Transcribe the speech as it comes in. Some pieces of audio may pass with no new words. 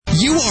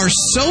are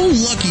so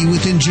lucky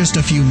within just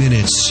a few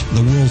minutes.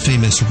 The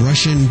world-famous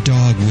Russian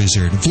dog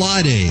wizard,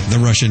 Vlade, the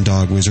Russian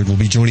dog wizard, will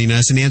be joining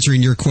us and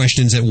answering your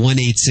questions at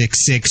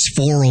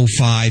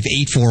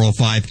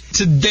 1-866-405-8405.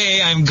 Today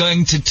I'm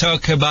going to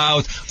talk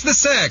about the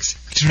sex.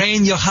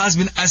 Train your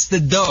husband as the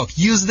dog.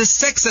 Use the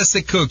sex as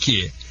a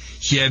cookie.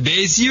 He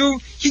obeys you,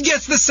 he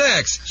gets the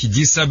sex. He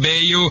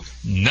disobeys you,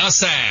 no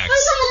sex.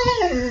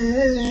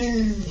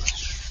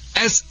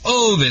 As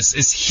Elvis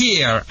is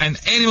here on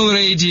Animal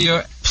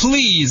Radio,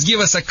 please give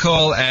us a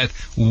call at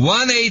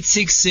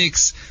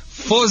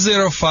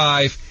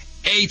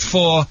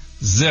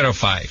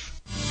 1-866-405-8405.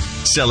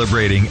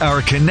 Celebrating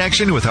our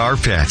connection with our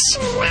pets.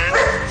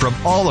 From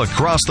all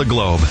across the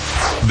globe,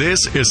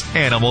 this is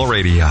Animal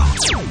Radio.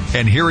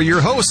 And here are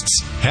your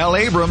hosts, Hal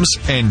Abrams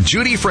and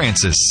Judy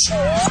Francis.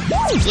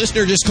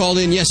 Listener just called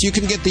in. Yes, you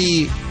can get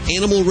the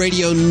Animal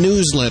Radio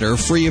newsletter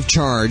free of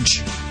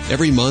charge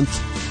every month.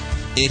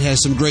 It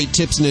has some great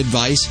tips and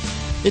advice.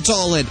 It's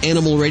all at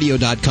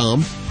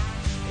animalradio.com.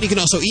 You can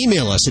also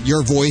email us at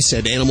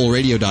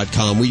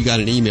yourvoice@animalradio.com. We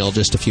got an email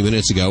just a few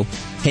minutes ago.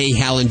 Hey,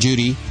 Hal and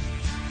Judy,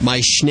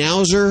 my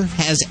Schnauzer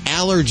has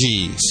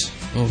allergies.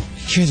 Oh, I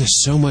hear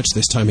this so much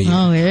this time of year.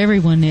 Oh,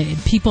 everyone.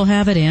 People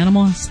have it.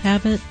 Animals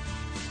have it.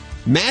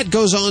 Matt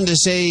goes on to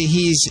say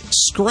he's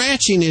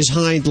scratching his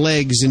hind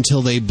legs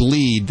until they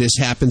bleed. This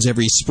happens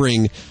every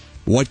spring.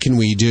 What can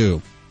we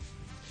do?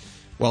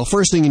 Well,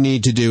 first thing you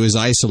need to do is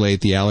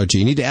isolate the allergy.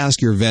 You need to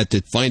ask your vet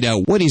to find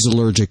out what he's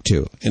allergic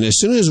to. And as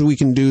soon as we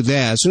can do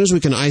that, as soon as we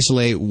can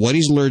isolate what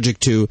he's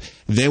allergic to,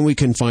 then we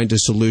can find a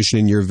solution,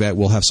 and your vet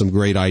will have some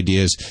great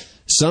ideas.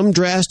 Some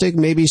drastic,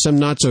 maybe some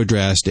not so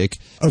drastic.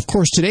 Of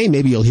course, today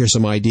maybe you'll hear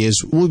some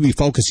ideas. We'll be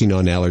focusing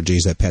on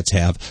allergies that pets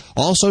have.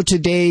 Also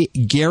today,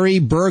 Gary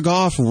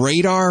Berghoff,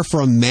 Radar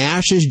from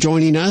MASH, is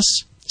joining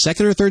us.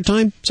 Second or third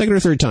time? Second or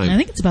third time? I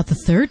think it's about the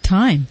third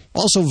time.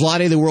 Also,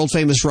 Vlade, the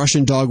world-famous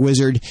Russian dog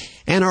wizard,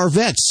 and our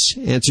vets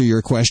answer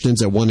your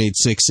questions at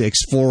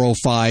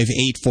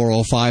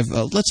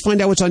 1-866-405-8405. Let's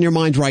find out what's on your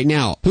mind right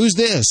now. Who's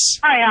this?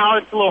 Hi, Al.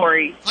 It's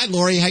Lori. Hi,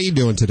 Lori. How you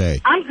doing today?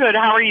 I'm good.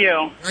 How are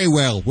you? Very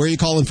well. Where are you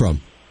calling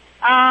from?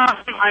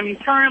 I'm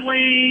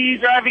currently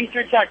driving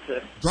through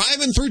Texas.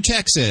 Driving through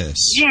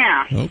Texas.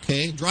 Yeah.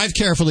 Okay. Drive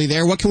carefully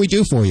there. What can we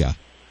do for you?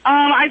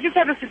 I just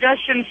had a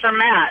suggestion for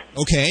Matt.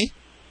 Okay.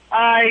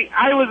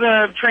 I was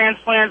a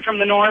transplant from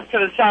the north to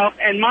the south,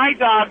 and my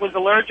dog was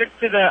allergic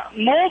to the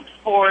mold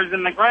spores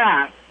in the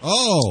grass.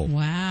 Oh.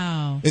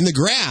 Wow. In the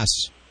grass?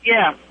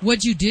 Yeah.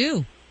 What'd you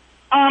do?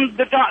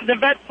 The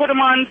vet put him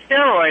on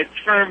steroids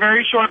for a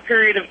very short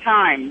period of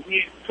time.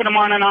 You put him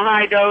on a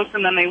high dose,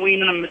 and then they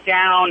wean him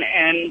down,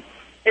 and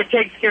it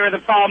takes care of the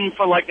problem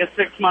for like a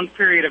 6-month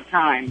period of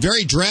time.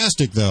 Very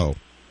drastic, though.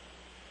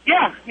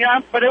 Yeah,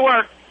 but it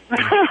worked.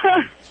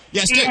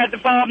 Yes, he had the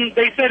problem.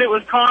 They said it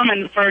was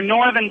common for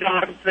northern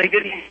dogs. They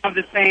didn't have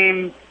the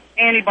same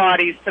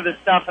antibodies to the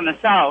stuff in the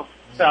south.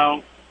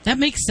 So that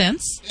makes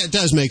sense. It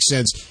does make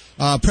sense.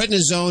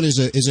 Prednisone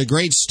is a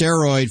great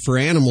steroid for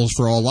animals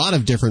for a lot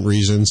of different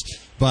reasons,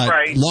 but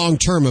long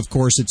term, of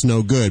course, it's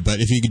no good. But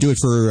if you could do it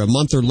for a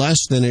month or less,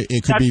 then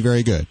it could be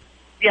very good.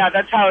 Yeah,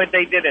 that's how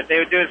they did it. They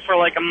would do it for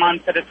like a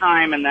month at a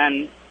time, and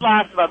then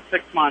last about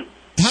 6 months.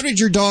 How did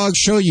your dog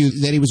show you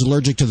that he was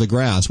allergic to the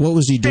grass? What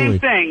was he doing? Same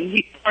thing.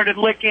 He started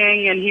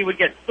licking, and he would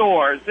get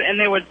sores, and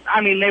they would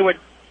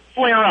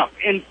flare up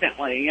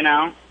instantly, you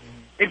know.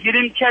 If you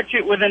didn't catch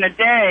it within a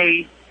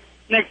day,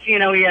 next thing you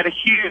know, he had a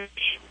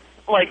huge,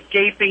 like,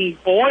 gaping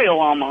boil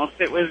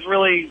almost. It was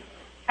really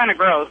kind of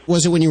gross.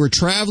 Was it when you were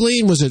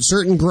traveling? Was it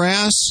certain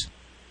grass?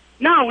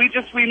 No, we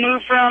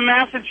moved from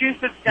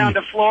Massachusetts down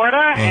to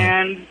Florida,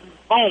 and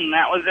boom,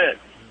 that was it.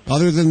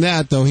 Other than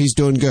that, though, he's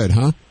doing good,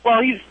 huh?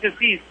 Well, he's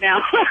deceased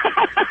now.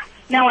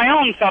 Now I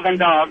own Southern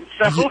dogs.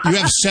 So. You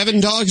have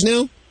 7 dogs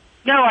now?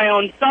 No, I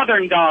own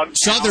Southern dogs.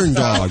 Southern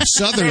dogs.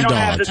 Southern dogs. They don't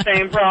have the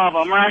same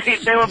problem, right?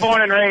 They were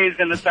born and raised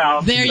in the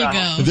South. There you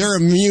go. They're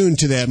immune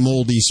to that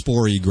moldy,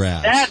 spory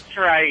grass. That's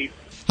right.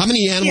 How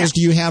many animals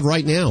do you have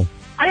right now?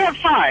 I have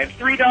 5.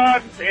 3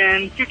 dogs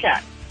and 2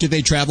 cats. Did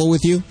they travel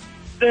with you?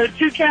 The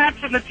 2 cats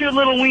and the 2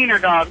 little wiener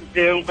dogs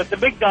do, but the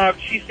big dog,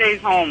 she stays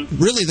home.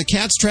 Really? The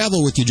cats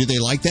travel with you. Do they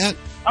like that?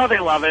 Oh, they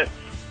love it.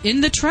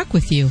 In the truck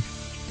with you?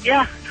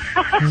 Yeah.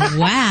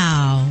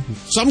 Wow.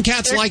 Some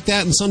cats like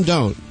that and some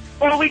don't.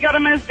 Well, we got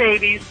them as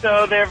babies,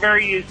 so they're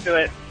very used to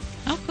it.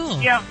 Oh,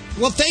 cool. Yeah.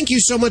 Well, thank you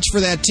so much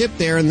for that tip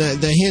there and the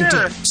hint.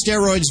 Sure.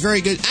 Steroids,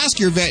 very good. Ask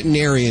your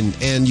veterinarian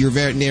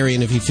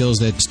if he feels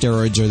that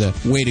steroids are the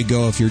way to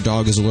go if your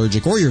dog is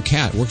allergic, or your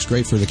cat. Works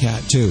great for the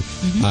cat, too.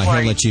 Mm-hmm.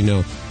 He'll let you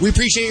know. We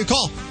appreciate your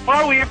call.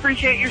 Well, we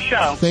appreciate your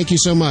show. Thank you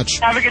so much.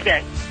 Have a good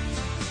day.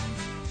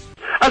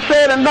 I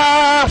said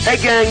enough. Hey,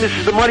 gang, this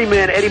is the Money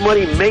Man, Eddie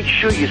Money. Make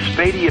sure you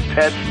spay to your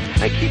pets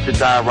and keep the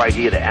dial right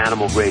here to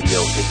Animal Radio.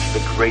 It's the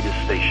greatest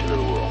station in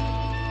the world.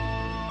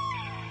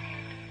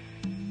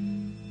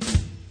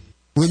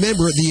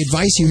 Remember, the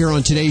advice you hear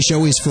on today's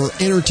show is for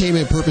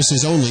entertainment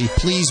purposes only.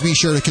 Please be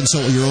sure to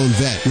consult your own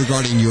vet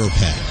regarding your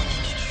pet.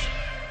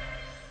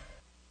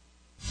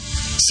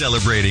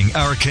 Celebrating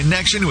our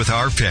connection with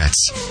our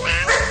pets.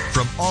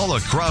 From all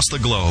across the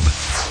globe.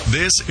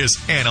 This is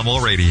Animal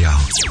Radio.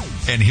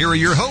 And here are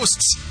your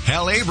hosts,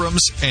 Hal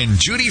Abrams and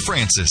Judy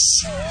Francis.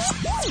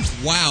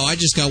 Wow, I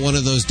just got one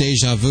of those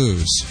deja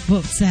vus.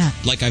 What's that?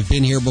 Like I've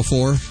been here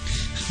before.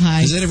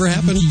 Has that ever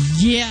happened?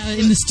 Yeah,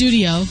 in the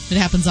studio. It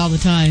happens all the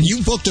time.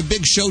 You booked a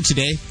big show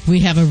today.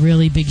 We have a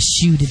really big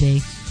shoe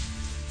today.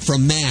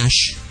 From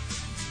MASH.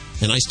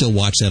 And I still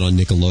watch that on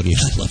Nickelodeon.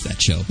 I love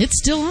that show. It's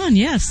still on,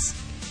 yes.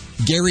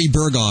 Gary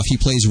Berghoff, he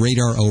plays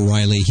Radar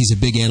O'Reilly. He's a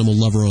big animal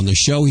lover on the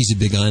show. He's a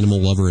big animal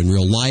lover in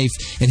real life,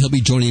 and he'll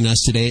be joining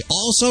us today.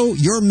 Also,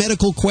 your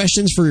medical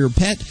questions for your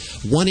pet,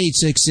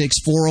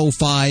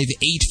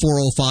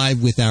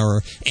 1-866-405-8405 with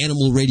our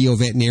Animal Radio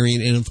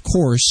veterinarian, and of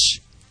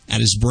course, at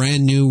his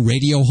brand new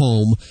radio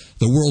home,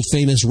 the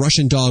world-famous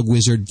Russian dog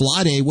wizard,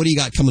 Vlade. What do you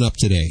got coming up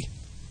today?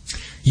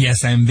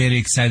 Yes, I'm very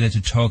excited to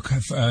talk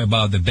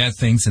about the bad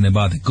things and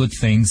about the good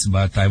things,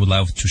 but I would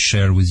love to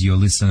share with your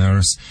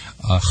listeners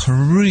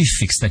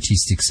horrific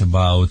statistics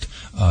about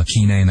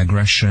canine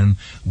aggression.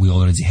 We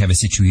already have a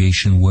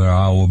situation where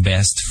our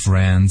best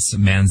friends,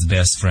 man's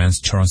best friends,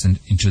 turns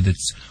into the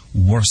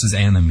worst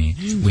enemy.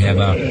 We have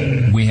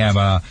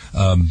a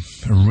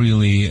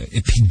really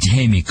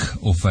epidemic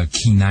of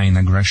canine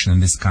aggression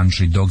in this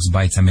country. Dogs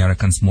bite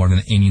Americans more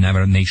than any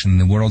other nation in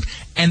the world,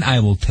 and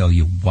I will tell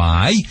you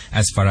why.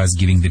 As far as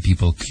giving the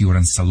people cure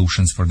and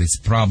solutions for these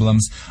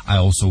problems, I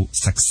also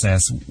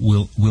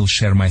will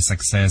share my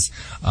success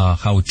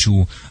how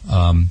to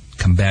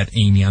combat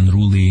any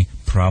unruly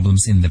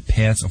problems in the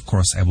pets. Of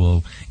course, I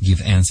will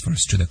give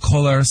answers to the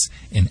callers,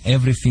 and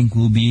everything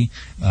will be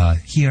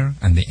here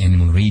on the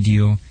Animal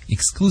Radio,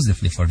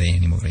 exclusively for the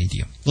Animal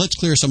Radio. Let's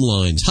clear some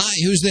lines. Hi,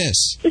 who's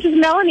this? This is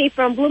Melanie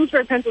from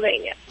Bloomsburg,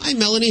 Pennsylvania. Hi,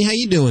 Melanie. How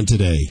you doing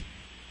today?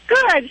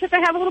 Good, except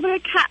I have a little bit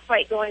of a cat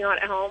fight going on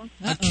at home.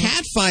 A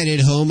cat fight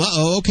at home?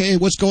 Uh-oh, okay.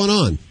 What's going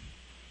on?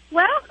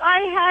 Well,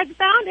 I had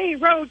found a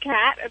road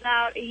cat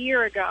about a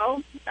year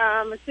ago.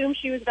 Assumed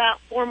she was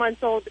about 4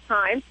 months old at the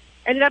time.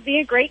 Ended up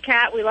being a great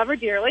cat. We love her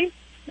dearly.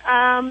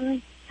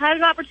 Had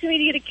an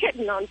opportunity to get a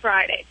kitten on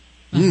Friday.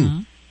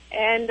 Mm.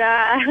 And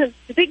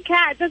the big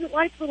cat doesn't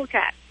like little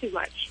cats too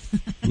much.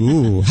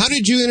 Ooh. How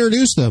did you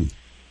introduce them?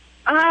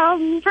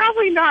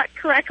 Probably not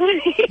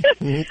correctly.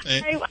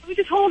 Okay. I was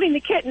just holding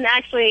the kitten,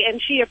 actually, and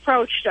she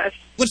approached us.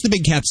 What's the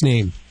big cat's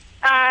name?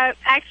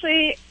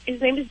 Actually,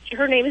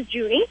 her name is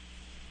Junie.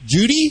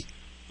 Judy?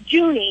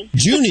 Junie.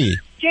 Junie.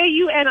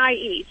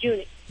 Junie,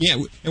 Junie. Yeah,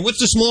 and what's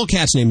the small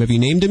cat's name? Have you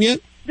named him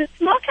yet? The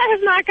small cat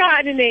has not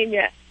gotten a name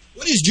yet.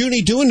 What is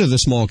Junie doing to the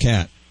small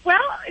cat?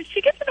 Well,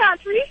 she gets about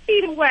 3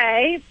 feet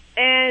away,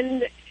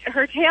 and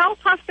her tail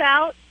puffs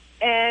out,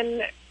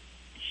 and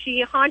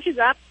she haunches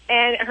up,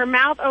 and her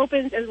mouth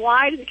opens as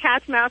wide as a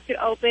cat's mouth could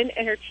open,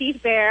 and her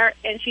teeth bare,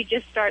 and she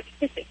just starts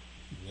hissing.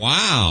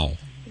 Wow.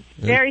 It's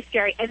very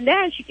scary. And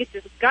then she gets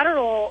this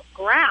guttural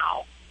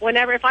growl.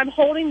 If I'm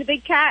holding the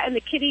big cat and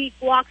the kitty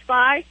walks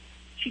by,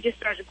 she just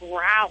starts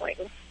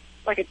growling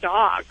like a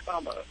dog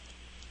almost.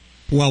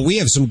 Well, we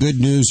have some good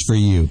news for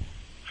you.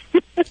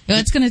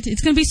 It's gonna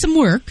be some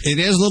work. It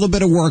is a little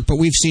bit of work, but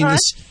we've seen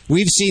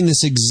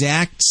this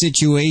exact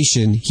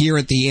situation here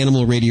at the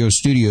Animal Radio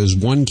Studios.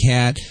 One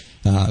cat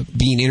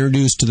being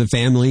introduced to the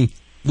family.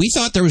 We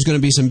thought there was going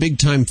to be some big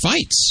time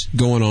fights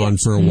going on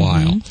for a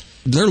while.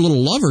 They're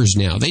little lovers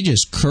now. They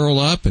just curl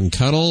up and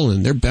cuddle,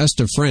 and they're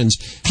best of friends.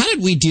 How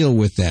did we deal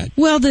with that?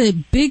 Well, the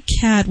big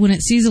cat, when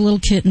it sees a little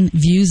kitten,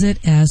 views it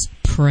as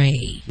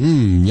prey.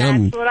 Yum.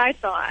 That's what I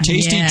thought.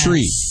 Tasty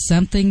treat.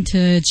 Something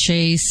to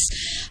chase.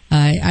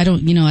 I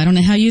don't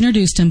know how you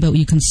introduced him, but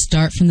you can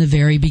start from the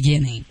very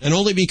beginning. And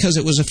only because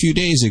it was a few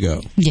days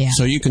ago. Yeah.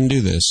 So you can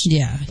do this.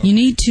 Yeah. You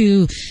need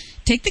to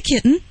take the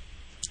kitten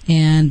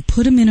and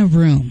put him in a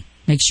room.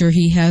 Make sure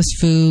he has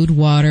food,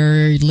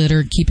 water,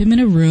 litter. Keep him in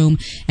a room,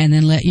 and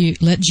then let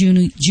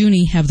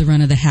Junie have the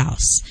run of the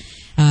house.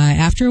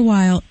 After a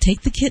while,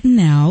 take the kitten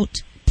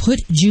out,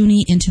 put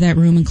Junie into that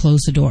room, and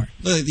close the door.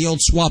 The old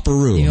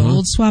swapperoo. The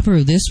old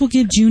swapperoo. This will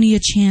give Junie a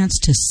chance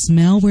to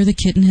smell where the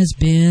kitten has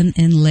been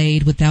and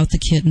laid without the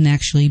kitten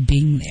actually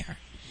being there.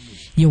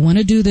 You'll want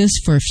to do this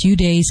for a few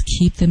days.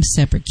 Keep them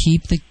separate.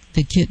 Keep the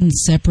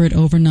kittens separate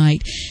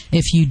overnight.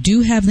 If you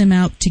do have them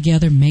out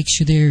together, make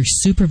sure they're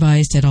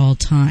supervised at all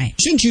times.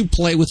 Shouldn't you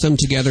play with them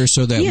together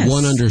so that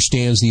one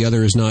understands the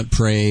other is not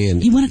prey?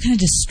 And you want to kind of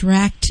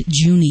distract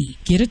Junie.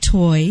 Get a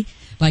toy,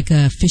 like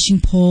a fishing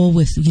pole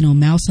with,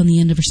 mouse on the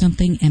end of or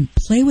something, and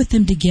play with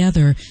them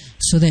together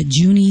so that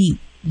Junie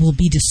will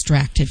be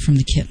distracted from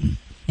the kitten.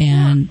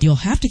 And you'll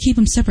have to keep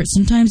them separate.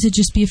 Sometimes it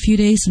just be a few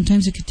days.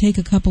 Sometimes it could take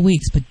a couple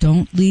weeks. But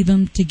don't leave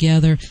them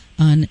together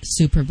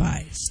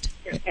unsupervised.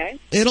 Okay.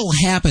 It'll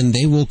happen.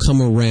 They will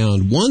come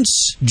around.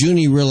 Once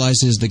Junie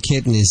realizes the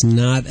kitten is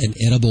not an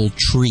edible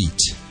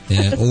treat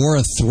or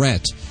a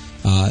threat,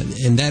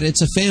 and that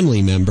it's a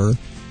family member,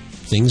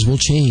 things will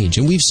change.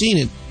 And we've seen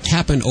it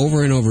happen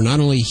over and over, not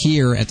only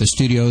here at the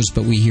studios,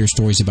 but we hear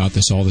stories about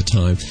this all the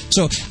time.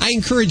 So I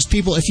encourage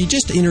people, if you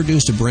just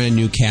introduced a brand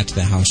new cat to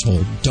the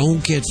household,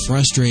 don't get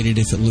frustrated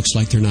if it looks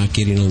like they're not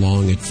getting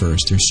along at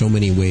first. There's so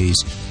many ways.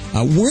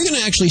 We're going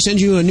to actually send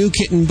you a new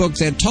kitten book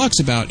that talks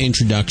about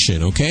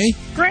introduction, okay?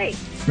 Great.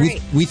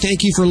 We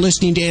thank you for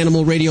listening to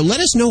Animal Radio.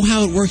 Let us know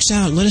how it works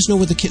out. Let us know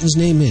what the kitten's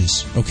name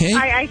is, okay?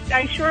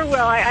 I sure will.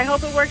 I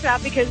hope it works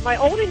out because my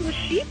old English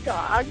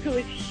sheepdog, who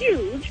is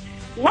huge,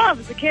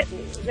 loves the kitten.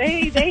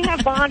 They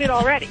have bonded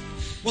already.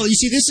 Well, you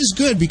see, this is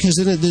good because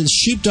the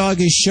sheepdog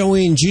is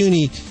showing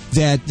Junie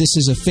that this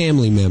is a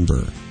family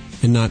member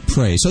and not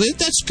prey. So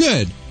that's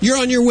good. You're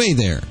on your way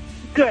there.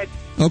 Good.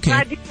 Okay.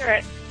 Glad to hear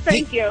it.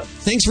 Thank you.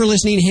 Thanks for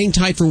listening. Hang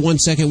tight for 1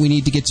 second. We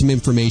need to get some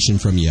information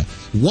from you.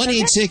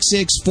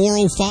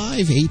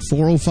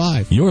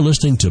 1-866-405-8405. You're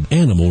listening to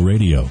Animal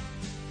Radio.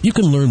 You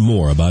can learn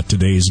more about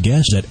today's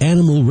guest at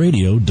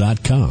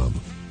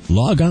animalradio.com.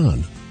 Log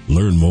on.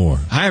 Learn more.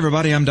 Hi,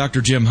 everybody. I'm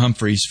Dr. Jim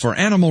Humphreys for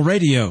Animal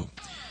Radio.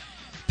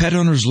 Pet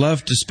owners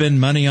love to spend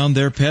money on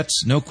their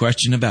pets, no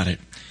question about it.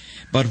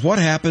 But what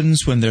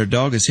happens when their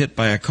dog is hit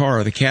by a car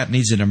or the cat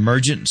needs an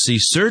emergency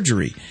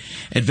surgery?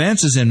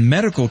 Advances in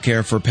medical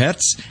care for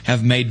pets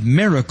have made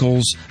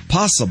miracles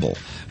possible,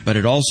 but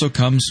it also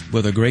comes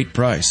with a great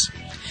price.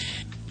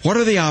 What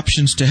are the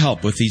options to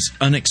help with these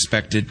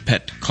unexpected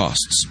pet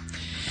costs?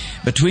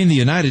 Between the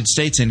United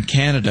States and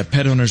Canada,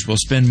 pet owners will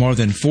spend more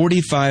than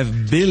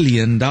 $45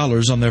 billion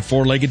on their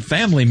four-legged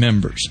family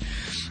members.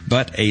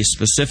 But a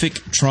specific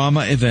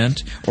trauma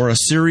event or a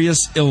serious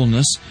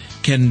illness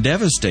can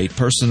devastate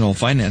personal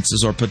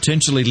finances or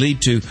potentially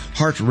lead to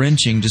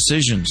heart-wrenching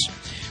decisions.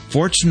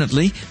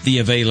 Fortunately, the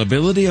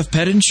availability of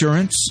pet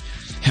insurance,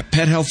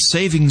 pet health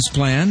savings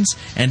plans,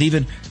 and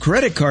even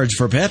credit cards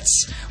for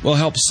pets will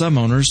help some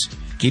owners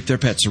keep their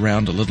pets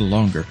around a little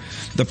longer.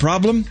 The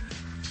problem?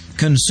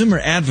 Consumer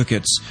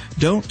advocates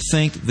don't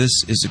think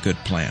this is a good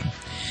plan.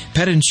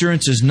 Pet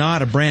insurance is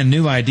not a brand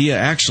new idea.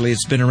 Actually,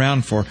 it's been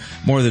around for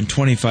more than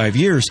 25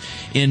 years.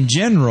 In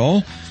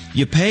general,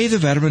 you pay the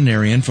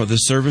veterinarian for the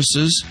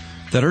services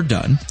that are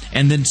done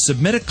and then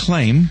submit a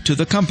claim to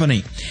the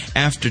company.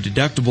 After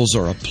deductibles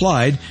are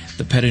applied,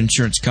 the pet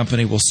insurance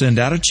company will send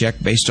out a check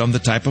based on the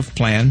type of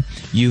plan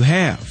you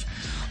have.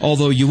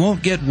 Although you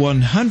won't get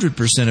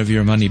 100% of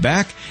your money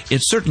back,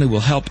 it certainly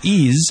will help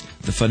ease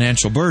the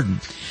financial burden.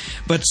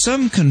 But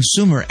some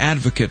consumer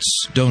advocates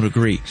don't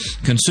agree.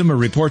 Consumer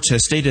Reports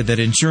has stated that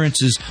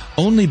insurance is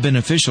only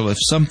beneficial if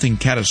something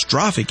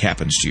catastrophic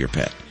happens to your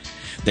pet.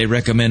 They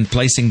recommend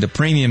placing the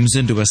premiums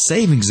into a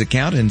savings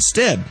account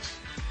instead.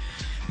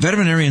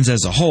 Veterinarians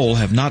as a whole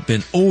have not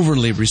been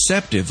overly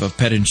receptive of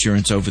pet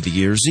insurance over the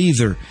years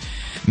either.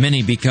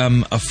 Many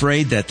become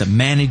afraid that the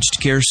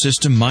managed care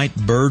system might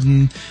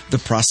burden the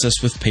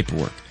process with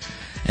paperwork.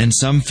 And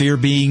some fear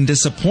being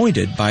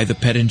disappointed by the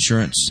pet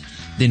insurance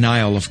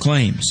denial of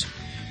claims.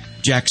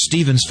 Jack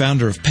Stevens,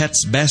 founder of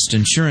Pets Best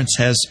Insurance,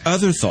 has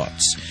other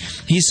thoughts.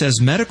 He says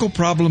medical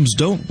problems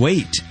don't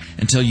wait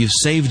until you've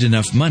saved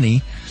enough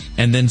money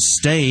and then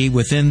stay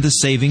within the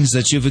savings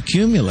that you've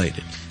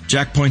accumulated.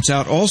 Jack points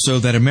out also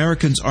that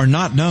Americans are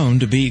not known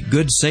to be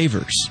good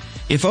savers.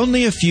 If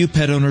only a few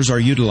pet owners are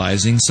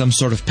utilizing some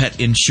sort of pet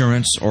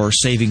insurance or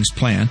savings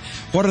plan,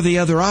 what are the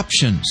other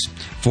options?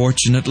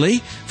 Fortunately,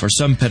 for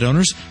some pet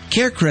owners,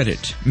 Care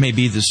Credit may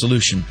be the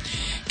solution.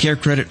 Care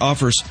Credit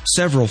offers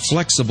several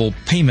flexible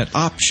payment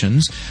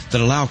options that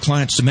allow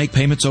clients to make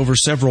payments over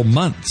several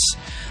months.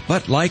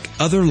 But like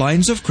other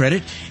lines of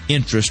credit,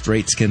 interest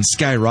rates can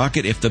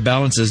skyrocket if the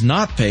balance is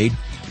not paid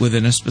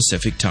within a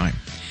specific time.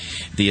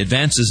 The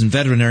advances in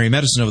veterinary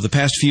medicine over the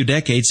past few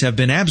decades have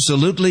been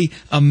absolutely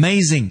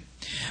amazing.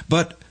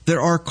 But there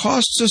are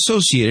costs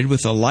associated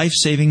with the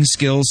life-saving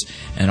skills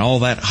and all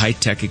that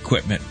high-tech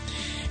equipment.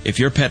 If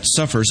your pet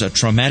suffers a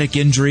traumatic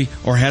injury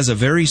or has a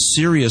very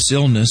serious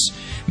illness,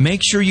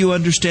 make sure you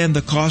understand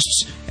the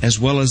costs as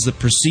well as the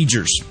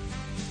procedures.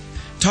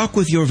 Talk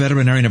with your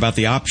veterinarian about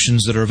the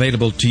options that are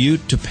available to you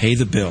to pay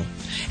the bill.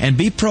 And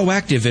be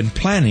proactive in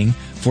planning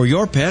for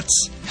your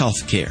pet's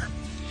health care.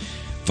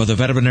 For the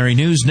Veterinary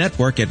News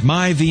Network at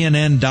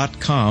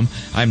myvnn.com,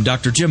 I'm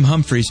Dr. Jim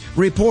Humphreys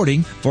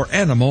reporting for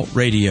Animal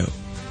Radio.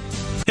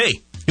 Hey,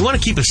 you want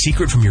to keep a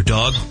secret from your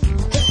dog?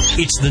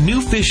 It's the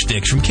new fish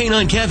sticks from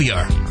Canine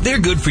Caviar. They're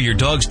good for your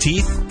dog's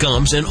teeth,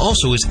 gums, and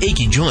also his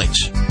achy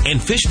joints.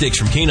 And fish sticks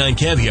from Canine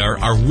Caviar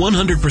are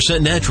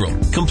 100% natural,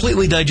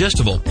 completely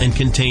digestible, and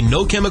contain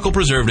no chemical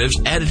preservatives,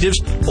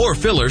 additives, or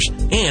fillers,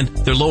 and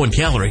they're low in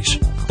calories.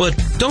 But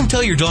don't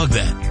tell your dog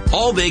that.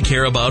 All they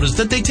care about is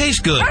that they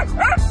taste good.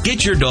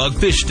 Get your dog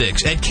fish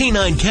sticks at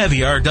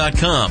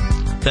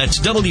caninecaviar.com. That's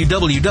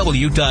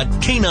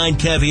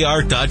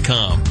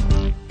www.caninecaviar.com.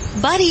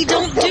 Buddy,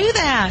 don't do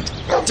that.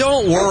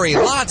 Don't worry,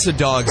 lots of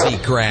dogs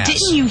eat grass.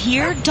 Didn't you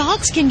hear?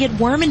 Dogs can get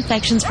worm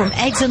infections from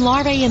eggs and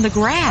larvae in the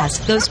grass.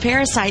 Those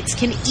parasites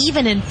can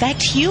even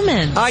infect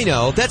humans. I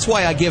know. That's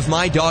why I give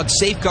my dog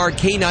Safeguard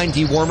K9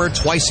 Dewormer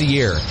twice a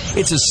year.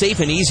 It's a safe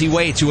and easy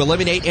way to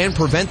eliminate and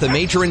prevent the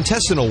major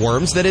intestinal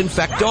worms that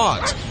infect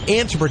dogs,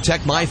 and to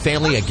protect my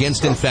family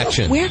against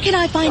infection. Where can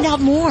I find out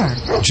more?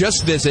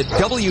 Just visit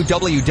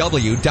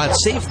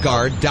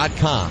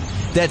www.safeguard.com.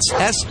 That's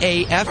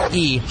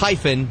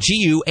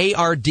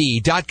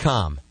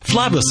SAFE-GUARD.com.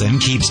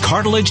 Flabusin keeps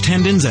cartilage,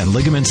 tendons, and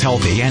ligaments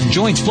healthy and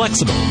joints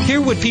flexible. Hear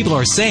what people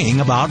are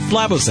saying about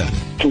Flabusin.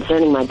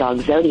 Concerning my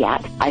dog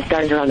Zodiac, I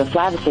started her on the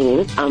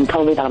Flabusin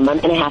probably about a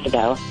month and a half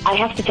ago. I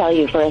have to tell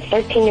you, for a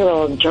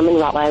 13-year-old German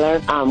Rottweiler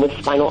with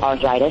spinal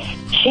arthritis,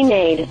 she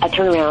made a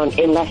turnaround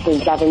in less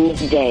than 7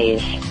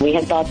 days. We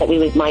had thought that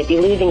we might be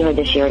losing her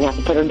this year and have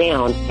to put her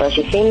down, but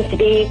she seems to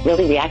be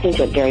really reacting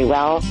to it very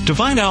well. To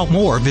find out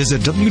more,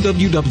 visit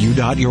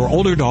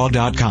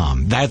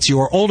www.yourolderdog.com. That's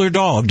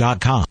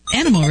yourolderdog.com.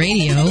 Animal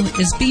Radio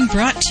is being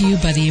brought to you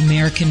by the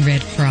American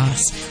Red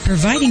Cross,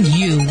 providing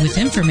you with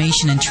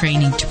information and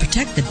training to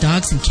protect the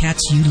dogs and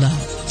cats you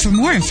love. For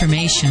more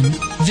information,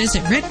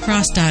 visit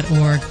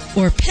redcross.org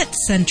or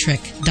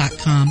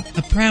petcentric.com,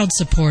 a proud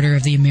supporter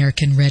of the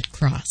American Red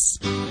Cross.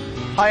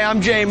 Hi,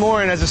 I'm Jay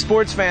Moore, and as a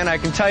sports fan, I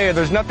can tell you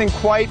there's nothing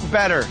quite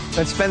better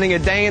than spending a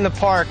day in the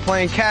park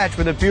playing catch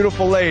with a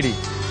beautiful lady.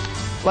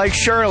 Like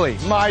Shirley,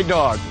 my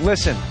dog.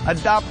 Listen,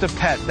 adopt a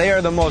pet. They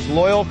are the most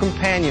loyal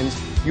companions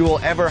you will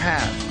ever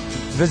have.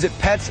 Visit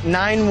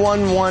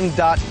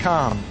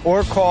pets911.com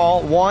or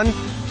call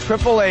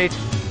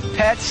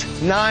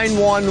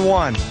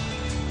 1-888-PETS-911.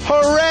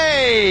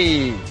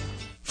 Hooray!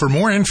 For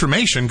more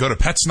information, go to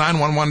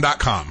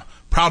pets911.com.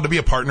 Proud to be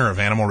a partner of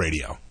Animal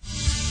Radio.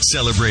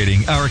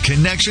 Celebrating our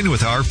connection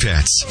with our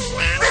pets.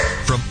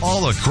 From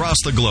all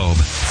across the globe,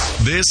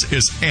 this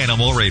is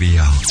Animal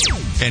Radio.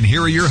 And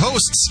here are your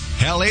hosts,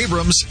 Hal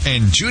Abrams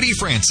and Judy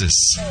Francis.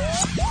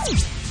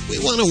 We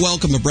want to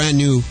welcome a brand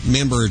new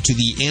member to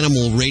the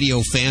Animal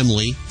Radio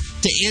family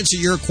to answer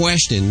your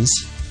questions.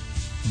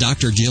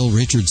 Dr. Jill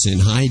Richardson.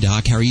 Hi,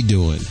 Doc. How are you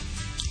doing?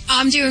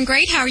 I'm doing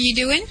great. How are you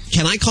doing?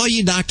 Can I call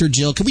you Dr.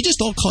 Jill? Can we just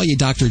all call you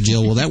Dr.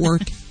 Jill? Will that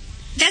work?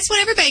 That's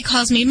what everybody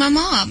calls me, my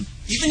mom.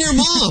 Even your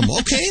mom.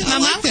 Okay. My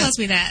mom calls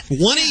me that.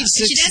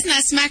 186. She doesn't.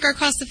 I smack her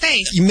across the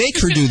face. You make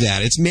her do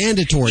that. It's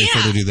mandatory for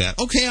her to do that.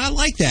 Okay, I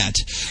like that.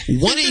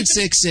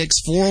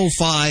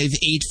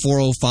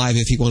 1-866-405-8405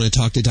 if you want to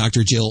talk to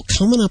Dr. Jill.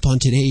 Coming up on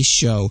today's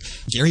show,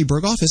 Gary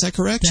Berghoff, is that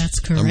correct?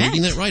 That's correct. I'm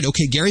reading that right.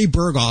 Okay, Gary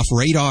Berghoff,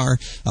 Radar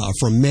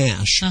from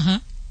MASH. Uh-huh.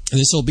 And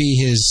this will be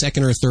his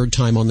second or third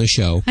time on the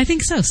show. I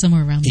think so,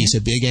 somewhere around there. He's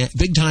a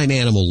big-time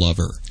animal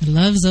lover. He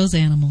loves those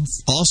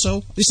animals.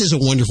 Also, this is a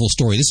wonderful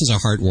story. This is a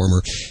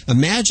heartwarmer.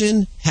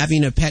 Imagine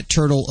having a pet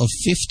turtle of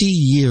 50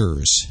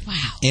 years.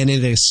 Wow. And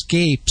it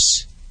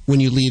escapes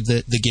when you leave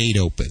the gate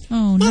open.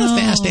 Oh, Not no. a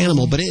fast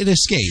animal, but it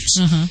escapes.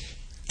 Uh-huh.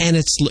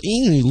 And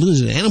you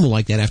lose an animal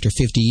like that after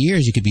 50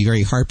 years, you could be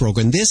very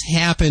heartbroken. This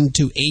happened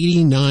to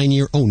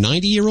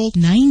 90-year-old?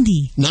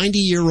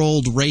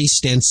 90-year-old Ray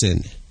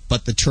Stenson.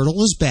 But the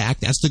turtle is back.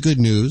 That's the good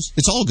news.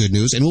 It's all good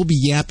news, and we'll be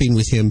yapping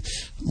with him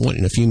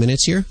in a few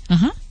minutes here.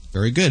 Uh-huh.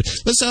 Very good.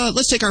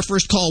 Let's take our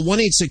first call.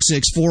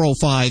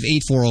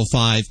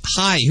 1-866-405-8405.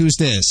 Hi, who's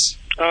this?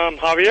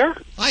 Javier.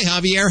 Hi,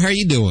 Javier. How are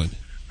you doing?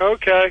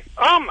 Okay.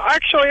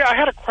 Actually, I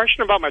had a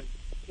question about my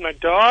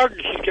dog.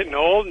 He's getting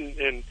old,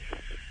 and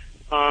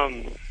I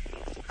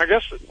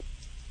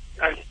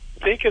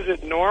think is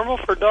it normal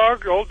for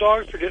old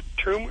dogs to get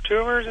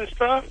tumors and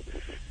stuff?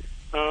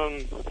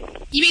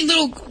 You mean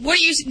little? What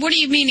do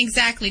you mean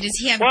exactly? Does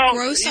he have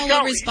growths all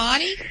over his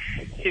body?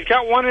 He's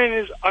got one in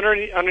his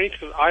underneath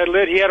his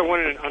eyelid. He had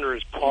one under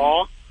his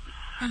paw,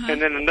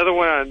 and then another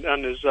one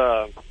on his.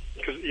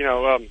 Because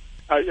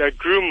I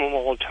groom him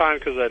all the time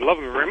because I love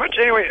him very much.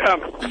 Anyway,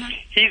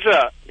 he's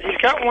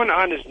got one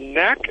on his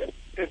neck.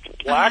 It's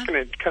black and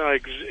it kind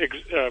of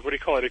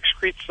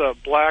excretes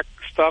black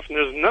stuff. And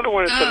there's another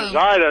one that's on his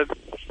eye that's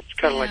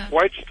kind of like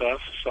white stuff.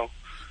 So.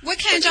 What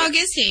kind of dog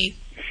is he?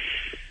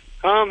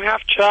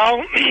 Half chow,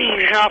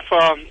 half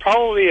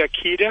probably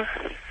Akita,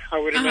 I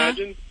would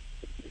imagine. So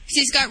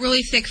he's got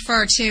really thick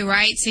fur too,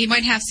 right? So he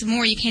might have some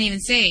more you can't even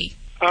see.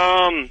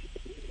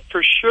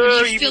 For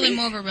sure. You fill him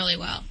over really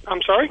well.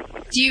 I'm sorry?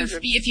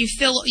 If you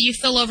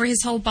fill over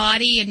his whole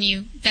body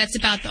and that's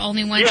about the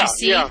only one you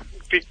see? Yeah.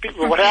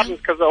 What happens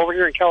because over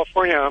here in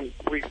California,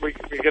 we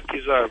get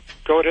these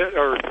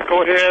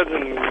goat-heads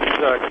and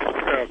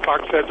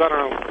fox heads. I don't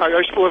know. I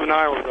used to live in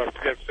Iowa, but I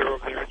forget if they're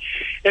over there.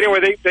 Anyway,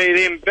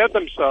 they embed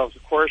themselves,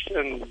 of course,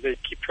 and they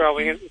keep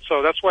traveling in.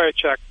 So that's why I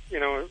check.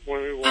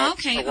 When we walk.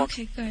 Okay,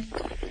 good.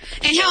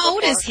 And how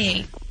old is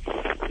he?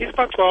 He's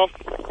about 12,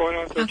 going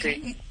on 13.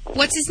 Okay.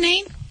 What's his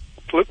name?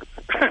 Luke.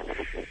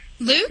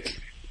 Luke?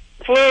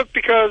 Fluke,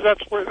 because that's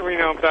where,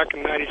 back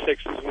in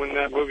 96 is when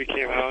that movie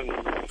came out.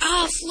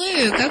 Oh,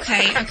 Fluke.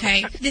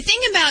 Okay. The thing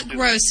about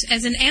growths,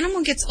 as an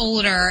animal gets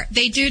older,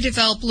 they do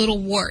develop little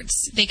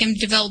warts. They can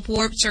develop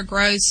warts or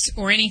growths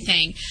or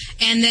anything.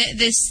 And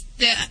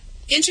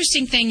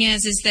interesting thing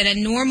is that a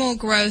normal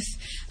growth,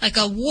 like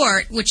a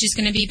wart, which is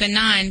going to be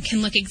benign,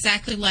 can look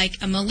exactly like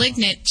a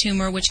malignant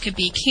tumor, which could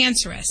be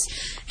cancerous.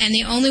 And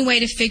the only way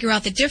to figure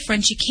out the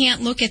difference, you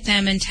can't look at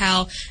them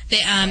until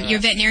your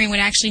veterinarian would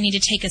actually need to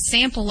take a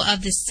sample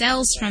of the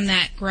cells from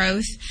that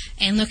growth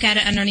and look at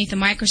it underneath a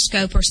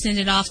microscope or send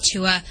it off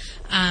to a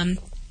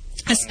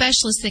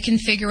specialist that can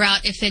figure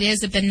out if it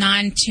is a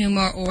benign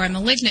tumor or a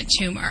malignant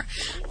tumor.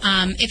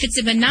 If it's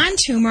a benign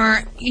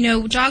tumor,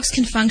 dogs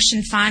can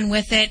function fine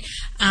with it.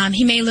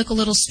 He may look a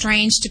little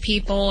strange to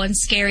people and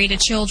scary to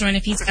children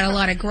if he's got a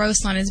lot of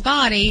growth on his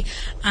body,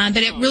 but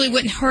it really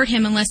wouldn't hurt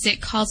him unless it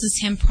causes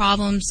him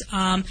problems,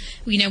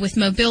 with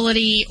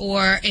mobility,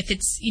 or if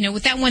it's,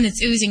 with that one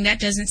that's oozing, that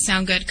doesn't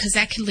sound good because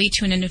that could lead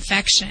to an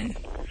infection.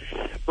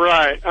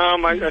 Right.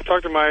 I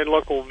talked to my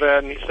local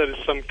vet, and he said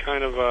it's some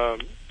kind of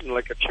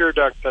like a tear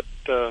duct that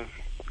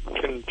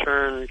can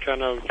turn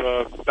kind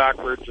of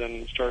backwards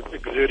and start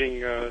exuding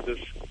this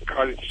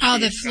cottage cheese. Oh,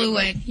 the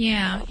fluid.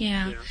 Yeah.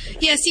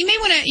 Yes, you may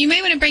want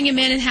to bring him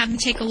in and have him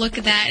take a look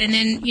at that, and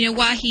then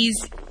while he's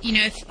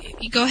if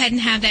you go ahead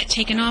and have that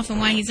taken off, and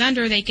while he's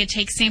under, they could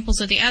take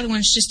samples of the other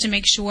ones just to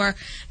make sure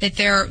that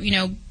they're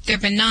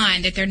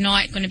benign, that they're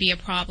not going to be a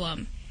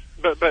problem.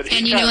 But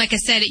and like I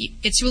said,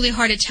 it's really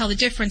hard to tell the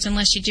difference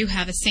unless you do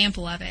have a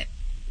sample of it.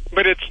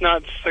 But it's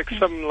not like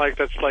something like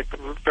that's like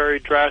very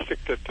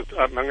drastic that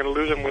I'm going to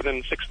lose them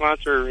within 6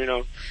 months, or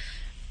Well,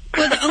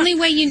 the only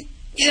way you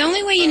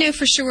know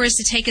for sure is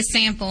to take a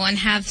sample and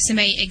have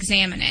somebody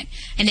examine it,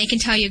 and they can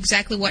tell you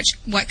exactly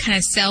what kind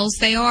of cells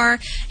they are,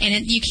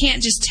 and you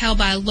can't just tell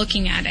by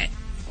looking at it.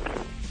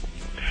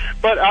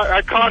 But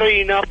I caught it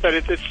enough that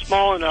it's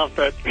small enough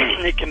that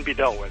it can be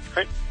dealt with,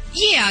 right?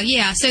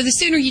 Yeah. So the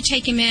sooner you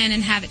take him in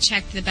and have it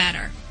checked, the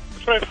better.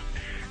 That's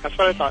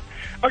what I thought.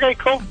 Okay,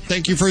 cool.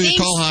 Thank you for your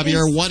call,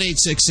 Javier.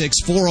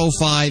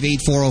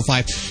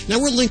 1-866-405-8405. Now,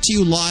 we're linked to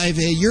you live.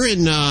 You're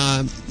in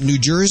New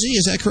Jersey,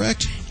 is that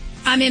correct?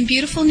 I'm in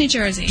beautiful New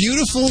Jersey.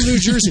 Beautiful New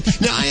Jersey.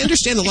 Now, I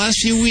understand the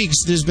last few weeks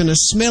there's been a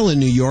smell in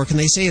New York, and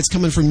they say it's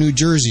coming from New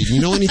Jersey. Do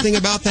you know anything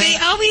about that? They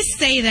always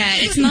say that.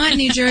 It's not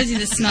New Jersey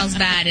that smells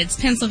bad. It's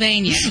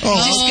Pennsylvania.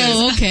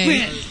 Oh,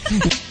 okay.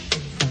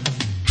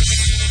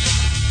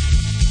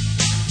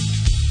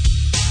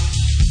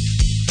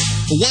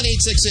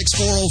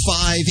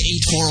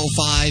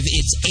 1-866-405-8405.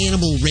 It's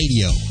Animal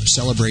Radio,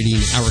 celebrating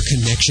our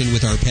connection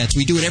with our pets.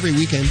 We do it every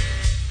weekend.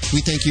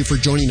 We thank you for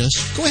joining us.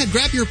 Go ahead,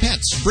 grab your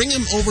pets. Bring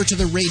them over to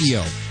the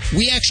radio.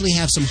 We actually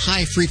have some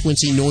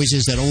high-frequency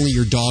noises that only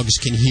your dogs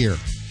can hear.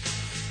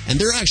 And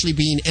they're actually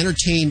being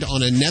entertained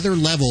on another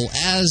level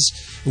as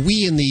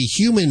we in the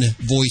human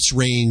voice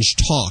range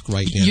talk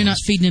right now. You're not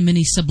feeding them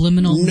any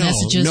subliminal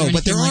messages? No,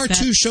 but there are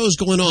two shows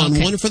going on,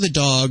 one for the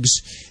dogs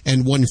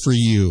and one for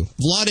you.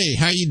 Vlade,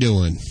 how you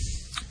doing?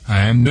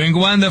 I'm doing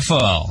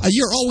wonderful.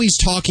 You're always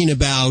talking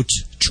about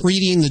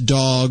treating the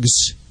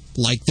dogs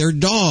like they're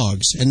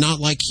dogs and not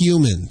like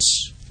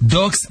humans.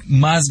 Dogs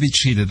must be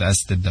treated as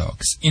the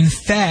dogs. In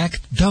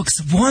fact, dogs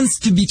want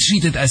to be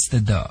treated as the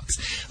dogs.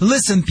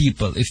 Listen,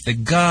 people, if the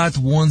God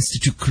wants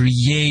to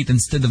create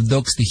instead of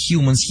dogs the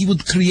humans, he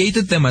would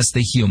created them as the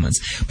humans.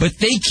 But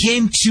they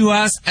came to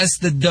us as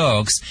the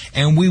dogs,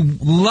 and we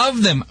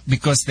love them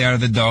because they are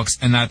the dogs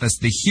and not as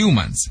the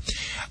humans.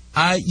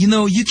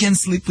 You can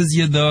sleep with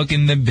your dog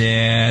in the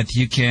bed.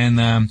 You can,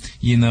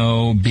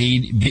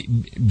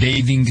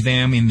 bathing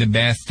them in the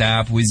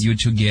bathtub with you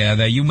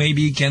together. You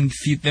maybe can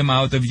feed them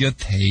out of your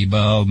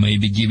table,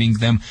 maybe giving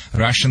them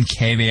Russian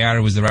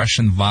caviar with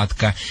Russian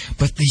vodka.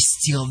 But they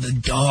still the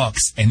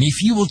dogs. And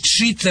if you will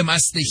treat them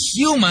as the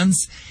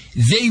humans,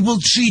 they will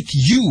treat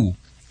you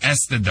as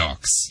the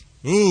dogs.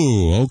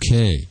 Ooh,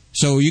 okay.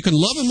 So you can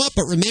love them up,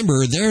 but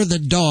remember, they're the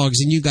dogs,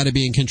 and you got to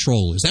be in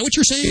control. Is that what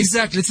you're saying?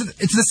 Exactly. It's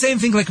the same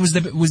thing like with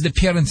the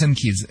parents and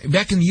kids.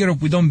 Back in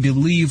Europe, we don't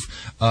believe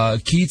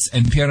kids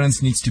and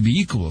parents needs to be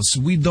equals.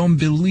 We don't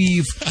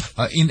believe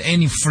in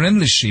any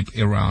friendship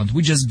around.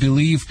 We just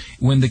believe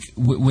when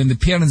the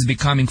parents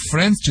becoming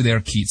friends to their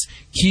kids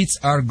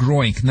are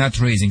growing, not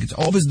raising. It's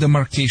always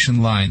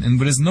demarcation line, and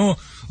there is no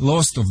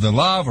loss of the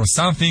love or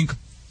something.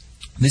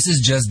 This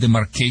is just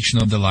demarcation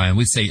of the line.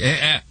 We say,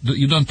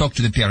 you don't talk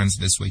to the parents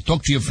this way.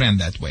 Talk to your friend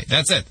that way.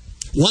 That's it.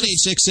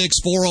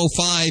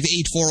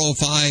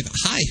 1-866-405-8405.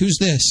 Hi, who's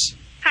this?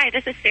 Hi,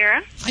 this is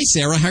Sarah. Hi,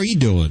 Sarah. How are you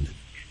doing?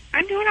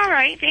 I'm doing all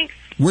right, thanks.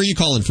 Where are you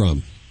calling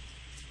from?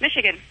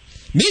 Michigan.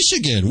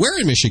 Michigan? Where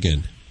in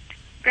Michigan?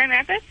 Grand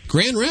Rapids.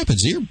 Grand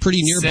Rapids. You're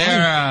pretty nearby.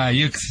 Sarah,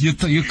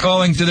 you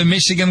calling to the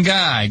Michigan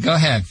guy. Go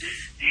ahead.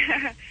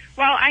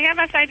 Well, I have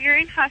a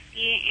Siberian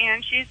Husky,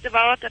 and she's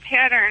developed a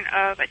pattern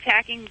of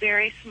attacking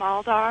very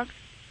small dogs.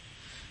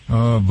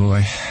 Oh,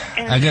 boy.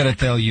 I got to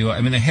tell you,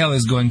 hell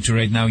is going to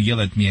right now yell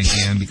at me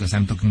again because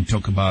I'm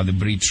talk about the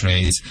breed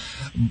traits.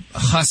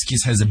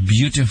 Huskies has a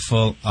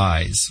beautiful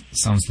eyes.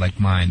 Sounds like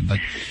mine, but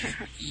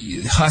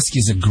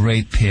Huskies are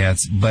great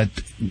pets, but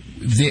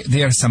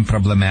they are some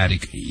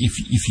problematic.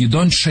 If you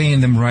don't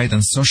train them right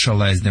and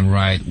socialize them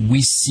right,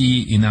 we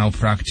see in our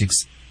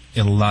practice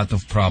a lot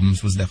of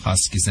problems with the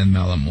Huskies and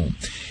Malamute.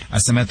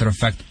 As a matter of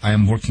fact, I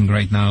am working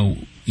right now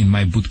in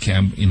my boot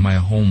camp in my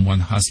home.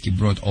 One Husky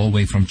brought all the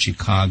way from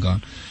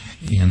Chicago,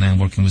 and I'm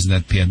working with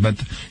that pet.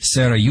 But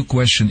Sarah, your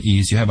question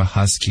is, you have a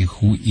Husky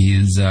who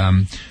is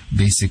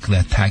basically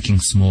attacking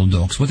small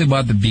dogs. What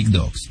about the big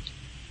dogs?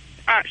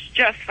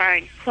 Just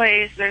fine.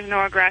 Plays. There's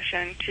no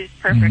aggression. She's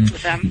perfect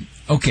with them.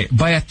 Okay,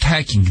 by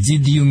attacking,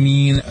 did you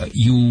mean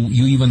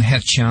you even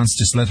had chance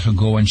to let her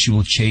go and she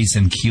will chase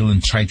and kill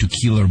and try to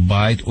kill or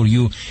bite, or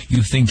you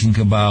thinking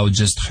about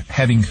just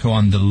having her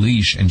on the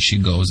leash and she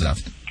goes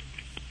after?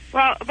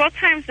 Well, both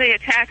times the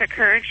attack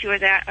occurred, she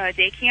was at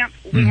day camp.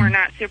 We were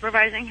not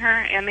supervising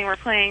her, and they were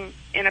playing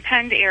in a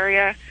penned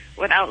area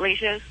without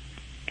leashes,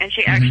 and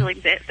she actually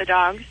bit the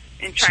dogs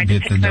and tried to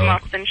pick them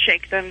up and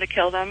shake them to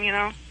kill them, you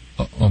know?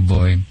 Oh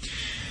boy.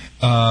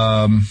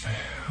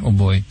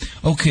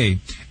 Okay.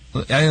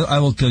 I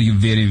will tell you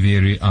very,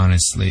 very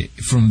honestly.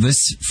 From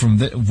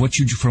what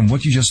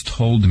you just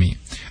told me,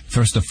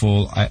 first of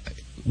all,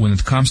 when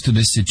it comes to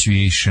this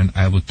situation,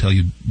 I will tell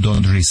you,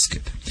 don't risk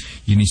it.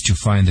 You need to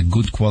find a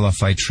good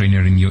qualified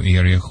trainer in your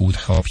area who would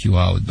help you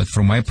out. But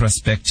from my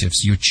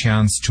perspectives, your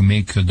chance to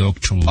make your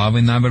dog to love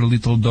another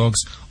little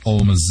dogs,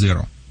 almost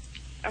zero.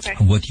 Okay.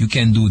 What you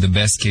can do, the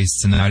best case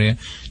scenario,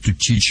 to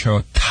teach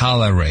her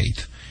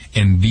tolerate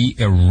and be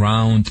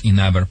around in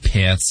other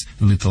pets,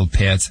 little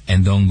pets,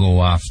 and don't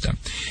go after.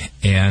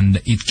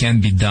 And it can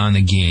be done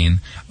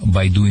again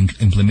by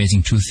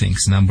implementing two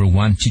things. Number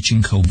one,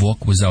 teaching her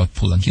walk without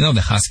pulling. You know,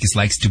 the Huskies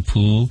likes to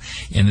pull,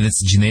 and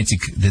that's genetic,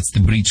 that's the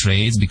breed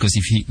traits, because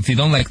if they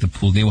don't like to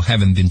pull, they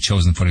haven't been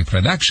chosen for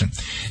reproduction.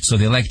 So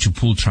they like to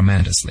pull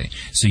tremendously.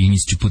 So you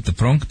need to put the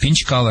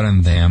pinch collar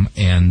on them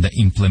and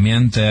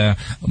implement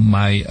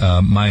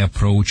my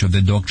approach of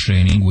the dog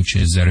training, which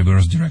is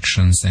reverse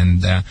directions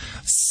and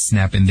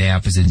snap in the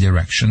opposite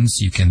directions.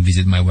 You can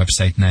visit my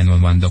website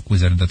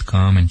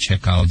 911dogwizard.com and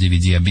check out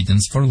DVD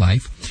Obedience for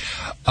Life.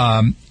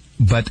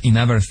 But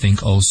another thing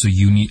also,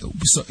 you need,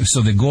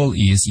 so the goal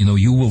is,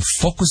 you will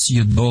focus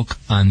your dog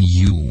on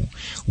you.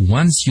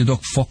 Once your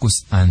dog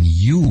focus on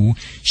you,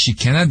 she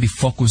cannot be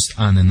focused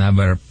on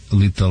another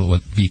little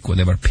or big,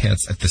 whatever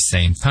pets at the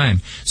same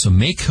time. So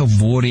make her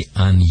worry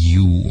on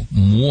you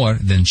more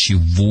than she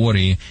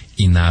worry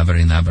in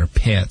other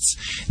pets.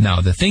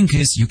 Now, the thing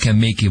is, you can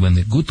make even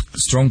the good,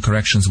 strong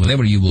corrections,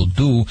 whatever you will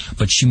do,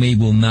 but she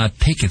will not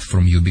take it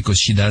from you because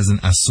she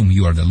doesn't assume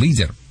you are the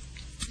leader.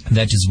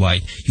 That is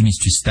why you need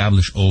to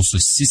establish also a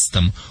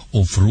system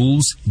of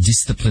rules,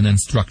 discipline, and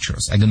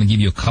structures. I'm going to give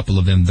you a couple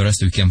of them. The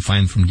rest you can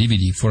find from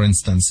DVD. For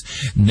instance,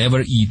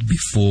 never eat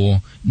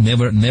before,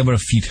 never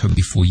feed her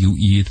before you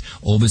eat.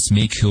 Always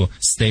make her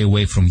stay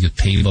away from your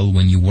table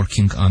when you're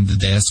working on the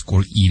desk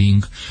or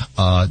eating.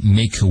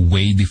 Make her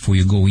wait before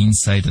you go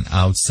inside and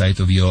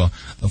outside of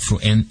for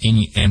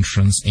any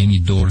entrance, any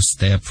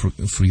doorstep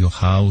for your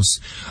house.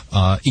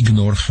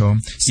 Ignore her.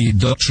 See,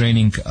 dog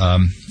training,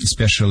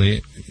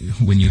 especially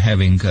when you're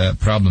having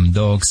problem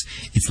dogs,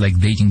 it's like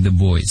dating the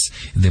boys.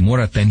 The more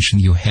attention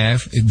you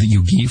give,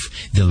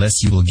 the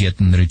less you will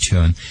get in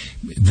return.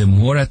 The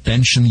more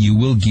attention you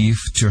will give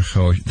to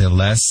her, the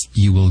less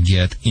you will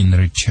get in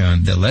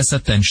return. The less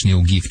attention you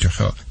will give to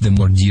her, the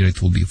more dear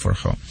it will be for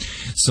her.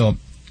 So,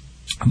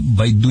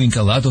 by doing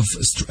a lot of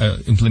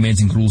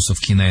implementing rules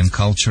of canine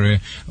culture,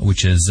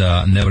 which is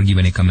never give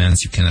any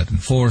commands you cannot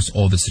enforce,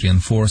 always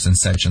reinforce, and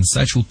such,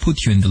 will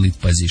put you in the lead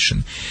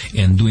position.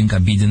 And doing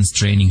obedience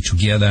training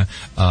together,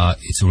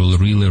 it will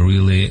really,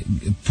 really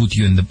put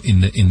you in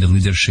the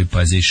leadership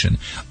position.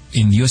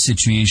 In your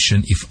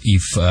situation,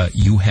 if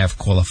you have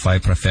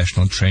qualified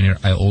professional trainer,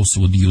 I also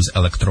would use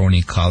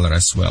electronic collar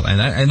as well. And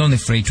I'm not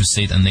afraid to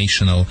say it on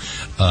national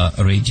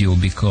radio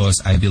because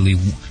I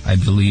believe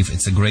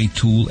it's a great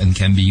tool and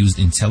can be used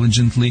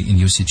intelligently in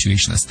your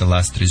situation as the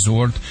last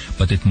resort.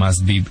 But it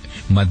must be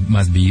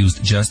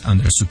used just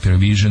under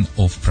supervision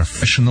of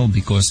professional,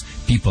 because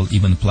people,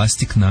 even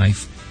plastic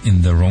knife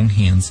in the wrong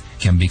hands,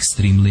 can be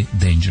extremely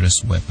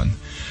dangerous weapon.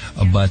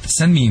 But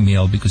send me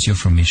email because you're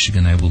from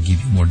Michigan. I will give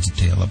you more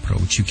detailed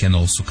approach. You can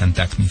also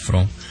contact me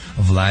from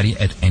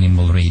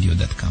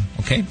Vladi@animalradio.com.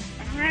 Okay?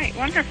 All right.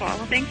 Wonderful.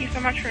 Well, thank you so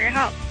much for your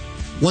help.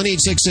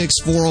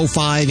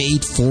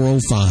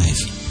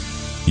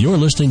 1-866-405-8405. You're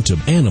listening to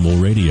Animal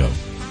Radio.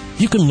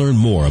 You can learn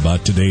more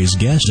about today's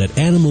guest at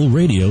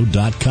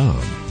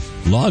animalradio.com.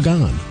 Log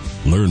on.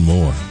 Learn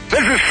more.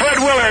 This is Fred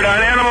Willard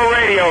on Animal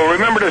Radio.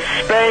 Remember to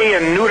spay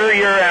and neuter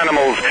your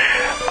animals.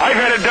 I've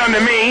had it done to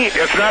me.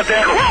 It's not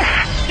that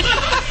rough.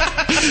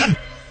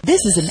 This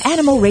is an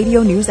Animal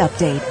Radio News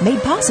Update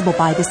made possible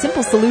by the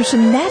Simple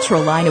Solution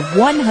Natural line of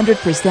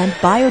 100%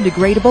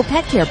 biodegradable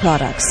pet care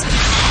products.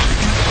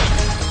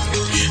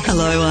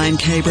 Hello, I'm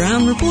Kay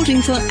Brown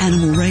reporting for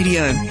Animal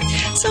Radio.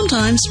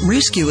 sometimes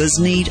rescuers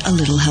need a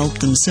little help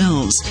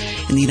themselves.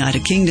 In the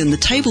United Kingdom, the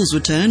tables were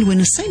turned when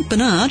a St.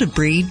 Bernard, a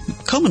breed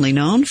commonly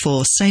known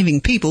for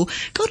saving people,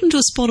 got into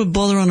a spot of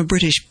bother on a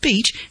British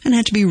beach and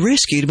had to be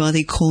rescued by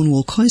the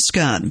Cornwall Coast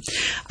Guard.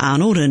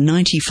 Arnold, a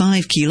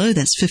 95 kilo,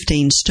 that's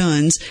 15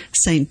 stones,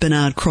 St.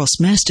 Bernard Cross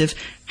Mastiff,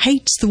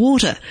 hates the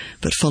water,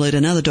 but followed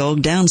another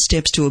dog down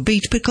steps to a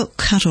beach but got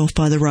cut off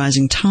by the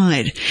rising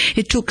tide.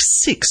 It took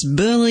 6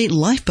 burly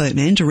lifeboat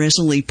men to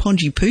wrestle the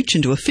podgy pooch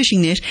into a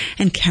fishing net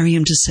and carry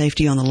him to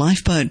safety on the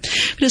lifeboat.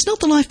 But it's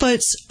not the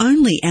lifeboat's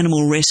only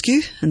animal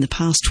rescue. In the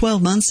past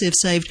 12 months, they've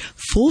saved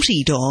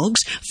 40 dogs,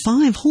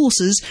 5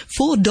 horses,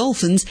 4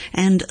 dolphins,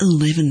 and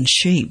 11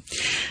 sheep.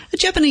 A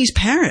Japanese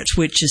parrot,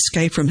 which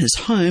escaped from his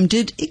home,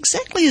 did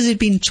exactly as he'd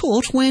been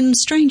taught when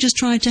strangers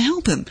tried to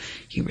help him.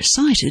 He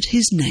recited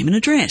his name and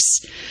address.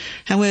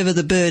 However,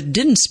 the bird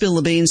didn't spill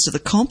the beans to the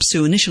cops,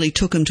 who initially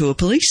took him to a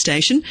police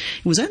station.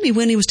 It was only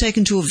when he was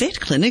taken to a vet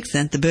clinic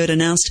that the bird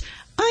announced,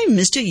 "I'm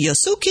Mr.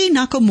 Yosuke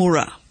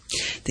Nakamura."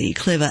 The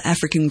clever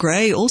African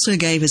grey also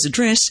gave his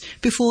address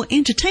before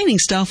entertaining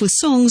staff with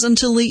songs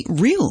until the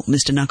real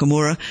Mr.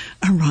 Nakamura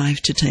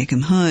arrived to take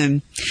him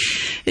home.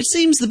 It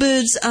seems the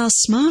birds are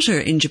smarter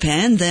in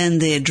Japan than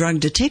their drug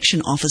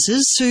detection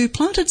officers, who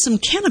planted some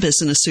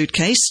cannabis in a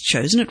suitcase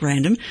chosen at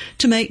random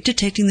to make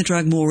detecting the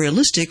drug more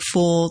realistic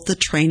for the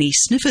trainee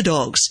sniffer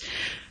dogs.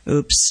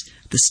 Oops.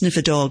 The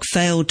sniffer dog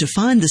failed to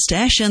find the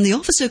stash, and the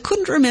officer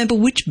couldn't remember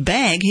which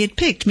bag he had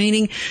picked,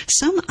 meaning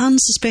some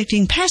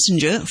unsuspecting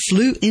passenger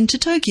flew into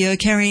Tokyo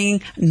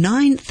carrying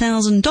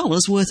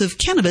 $9,000 worth of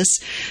cannabis,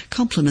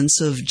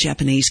 compliments of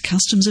Japanese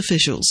customs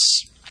officials.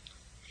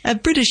 A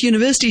British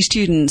university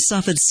student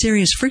suffered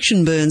serious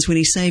friction burns when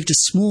he saved a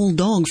small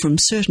dog from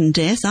certain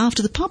death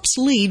after the pup's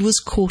lead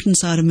was caught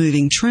inside a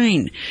moving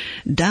train.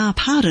 Dar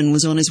Pardon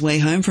was on his way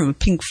home from a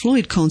Pink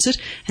Floyd concert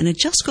and had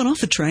just got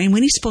off a train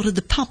when he spotted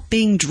the pup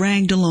being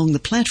dragged along the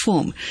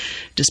platform.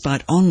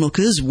 Despite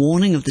onlookers'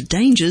 warning of the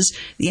dangers,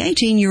 the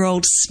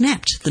 18-year-old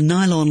snapped the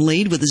nylon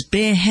lead with his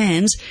bare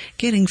hands,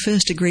 getting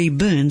first-degree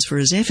burns for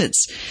his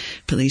efforts.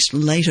 Police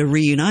later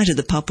reunited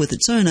the pup with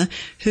its owner,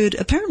 who'd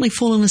apparently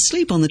fallen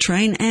asleep on the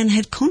train and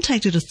had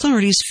contacted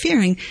authorities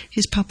fearing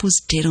his pup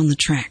was dead on the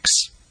tracks.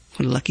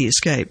 What a lucky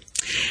escape.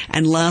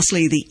 And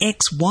lastly, the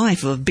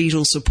ex-wife of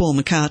Beatles Sir Paul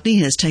McCartney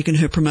has taken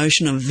her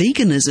promotion of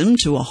veganism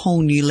to a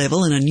whole new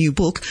level in a new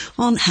book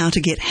on how to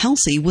get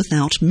healthy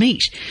without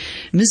meat.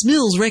 Ms.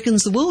 Mills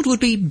reckons the world would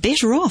be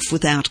better off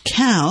without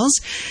cows,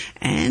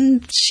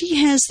 and she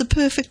has the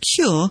perfect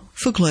cure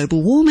for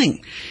global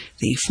warming.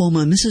 The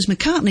former Mrs.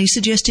 McCartney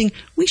suggesting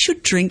we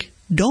should drink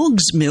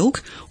dog's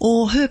milk,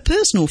 or her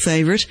personal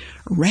favourite,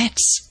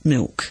 rat's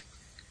milk.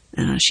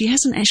 She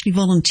hasn't actually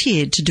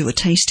volunteered to do a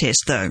taste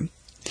test, though.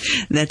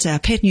 That's our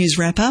Pet News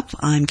Wrap-Up.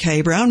 I'm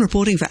Kay Brown,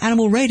 reporting for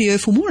Animal Radio.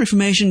 For more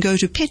information, go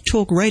to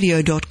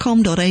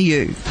pettalkradio.com.au.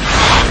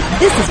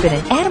 This has been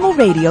an Animal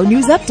Radio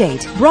News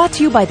Update, brought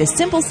to you by the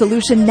Simple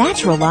Solution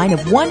Natural line of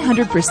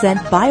 100%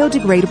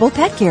 biodegradable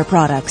pet care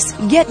products.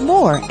 Get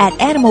more at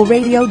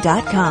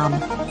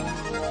animalradio.com.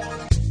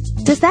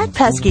 Does that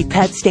pesky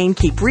pet stain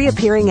keep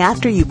reappearing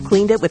after you've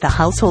cleaned it with a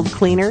household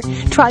cleaner?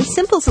 Try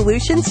Simple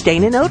Solution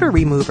Stain and Odor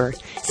Remover.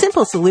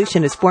 Simple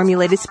Solution is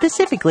formulated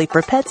specifically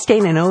for pet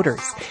stain and odors.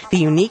 The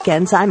unique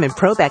enzyme and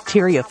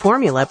probacteria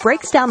formula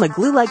breaks down the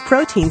glue-like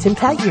proteins in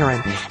pet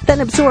urine,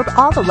 then absorb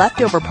all the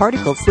leftover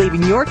particles,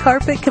 leaving your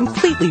carpet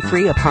completely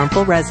free of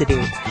harmful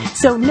residue.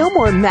 So no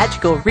more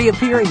magical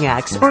reappearing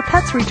acts or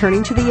pets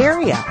returning to the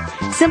area.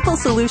 Simple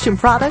Solution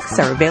products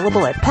are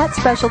available at pet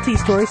specialty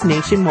stores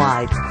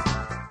nationwide.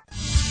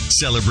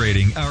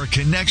 Celebrating our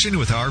connection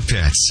with our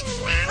pets.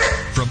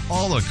 From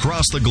all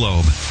across the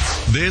globe,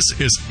 this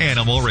is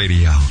Animal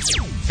Radio.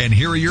 And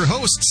here are your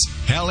hosts,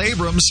 Hal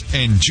Abrams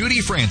and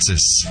Judy Francis.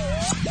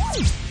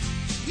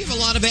 We have a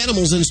lot of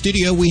animals in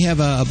studio. We have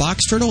a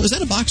box turtle. Is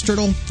that a box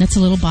turtle? That's a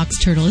little box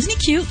turtle. Isn't he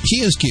cute?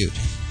 He is cute.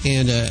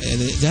 And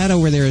that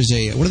over there is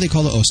a, what do they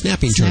call it? Oh,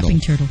 snapping turtle.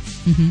 Snapping turtle.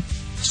 Mm-hmm.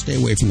 Stay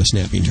away from the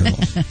snapping turtle.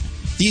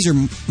 These are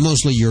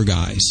mostly your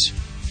guys.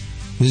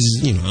 This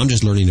is, I'm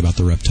just learning about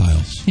the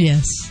reptiles.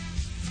 Yes.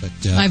 But,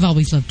 I've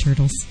always loved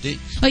turtles.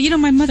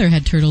 My mother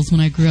had turtles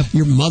when I grew up.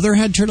 Your mother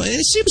had turtles?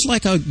 It seems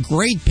like a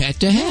great pet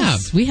to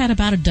have. Yes, we had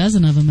about a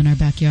dozen of them in our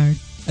backyard.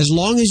 As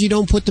long as you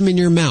don't put them in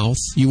your mouth,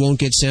 you won't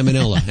get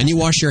salmonella, and you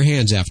wash your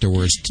hands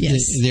afterwards. Yes.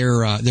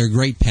 They're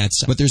great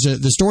pets. But there's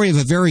the story of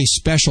a very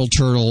special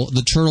turtle.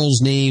 The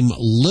turtle's name,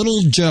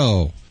 Little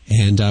Joe.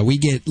 And we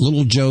get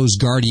Little Joe's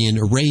guardian,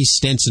 Ray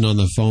Stenson, on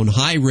the phone.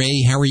 Hi,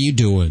 Ray. How are you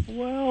doing?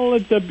 Well,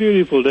 it's a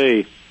beautiful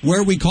day. Where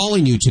are we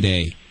calling you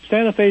today?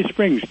 Santa Fe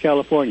Springs,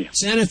 California.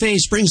 Santa Fe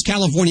Springs,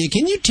 California.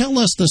 Can you tell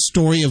us the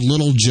story of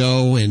Little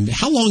Joe, and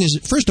how long has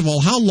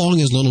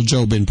Little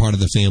Joe been part of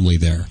the family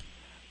there?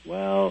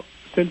 Well,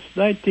 since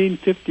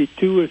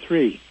 1952 or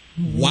 3.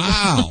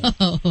 Wow.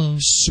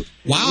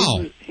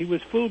 Wow. He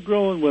was full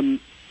grown when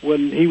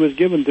he was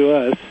given to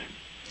us.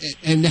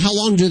 And how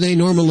long do they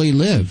normally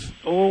live?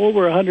 Oh,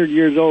 over 100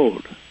 years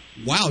old.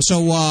 Wow.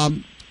 So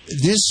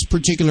this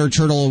particular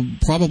turtle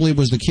probably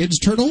was the kid's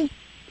turtle?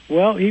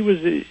 Well, he was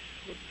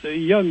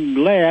young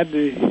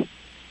lad,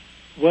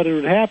 what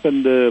had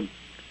happened, the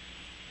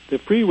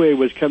freeway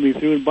was coming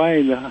through and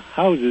buying the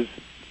houses.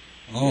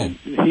 Oh. And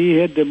he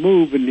had to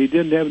move, and he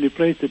didn't have any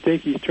place to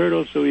take his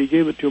turtle, so he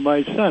gave it to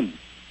my son.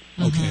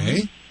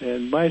 Okay.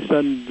 And my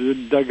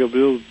son dug a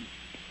little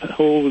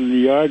hole in the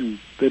yard and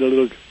built a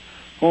little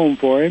home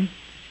for him.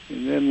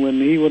 And then when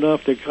he went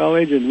off to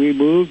college and we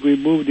moved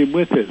him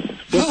with us.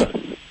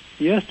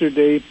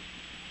 Yesterday,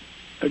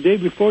 a day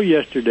before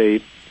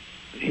yesterday,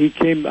 he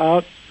came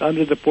out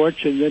under the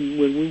porch, and then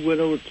when we went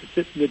over to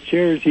sit in the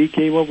chairs, he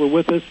came over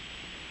with us.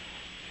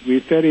 We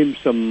fed him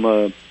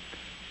some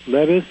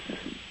lettuce,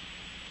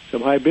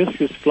 some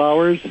hibiscus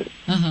flowers,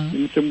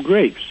 and some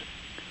grapes.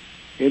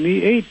 And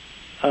he ate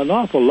an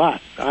awful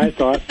lot, I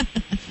thought.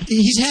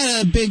 He's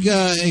had a big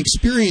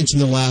experience in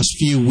the last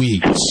few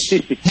weeks,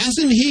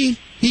 hasn't he?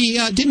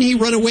 Didn't he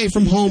run away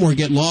from home or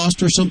get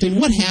lost or something?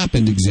 What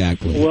happened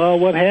exactly? Well,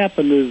 what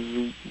happened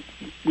is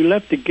we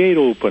left the gate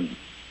open.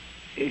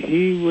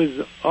 He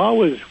was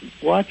always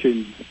watching.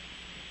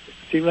 It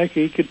seemed like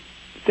he could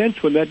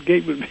sense when that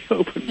gate would be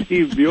open.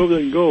 He would be over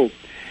and go.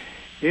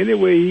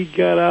 Anyway, he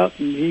got out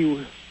and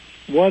he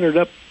wandered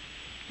up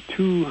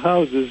 2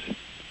 houses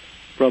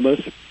from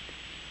us.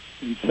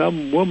 And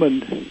some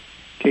woman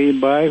came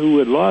by who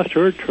had lost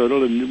her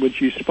turtle, and when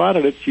she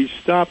spotted it, she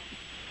stopped.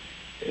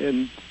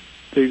 And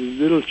the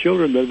little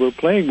children that were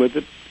playing with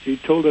it, she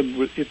told them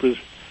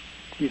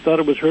he thought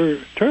it was her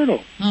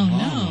turtle. Oh,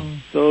 no.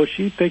 So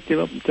she picked him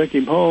up and took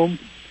him home.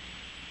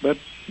 But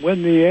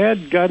when the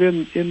ad got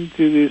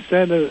into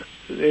the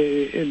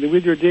in the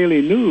Whittier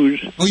Daily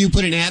News... Oh, you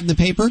put an ad in the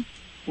paper?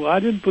 Well,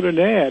 I didn't put an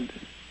ad.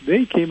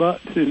 They came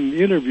out and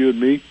interviewed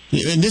me.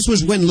 And this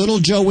was when Little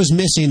Joe was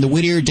missing. The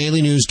Whittier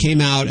Daily News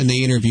came out and they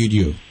interviewed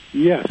you.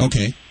 Yes.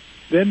 Okay.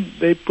 Then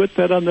they put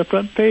that on the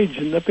front page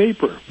in the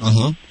paper.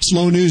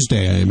 Slow news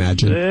day, I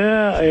imagine.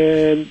 Yeah,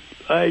 and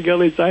I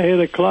had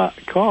a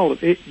call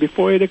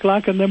before 8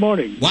 o'clock in the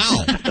morning.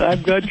 Wow.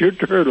 I've got your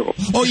turtle.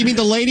 Oh, you mean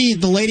the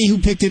lady who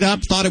picked it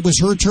up thought it was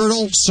her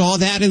turtle, saw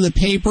that in the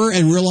paper,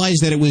 and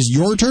realized that it was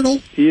your turtle?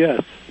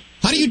 Yes.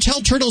 How do you tell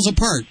turtles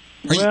apart?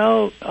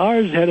 Well,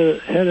 ours had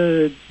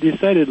a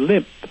decided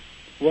limp.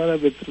 One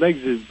of its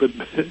legs is, but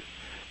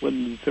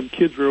when some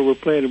kids were over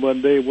playing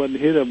one day, one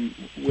hit him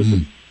with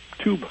a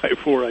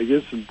 2x4, I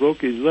guess, and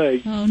broke his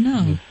leg. Oh,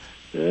 no.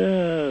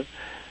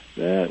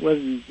 That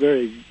wasn't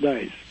very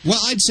nice. Well,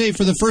 I'd say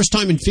for the first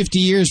time in 50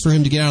 years for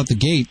him to get out the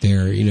gate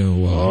there,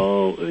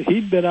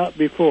 he'd been out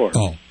before.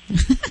 Oh.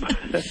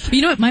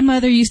 You know what my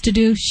mother used to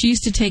do? She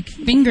used to take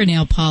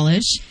fingernail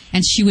polish,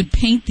 and she would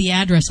paint the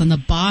address on the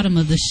bottom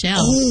of the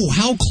shell. Oh,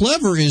 how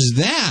clever is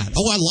that?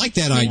 Oh, I like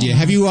that idea.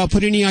 Have you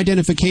put any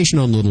identification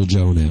on Little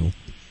Joe now?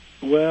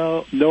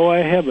 Well, no, I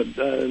haven't.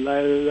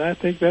 I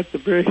think that's a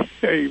very,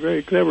 very,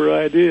 very clever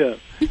idea.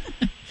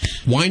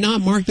 Why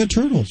not mark the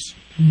turtles?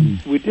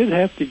 We did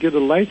have to get a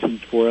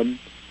license for them.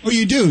 Oh,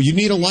 you do? You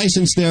need a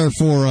license there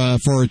for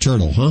a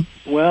turtle, huh?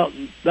 Well,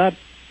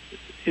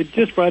 it's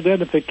just for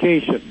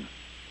identification.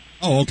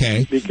 Oh,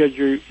 okay. Because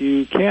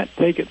you can't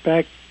take it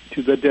back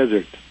to the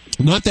desert.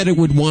 Not that it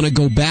would want to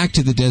go back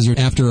to the desert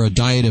after a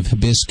diet of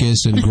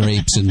hibiscus and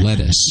grapes and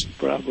lettuce.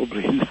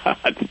 Probably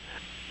not.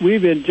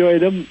 We've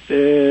enjoyed him,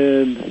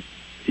 and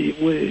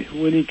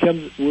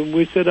when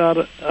we sit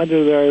out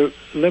under our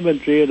lemon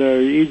tree and our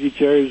easy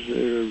chairs,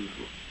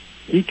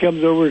 he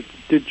comes over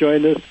to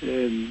join us,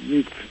 and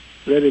we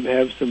let him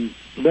have some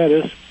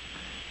lettuce.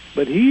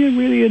 But he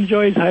really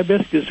enjoys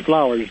hibiscus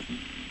flowers.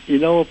 You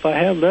know, if I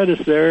have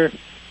lettuce there,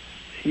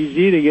 he's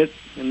eating it,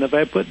 and if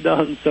I put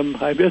down some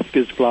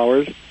hibiscus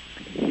flowers,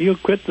 he'll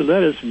quit the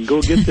lettuce and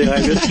go get the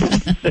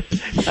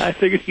hibiscus. I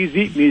figured he's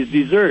eating his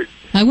dessert.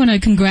 I want to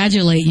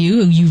congratulate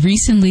you. You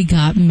recently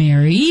got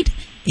married.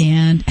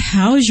 And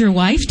how is your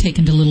wife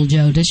taken to Little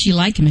Joe? Does she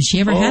like him? Has she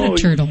ever had a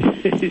turtle?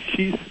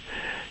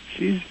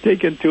 She's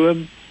taken to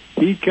him.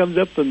 He comes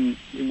up and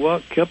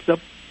comes up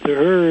to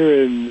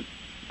her and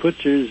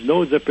puts his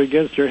nose up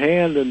against her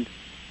hand, and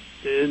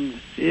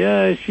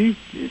yeah, she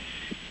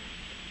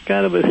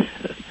kind of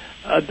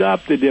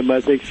adopted him.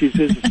 I think she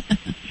says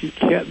she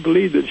can't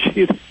believe that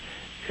she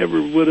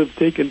ever would have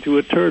taken to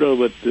a turtle,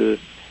 but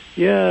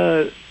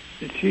yeah,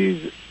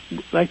 she's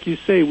like you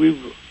say.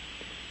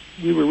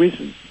 We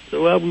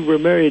were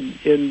married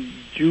in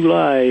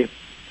July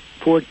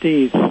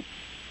 14th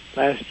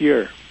last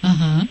year.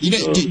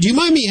 Do you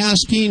mind me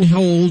asking how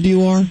old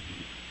you are?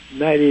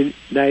 90.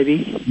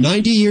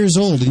 90 years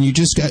old, and you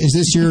just got... Is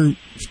this your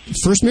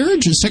first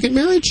marriage or second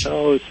marriage?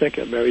 Oh,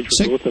 second marriage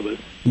for both of us.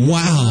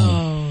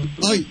 Wow.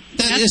 Oh,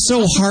 that is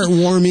so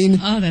heartwarming.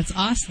 Oh, that's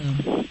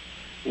awesome.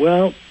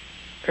 Well,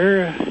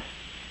 her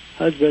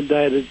husband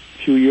died a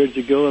few years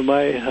ago, and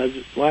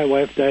my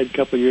wife died a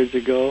couple of years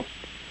ago.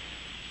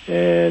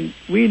 And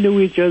we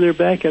knew each other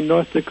back in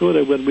North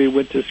Dakota when we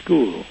went to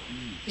school.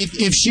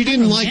 If she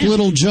didn't like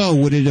Little Joe,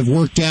 would it have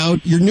worked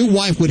out? Your new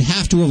wife would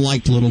have to have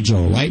liked Little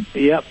Joe, right?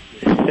 Yep.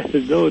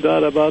 No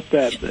doubt about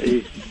that.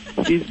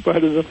 He's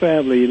part of the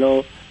family, you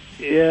know.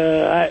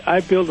 Yeah, I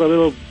built a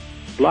little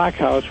block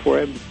house for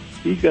him.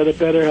 He's got a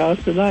better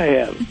house than I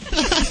have.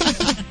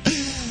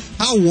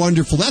 How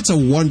wonderful. That's a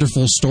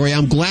wonderful story.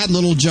 I'm glad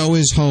little Joe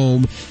is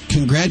home.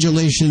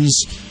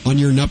 Congratulations on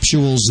your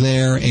nuptials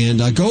there. And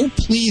go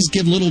please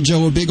give little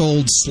Joe a big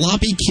old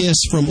sloppy kiss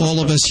from all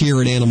of us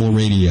here at Animal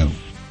Radio.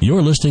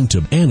 You're listening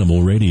to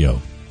Animal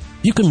Radio.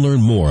 You can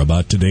learn more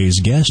about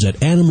today's guest at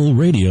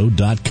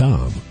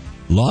animalradio.com.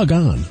 Log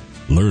on.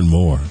 Learn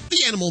more.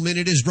 The Animal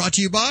Minute is brought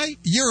to you by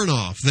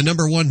Urinoff, the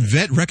 #1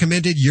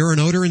 vet-recommended urine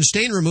odor and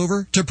stain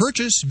remover. To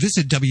purchase,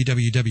 visit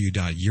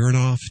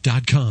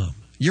www.urinoff.com.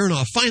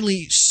 Urinoff,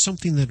 finally,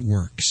 something that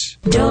works.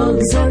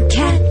 Dogs or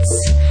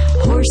cats,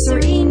 horse or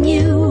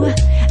emu,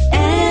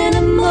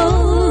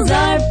 animals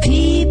are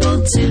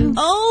people too.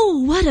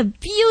 Oh, what a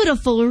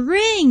beautiful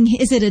ring.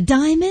 Is it a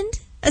diamond?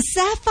 A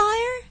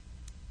sapphire?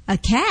 A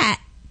cat?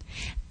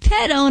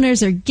 Pet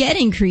owners are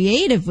getting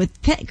creative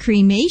with pet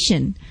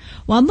cremation.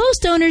 While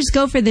most owners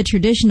go for the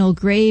traditional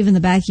grave in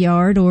the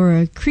backyard or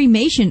a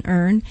cremation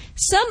urn,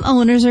 some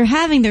owners are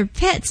having their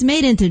pets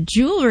made into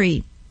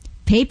jewelry.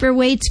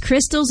 Paperweights,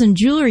 crystals, and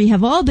jewelry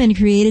have all been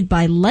created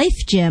by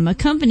Life Gem, a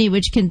company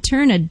which can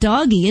turn a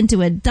doggy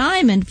into a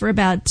diamond for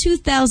about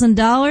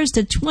 $2,000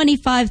 to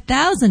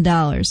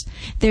 $25,000.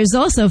 There's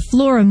also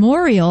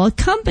Floramorial, a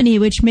company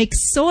which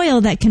makes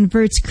soil that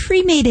converts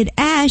cremated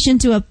ash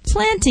into a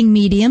planting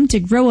medium to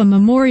grow a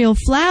memorial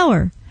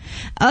flower.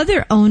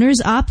 Other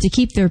owners opt to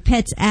keep their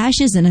pets'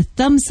 ashes in a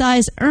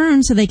thumb-sized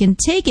urn so they can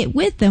take it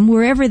with them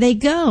wherever they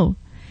go.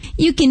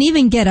 You can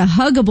even get a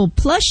huggable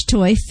plush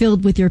toy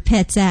filled with your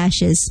pet's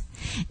ashes.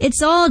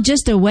 It's all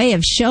just a way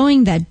of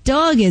showing that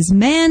dog is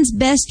man's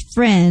best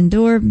friend,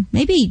 or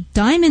maybe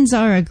diamonds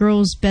are a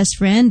girl's best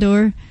friend,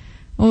 or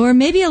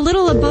maybe a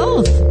little of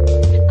both.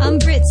 I'm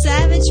Britt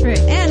Savage for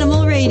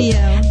Animal Radio.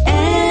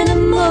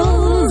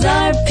 Animals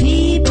are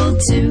people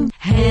too.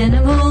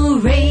 Animal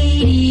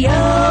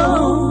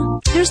Radio.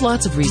 There's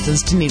lots of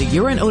reasons to need a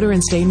urine odor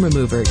and stain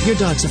remover. Your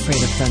dog's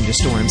afraid of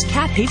thunderstorms.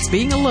 Cat hates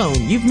being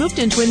alone. You've moved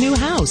into a new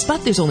house.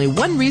 But there's only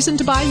one reason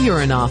to buy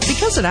Urinoff,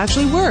 because it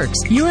actually works.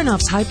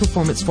 Urinoff's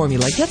high-performance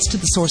formula gets to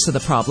the source of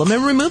the problem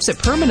and removes it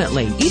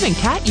permanently, even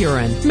cat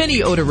urine.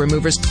 Many odor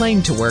removers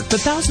claim to work, but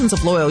thousands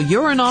of loyal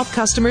Urinoff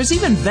customers,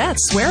 even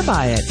vets, swear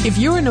by it. If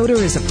urine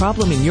odor is a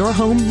problem in your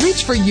home,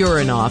 reach for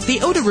Urinoff, the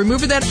odor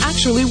remover that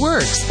actually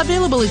works.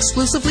 Available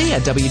exclusively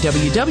at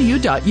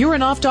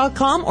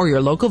www.urinoff.com or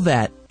your local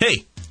vet.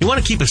 Hey, you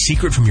want to keep a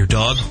secret from your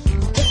dog?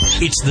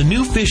 It's the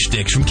new fish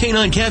sticks from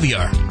Canine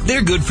Caviar.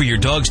 They're good for your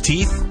dog's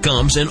teeth,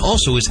 gums, and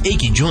also his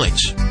achy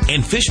joints.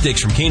 And fish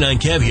sticks from Canine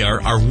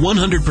Caviar are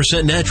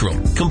 100% natural,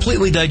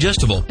 completely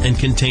digestible, and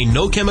contain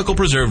no chemical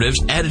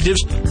preservatives, additives,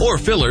 or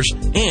fillers,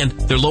 and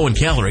they're low in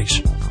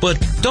calories. But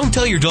don't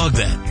tell your dog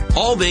that.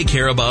 All they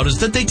care about is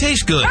that they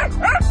taste good.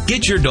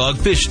 Get your dog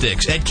fish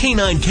sticks at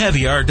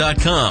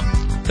caninecaviar.com.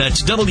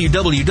 That's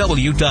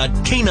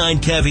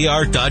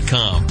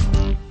www.caninecaviar.com.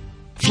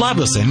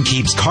 Flavocin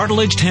keeps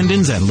cartilage,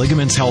 tendons, and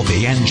ligaments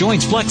healthy and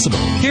joints flexible.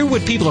 Hear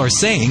what people are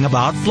saying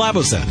about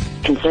Flavocin.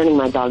 Concerning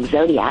my dog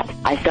Zodiac,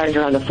 I started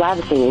her on the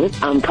Flavocin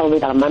probably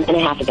about a month and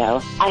a half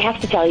ago. I have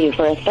to tell you,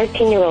 for a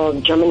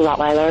 13-year-old German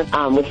Rottweiler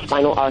with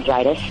spinal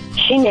arthritis,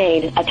 she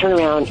made a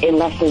turnaround in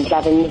less than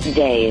 7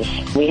 days.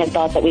 We had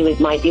thought that we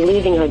might be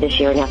losing her this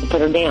year and have to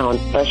put her down,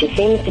 but she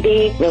seems to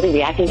be really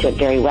reacting to it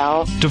very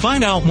well. To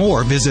find out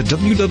more, visit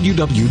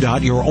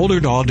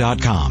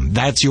www.yourolderdog.com.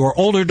 That's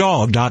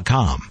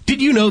yourolderdog.com.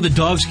 Did you know that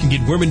dogs can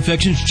get worm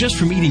infections just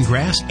from eating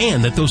grass,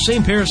 and that those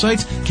same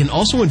parasites can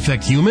also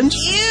infect humans?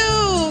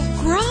 Ew,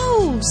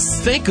 gross.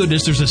 Thank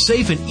goodness there's a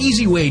safe and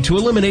easy way to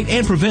eliminate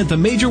and prevent the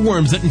major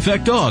worms that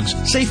infect dogs.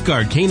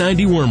 Safeguard K9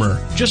 Dewormer.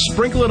 Just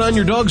sprinkle it on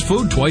your dog's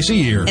food twice a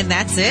year. And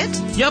that's it?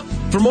 Yep.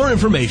 For more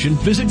information,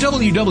 visit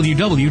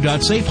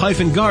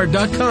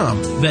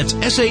www.safe-guard.com. That's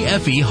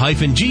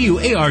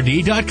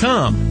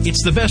SAFE-GUARD.com.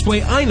 It's the best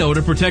way I know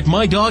to protect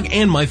my dog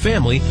and my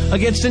family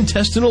against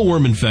intestinal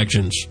worm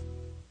infections.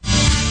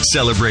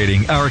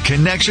 Celebrating our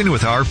connection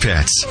with our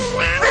pets.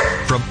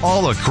 From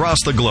all across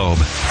the globe,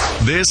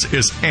 this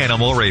is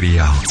Animal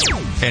Radio.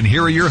 And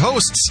here are your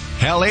hosts,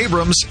 Hal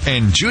Abrams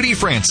and Judy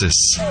Francis.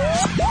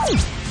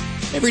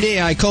 Every day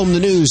I comb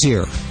the news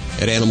here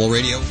at Animal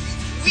Radio.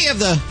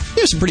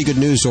 There's some pretty good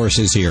news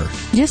sources here.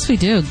 Yes, we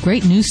do.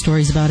 Great news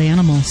stories about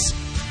animals.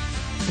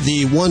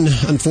 The one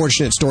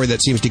unfortunate story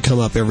that seems to come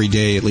up every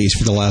day, at least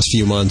for the last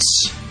few months,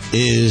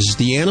 is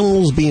the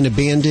animals being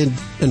abandoned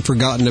and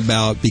forgotten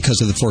about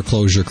because of the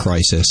foreclosure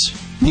crisis.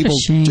 People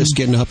just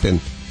getting up and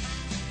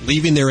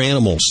leaving their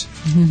animals.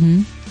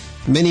 Mm-hmm.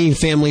 Many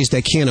families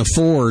that can't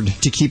afford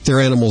to keep their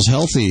animals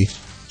healthy,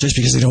 just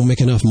because they don't make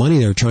enough money,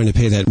 they're trying to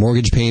pay that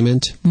mortgage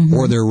payment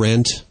or their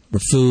rent or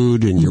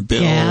food and your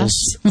bills. Gas.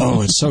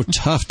 Oh, it's so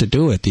tough to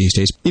do it these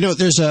days. You know,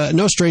 there's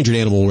no stranger to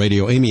Animal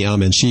Radio, Amy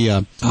Alman. She,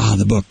 the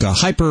book,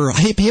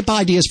 Hip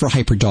Ideas for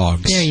Hyper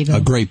Dogs. There you go.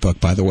 A great book,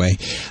 by the way.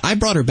 I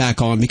brought her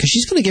back on because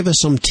she's going to give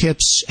us some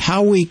tips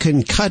how we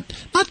can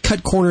not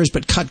cut corners,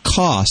 but cut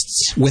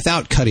costs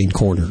without cutting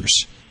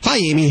corners. Hi,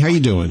 Amy. How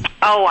you doing?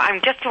 Oh, I'm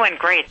just doing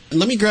great.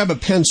 Let me grab a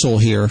pencil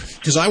here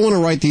because I want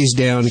to write these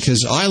down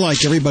because I,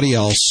 like everybody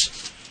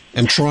else,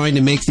 am trying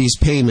to make these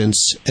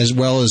payments as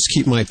well as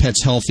keep my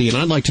pets healthy, and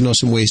I'd like to know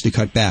some ways to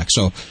cut back.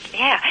 So,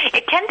 yeah,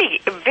 it can be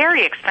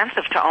very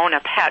expensive to own a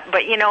pet,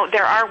 but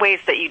there are ways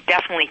that you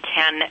definitely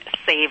can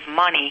save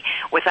money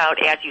without,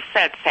 as you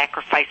said,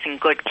 sacrificing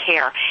good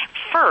care.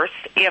 First,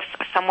 if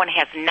someone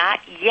has not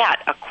yet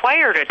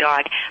acquired a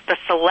dog, the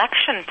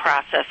selection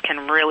process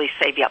can really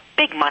save you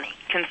big money.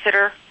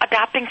 Consider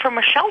adopting from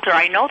a shelter.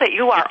 I know that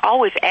you are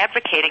always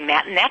advocating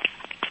that, and that's,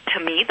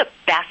 to me, the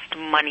best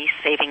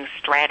money-saving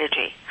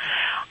strategy.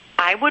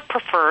 I would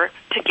prefer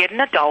to get an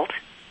adult.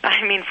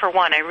 I mean, for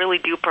one, I really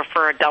do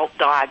prefer adult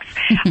dogs,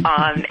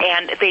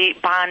 and they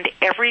bond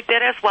every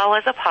bit as well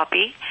as a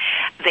puppy.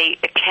 They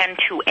tend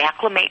to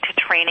acclimate to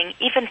training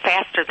even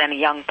faster than a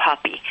young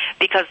puppy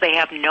because they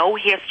have no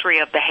history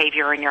of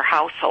behavior in your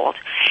household.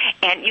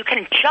 And you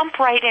can jump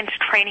right into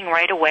training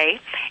right away,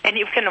 and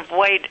you can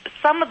avoid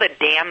some of the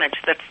damage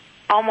that's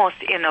almost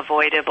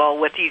unavoidable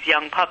with these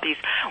young puppies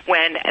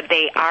when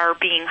they are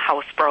being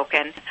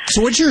housebroken.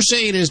 So what you're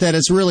saying is that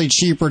it's really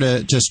cheaper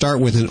to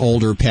start with an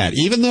older pet.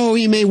 Even though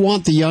you may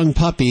want the young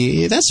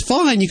puppy, that's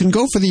fine. You can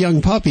go for the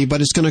young puppy, but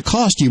it's going to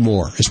cost you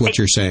more, is what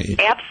you're saying.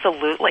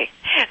 Absolutely.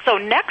 So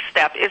next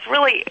step is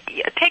really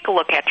take a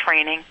look at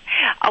training.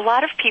 A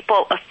lot of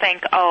people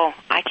think, oh,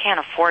 I can't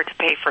afford to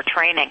pay for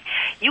training.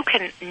 You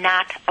can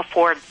not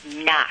afford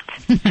not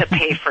to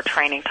pay for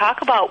training.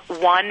 Talk about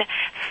one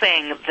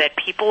thing that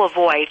people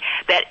avoid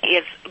that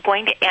is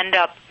going to end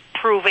up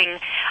proving,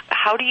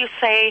 how do you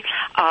say,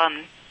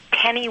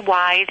 penny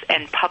wise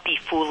and puppy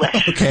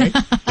foolish. Okay.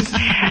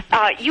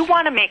 You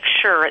want to make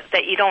sure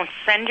that you don't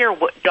send your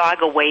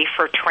dog away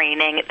for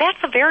training. That's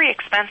a very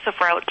expensive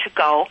route to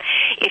go.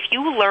 If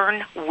you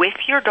learn with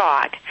your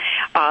dog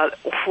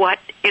what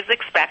is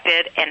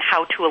expected and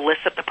how to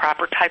elicit the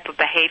proper type of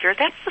behavior,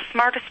 that's the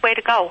smartest way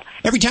to go.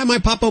 Every time I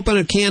pop open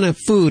a can of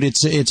food,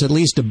 it's at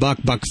least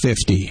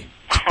 $1.50.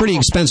 It's pretty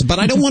expensive, but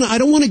I don't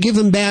want to give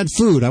them bad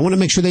food. I want to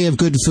make sure they have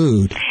good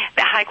food.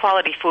 The high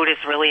quality food is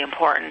really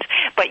important,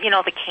 but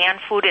the canned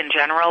food in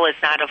general is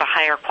not of a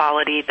higher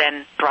quality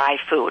than dry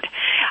food.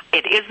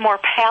 It is more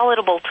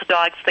palatable to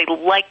dogs. They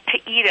like to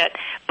eat it,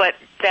 but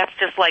that's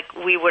just like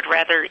we would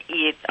rather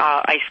eat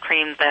ice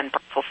cream than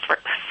Brussels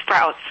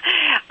sprouts.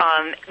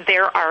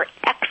 There are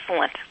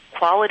excellent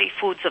quality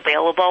foods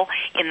available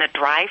in the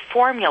dry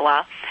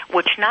formula,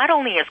 which not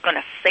only is going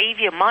to save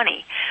you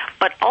money,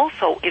 but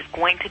also is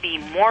going to be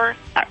more,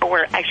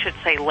 or I should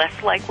say less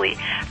likely,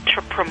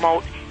 to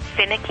promote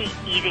finicky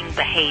eating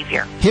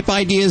behavior. Hip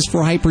Ideas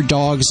for Hyper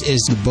Dogs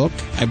is the book.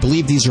 I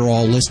believe these are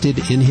all listed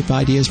in Hip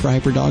Ideas for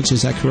Hyper Dogs.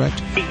 Is that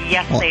correct?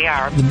 Yes, they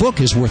are. The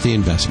book is worth the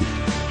investment.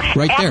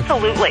 Right there.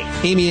 Absolutely.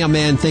 Amy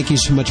Aman, thank you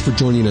so much for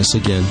joining us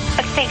again.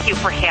 Thank you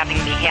for having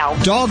me, Hal.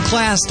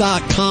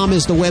 Dogclass.com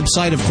is the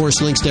website. Of course,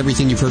 links to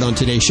everything you've heard on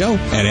today's show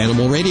at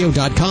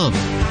animalradio.com.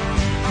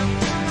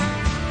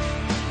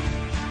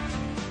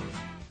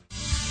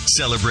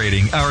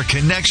 Celebrating our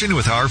connection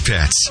with our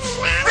pets.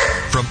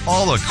 From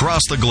all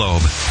across the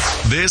globe,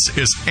 this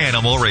is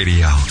Animal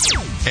Radio.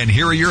 And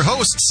here are your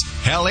hosts,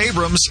 Hal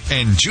Abrams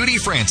and Judy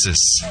Francis.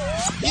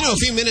 A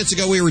few minutes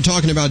ago we were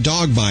talking about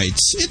dog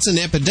bites. It's an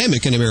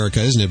epidemic in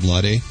America, isn't it,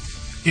 Vlade?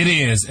 It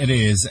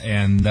is.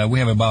 And we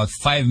have about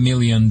 5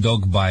 million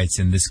dog bites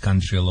in this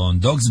country alone.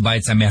 Dogs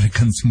bites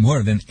Americans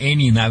more than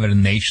any other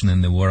nation in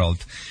the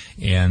world.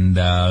 And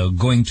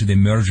going to the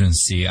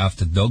emergency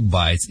after dog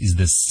bites is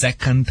the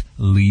second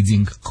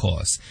leading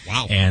cause.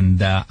 Wow. And,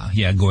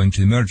 going to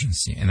the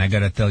emergency. And I got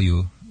to tell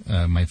you,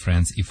 my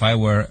friends, if I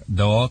were a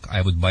dog,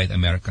 I would bite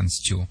Americans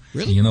too.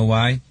 Really? You know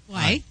why?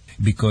 Why?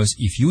 Because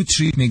if you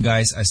treat me,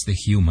 guys, as the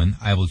human,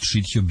 I will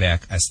treat you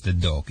back as the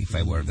dog if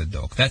I were the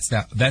dog. That's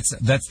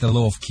the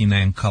law of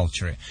canine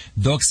culture.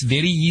 Dogs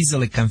very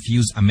easily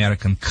confuse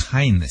American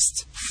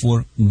kindness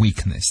for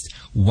weakness.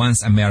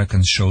 Once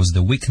American shows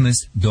the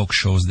weakness, dog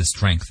shows the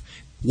strength.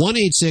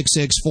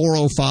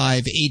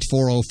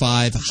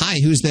 1-866-405-8405. Hi,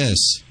 who's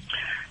this?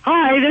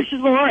 Hi, this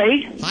is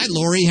Lori. Hi,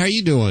 Lori. How are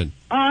you doing?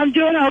 I'm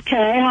doing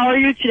okay. How are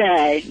you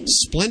today?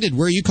 Splendid.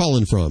 Where are you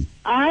calling from?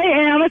 I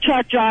am a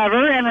truck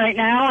driver, and right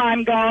now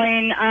I'm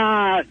going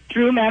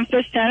through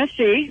Memphis,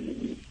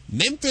 Tennessee.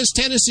 Memphis,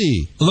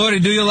 Tennessee. Lori,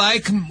 do you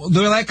like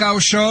our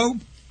show?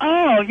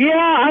 Oh,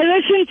 yeah. I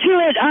listened to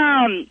it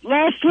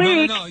last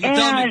week, No.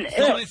 and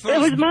it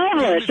was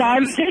marvelous.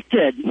 I'm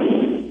addicted.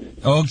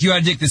 Oh, you're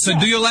addicted. So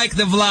do you like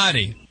the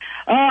Vladi?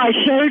 Oh, I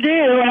sure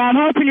do, and I'm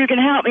hoping you can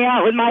help me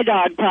out with my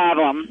dog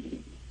problem.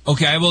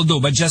 Okay, I will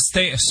do, but just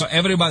stay. So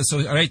everybody,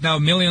 right now,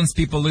 millions of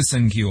people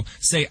listening to you.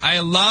 Say, I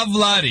love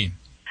Vladi.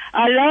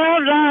 I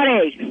love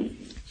Vladi.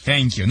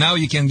 Thank you. Now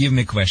you can give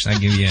me a question. I'll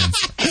give you an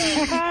answer.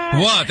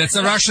 What? It's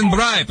a Russian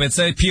bribe. It's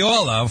a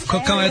piola.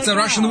 It's a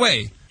Russian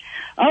way.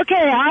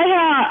 Okay,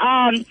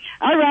 I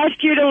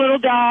rescued a little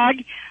dog.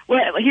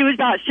 He was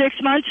about 6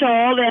 months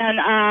old, and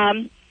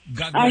I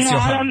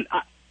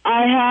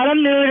had him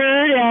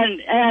neutered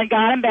and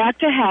got him back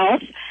to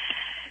health.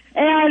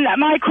 And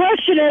my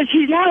question is,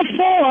 he's now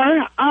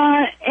 4,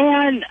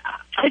 and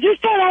I just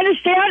don't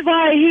understand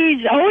why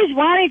he's always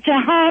wanting to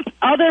hump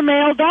other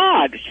male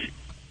dogs.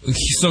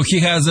 So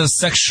he has a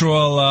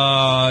sexual,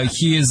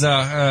 he is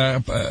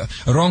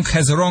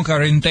has a wrong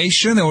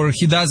orientation, or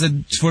he does it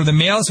for the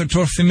males or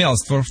for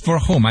females? For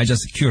whom? I'm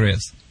just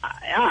curious.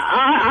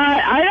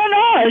 I don't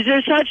know. Is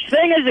there such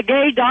thing as a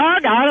gay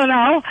dog? I don't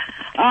know.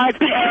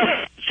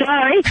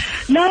 Sorry.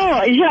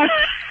 No.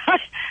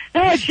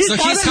 No, it's just so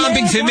he's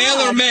humping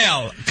female or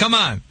male? Come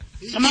on.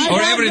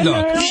 Or every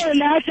dog.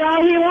 And that's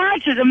all he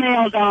wants is a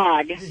male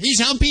dog.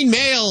 He's humping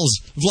males,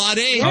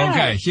 Vlade. Yeah.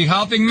 Okay, he's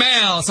humping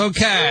males.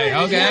 Okay,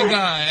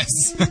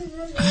 guys.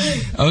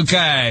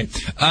 Okay.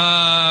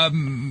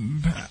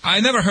 I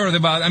never heard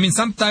about. I mean,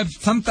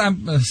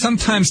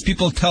 sometimes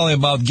people tell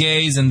about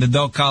gays and the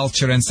dog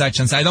culture and such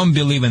and such. I don't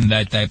believe in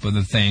that type of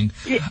a thing.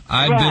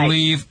 I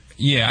believe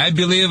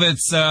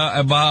it's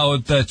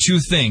about two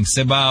things.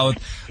 About,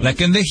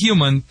 like in the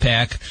human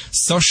pack,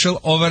 sexual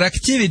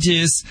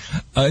overactivities,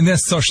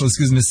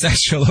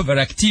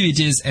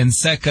 and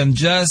second,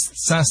 just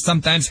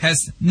sometimes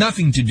has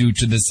nothing to do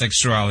to the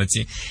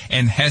sexuality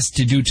and has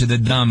to do to the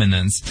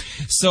dominance.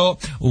 So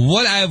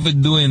what I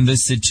would do in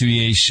this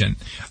situation,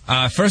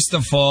 first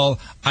of all,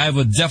 I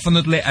would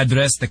definitely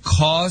address the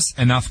cause,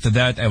 and after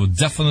that, I would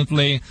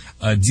definitely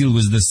deal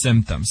with the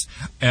symptoms.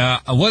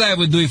 What I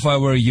would do if I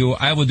were you,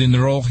 I would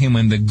enroll him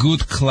in the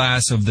good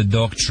class of the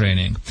dog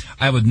training.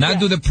 I would not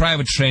do the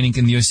private training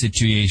in your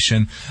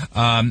situation.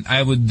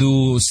 I would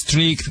do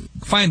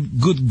find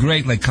good,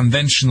 great, like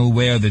conventional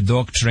way of the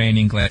dog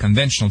training, like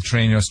conventional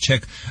trainers.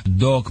 Check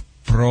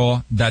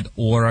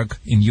dogpro.org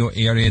in your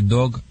area,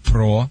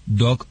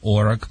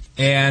 dogpro.org,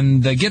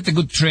 and get a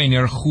good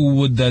trainer who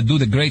would do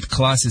the great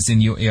classes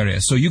in your area.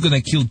 So you're going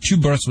to kill two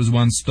birds with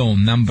one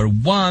stone. Number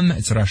one,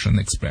 it's a Russian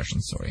expression,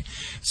 sorry,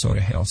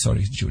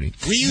 Judy.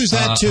 We use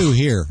that too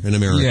here in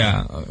America.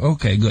 Yeah,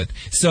 okay, good.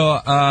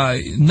 So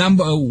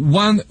number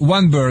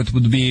one bird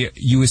would be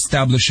you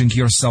establishing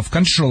your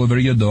self-control over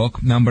your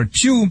dog. Number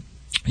two,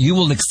 you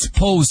will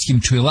expose him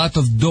to a lot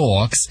of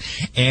dogs,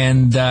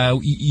 and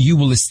you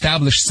will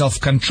establish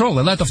self-control.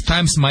 A lot of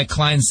times my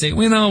clients say,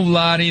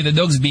 Vladi, the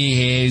dogs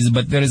behave,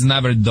 but there is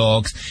never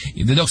dogs.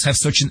 The dogs have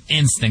such an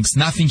instincts.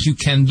 Nothing you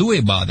can do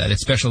about that,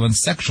 especially when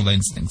sexual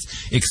instincts.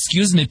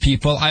 Excuse me,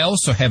 people, I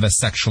also have a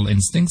sexual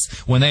instincts.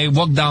 When I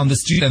walk down the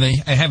street and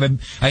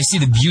I see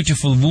the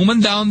beautiful woman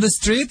down the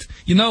street,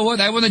 you know what?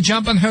 I want to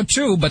jump on her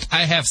too, but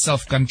I have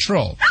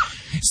self-control.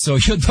 So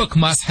your dog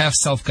must have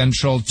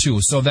self-control too.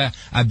 So the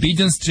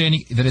obedience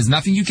training, there is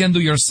nothing you can do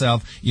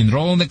yourself.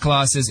 Enroll in the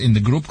classes, in the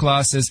group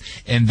classes,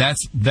 and that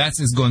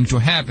is going to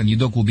happen. Your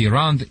dog will be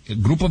around a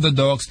group of the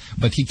dogs,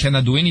 but he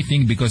cannot do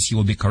anything because he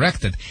will be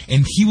corrected.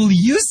 And he will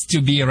used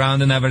to be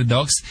around another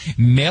dogs,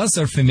 males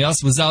or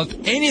females, without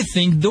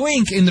anything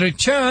doing in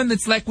return.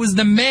 It's like with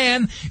the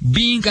man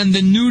being on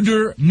the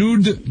nuder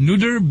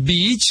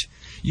beach,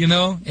 you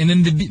know, and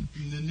in the nude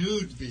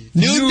beach.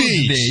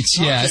 Nude beach,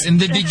 yes. In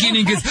the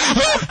beginning, it's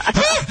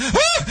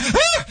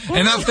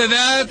and after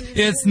that,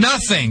 it's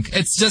nothing.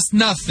 It's just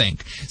nothing.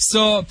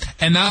 So,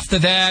 and after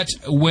that,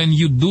 when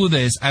you do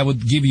this, I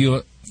would give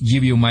you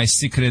my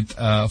secret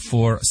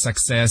for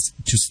success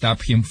to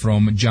stop him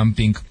from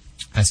jumping.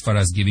 As far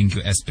as giving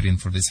you aspirin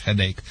for this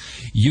headache,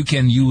 you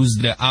can use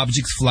the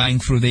objects flying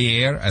through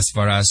the air, as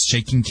far as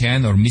shaking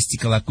can or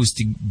mystical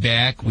acoustic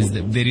bag with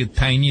the very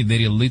tiny,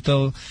 very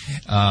little,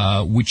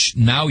 which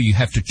now you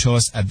have to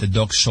toss at the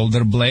dog's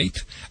shoulder blade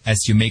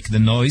as you make the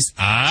noise.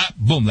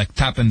 Boom, like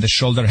tap on the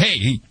shoulder.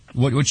 Hey,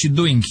 what you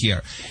doing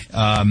here?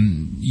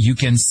 You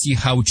can see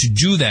how to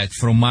do that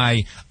from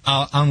my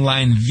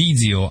online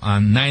video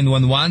on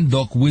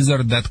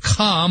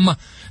 911dogwizard.com.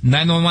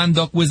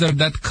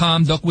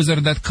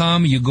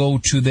 911dogwizard.com. You go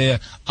to the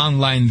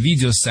online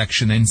video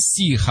section and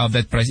see how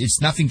that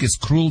it's nothing is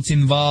cruelty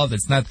involved.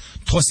 It's not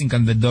tossing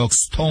on the dog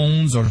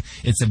stones, or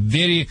it's a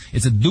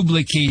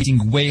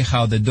duplicating way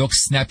how the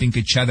dogs snapping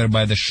each other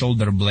by the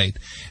shoulder blade.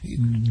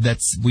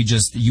 We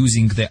just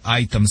using the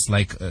items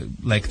like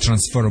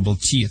transferable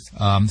teeth.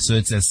 So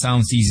it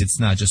sounds easy. It's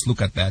not. Just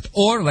look at that.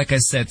 Or like I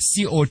said,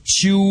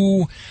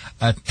 CO2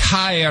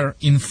 tire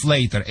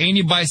inflator.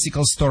 Any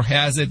bicycle store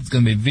has it. It's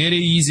going to be very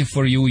easy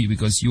for you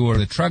because you are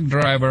the truck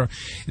driver.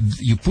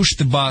 You push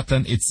the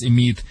button, it's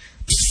emit,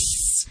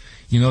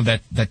 you know,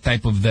 that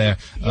type of the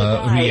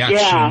reaction.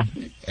 Yeah.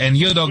 And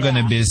your dog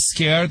gonna be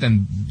scared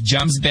and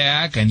jumps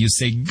back, and you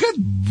say, "Good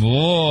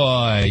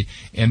boy,"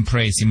 and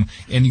praise him.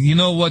 And you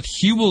know what?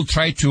 He will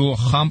try to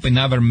hump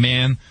another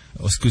male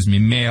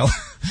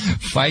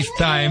 5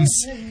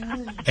 times,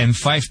 and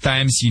 5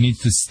 times you need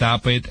to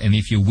stop it. And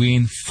if you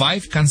win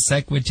 5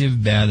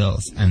 consecutive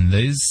battles and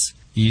this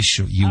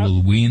issue, you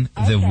will win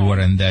the war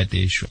on that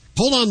issue.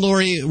 Hold on,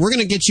 Lori. We're going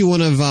to get you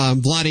one of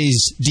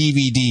Vlade's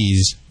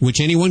DVDs,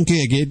 which anyone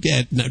can get.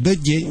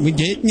 Vlade's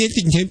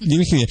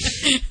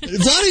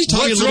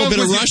talking a little bit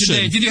of Russian.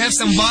 Today? Did you have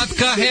some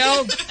vodka,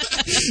 Hal?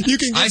 You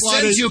can get I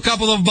sent you a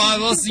couple of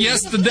bottles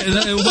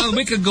yesterday, 1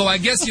 week ago. I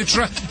guess you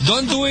try.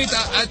 Don't do it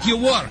at your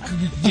work.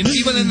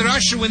 Even in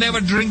Russia, we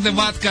never drink the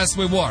vodka as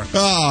we work.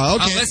 Oh,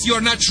 okay. Unless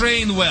you're not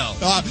trained well.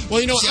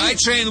 Well, you know, see, I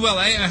train well.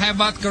 I have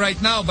vodka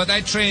right now, but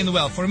I train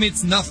well. For me,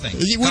 it's nothing.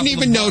 You wouldn't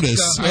even notice.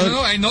 I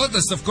know. I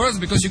noticed, of course,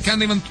 because you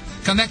can't even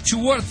connect to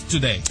words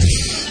today.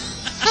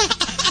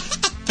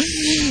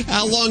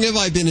 How long have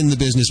I been in the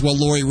business? Well,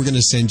 Lori, we're going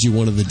to send you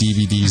one of the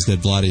DVDs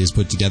that Vlade has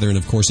put together. And,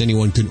 of course,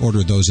 anyone can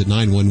order those at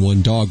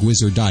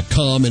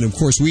 911dogwizard.com. And, of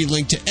course, we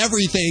link to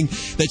everything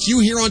that you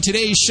hear on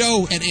today's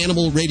show at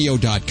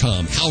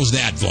animalradio.com. How's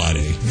that,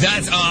 Vlade?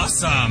 That's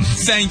awesome.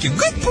 Thank you.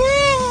 Good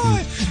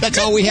boy. That's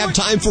all we have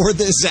time for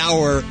this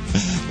hour.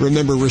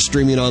 Remember, we're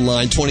streaming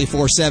online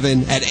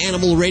 24/7 at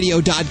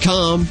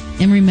animalradio.com.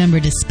 And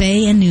remember to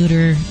spay and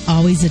neuter,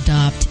 always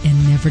adopt,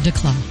 and never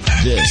declaw.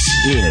 This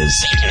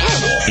is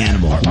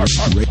Animal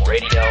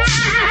Radio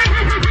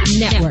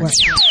Network.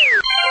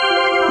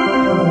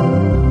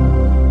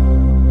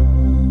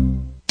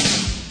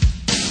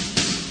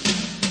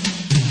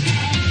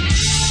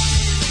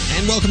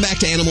 And welcome back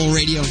to Animal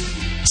Radio,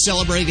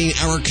 celebrating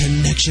our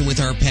connection with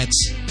our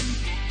pets.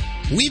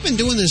 We've been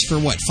doing this for,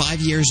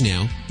 5 years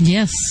now?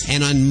 Yes.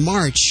 And on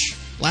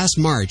last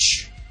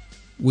March,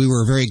 we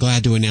were very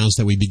glad to announce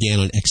that we began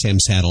on XM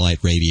Satellite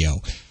Radio,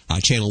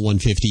 Channel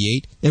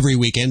 158, every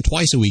weekend,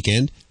 twice a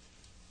weekend.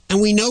 And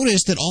we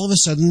noticed that all of a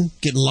sudden,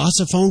 getting lots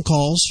of phone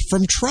calls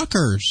from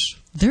truckers.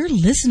 They're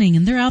listening,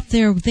 and they're out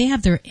there. They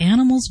have their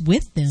animals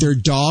with them. Their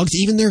dogs,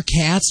 even their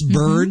cats,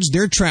 birds,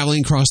 they're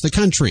traveling across the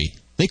country.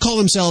 They call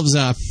themselves,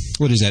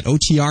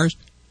 OTRs?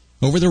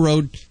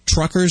 Over-the-road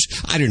truckers?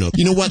 I don't know.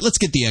 You know what? Let's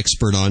get the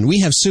expert on.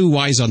 We have Sue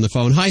Wise on the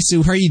phone. Hi,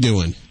 Sue. How are you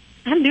doing?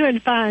 I'm doing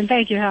fine.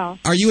 Thank you, Hal.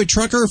 Are you a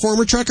trucker, a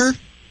former trucker?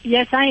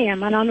 Yes, I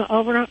am. I'm an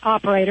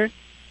over-operator.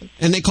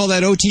 And they call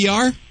that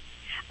OTR?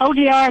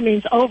 OTR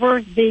means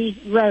over the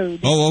road.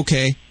 Oh,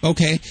 okay.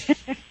 Okay.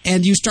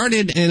 And you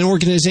started an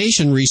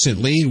organization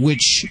recently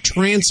which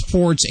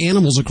transports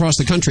animals across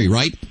the country,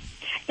 right?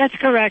 That's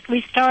correct.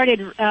 We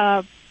started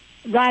right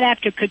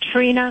after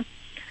Katrina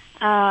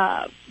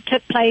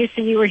took place,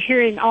 and you were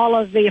hearing all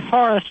of the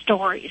horror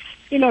stories.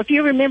 You know, if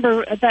you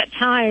remember at that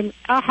time,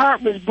 our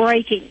heart was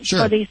breaking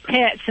for these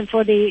pets and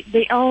for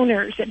the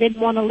owners that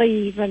didn't want to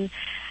leave. And,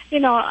 you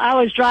know, I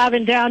was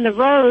driving down the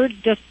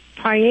road just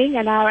praying,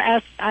 and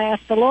I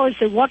asked the Lord,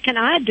 said, what can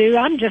I do?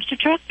 I'm just a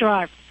truck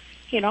driver.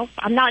 You know,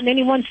 I'm not in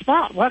anyone's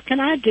spot. What can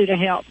I do to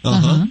help?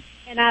 Uh-huh.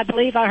 And I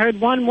believe I heard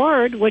one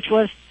word, which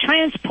was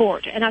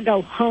transport. And I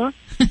go, huh?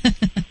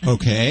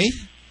 Okay.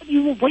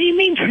 What do you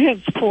mean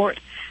transport?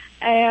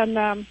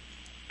 And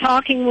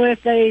talking with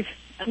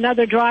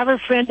another driver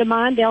friend of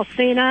mine,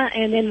 Delcina,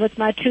 and then with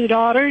my two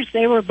daughters,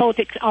 they were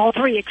all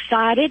three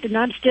excited, and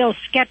I'm still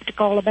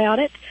skeptical about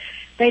it.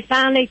 They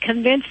finally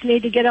convinced me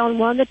to get on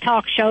one of the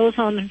talk shows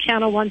on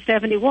Channel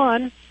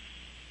 171.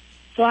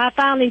 So I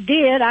finally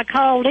did. I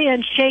called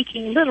in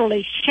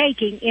literally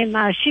shaking in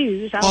my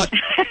shoes.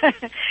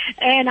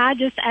 And I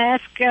just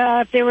asked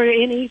if there were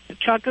any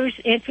truckers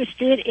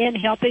interested in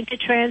helping to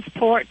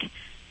transport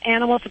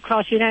animals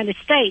across the United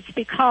States,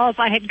 because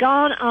I had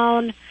gone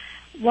on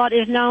what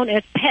is known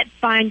as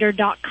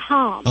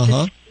petfinder.com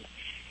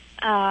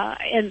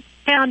and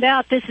found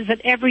out this is an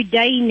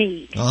everyday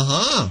need.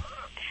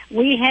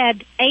 We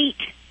had 8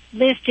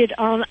 listed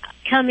on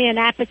come-in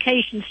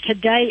applications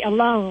today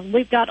alone.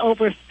 We've got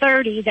over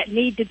 30 that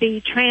need to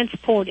be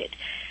transported,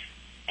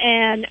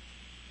 and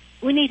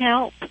we need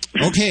help.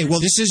 Okay,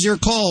 well, this is your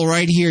call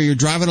right here. You're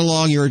driving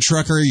along, you're a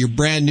trucker, you're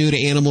brand new to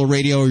Animal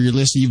Radio, or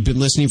you've been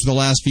listening for the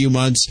last few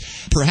months.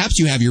 Perhaps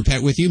you have your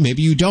pet with you,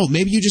 maybe you don't.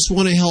 Maybe you just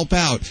want to help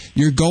out.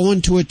 You're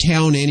going to a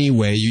town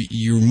anyway.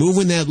 You're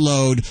moving that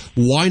load.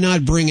 Why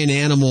not bring an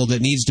animal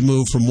that needs to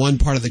move from one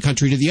part of the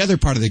country to the other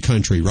part of the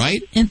country,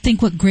 right? And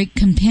think what great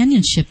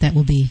companionship that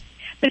will be.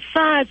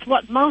 Besides,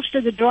 what most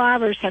of the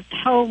drivers have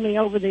told me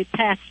over the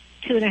past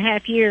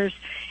 2.5 years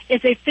is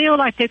they feel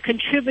like they're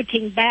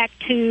contributing back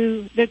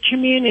to the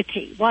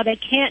community. While they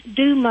can't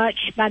do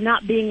much by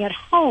not being at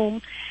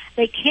home,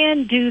 they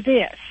can do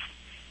this.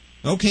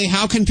 Okay,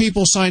 how can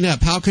people sign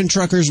up? How can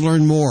truckers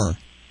learn more?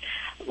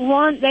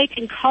 One, they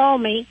can call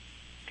me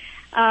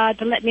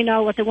to let me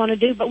know what they want to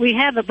do, but we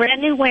have a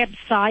brand new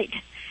website.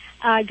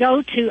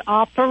 Go to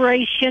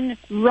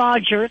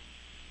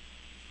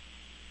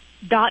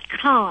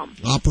OperationRoger.com.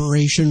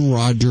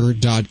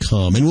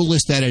 OperationRoger.com. And we'll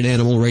list that at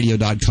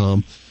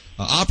animalradio.com.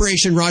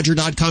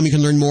 OperationRoger.com. You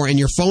can learn more. And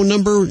your phone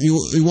number,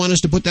 you want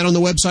us to put that on the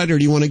website, or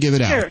do you want to give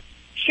it out?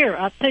 Sure.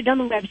 I'll put it on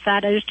the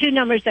website. There's 2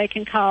 numbers they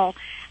can call.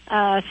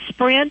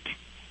 Sprint,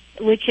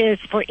 which is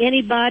for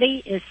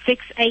anybody, is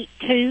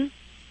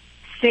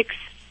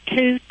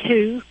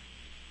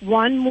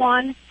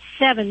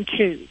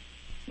 682-622-1172.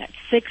 That's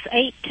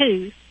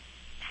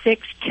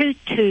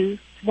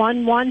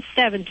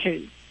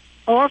 682-622-1172.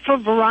 Or for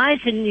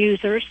Verizon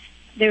users,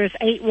 There's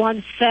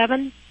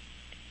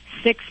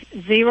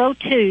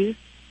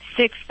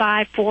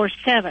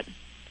 817-602-6547.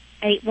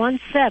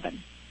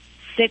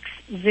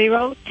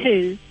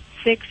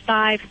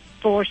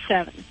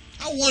 817-602-6547.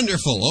 Oh,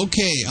 wonderful.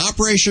 Okay,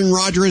 Operation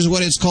Roger is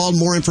what it's called.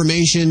 More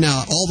information,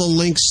 all the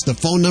links, the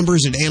phone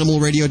numbers at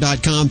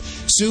animalradio.com.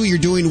 Sue, you're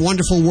doing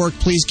wonderful work.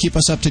 Please keep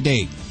us up to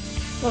date.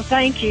 Well,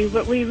 thank you,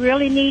 but we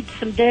really need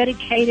some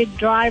dedicated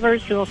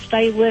drivers who will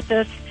stay with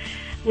us.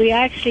 We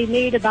actually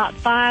need about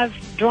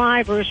 5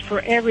 drivers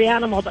for every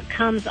animal that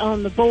comes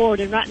on the board,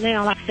 and right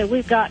now, like I said,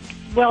 we've got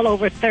well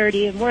over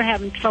 30, and we're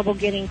having trouble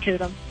getting to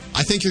them.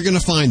 I think you're going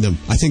to find them.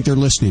 I think they're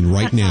listening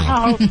right now.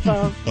 I hope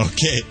so.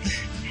 Okay.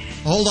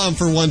 Hold on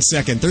for 1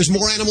 second. There's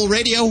more Animal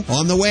Radio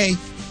on the way.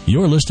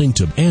 You're listening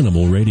to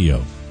Animal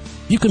Radio.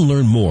 You can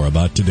learn more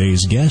about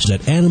today's guest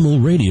at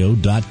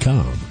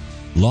animalradio.com.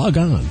 Log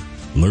on.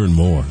 Learn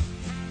more.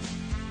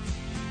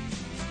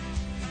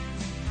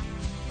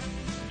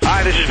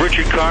 Hi, this is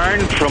Richard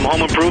Karn from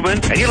Home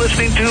Improvement, and you're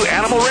listening to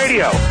Animal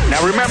Radio.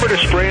 Now remember to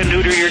spray and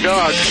neuter your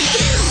dogs.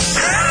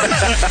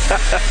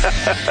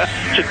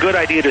 It's a good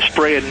idea to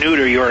spray and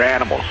neuter your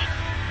animals.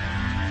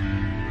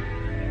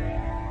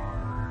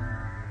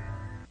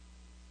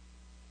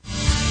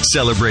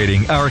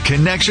 Celebrating our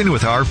connection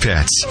with our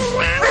pets.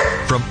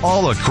 From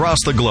all across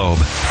the globe,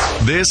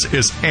 this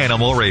is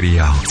Animal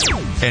Radio.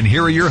 And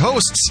here are your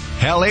hosts,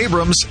 Hal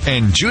Abrams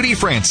and Judy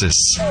Francis.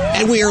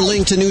 And we are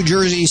linked to New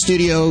Jersey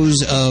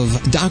studios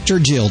of Dr.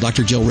 Jill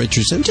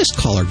Richardson. Just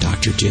call her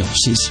Dr. Jill.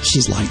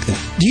 She's like that.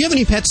 Do you have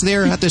any pets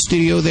there at the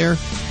studio there?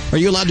 Are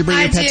you allowed to bring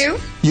your pets? I do.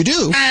 You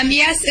do?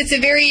 Yes, it's a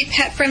very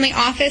pet-friendly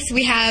office.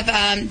 We have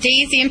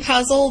Daisy and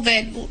Puzzle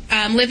that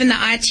live in the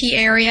IT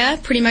area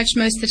pretty much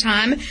most of the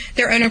time.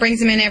 Their owner brings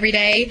them in every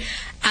day.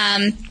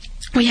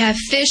 We have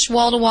Fish,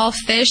 wall-to-wall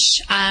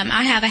Fish.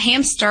 I have a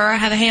hamster. I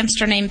have a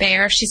hamster named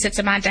Bear. She sits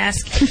at my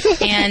desk.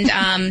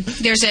 And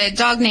there's a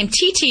dog named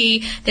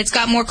TT that's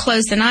got more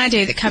clothes than I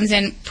do that comes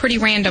in pretty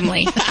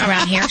randomly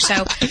around here.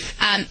 So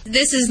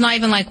this is not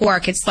even like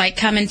work. It's like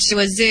coming to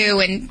a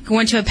zoo and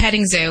going to a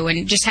petting zoo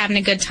and just having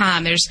a good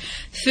time. There's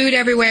food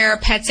everywhere,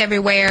 pets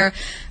everywhere.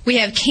 We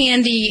have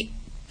candy,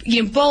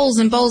 bowls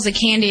and bowls of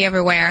candy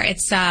everywhere.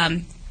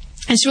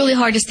 It's really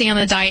hard to stay on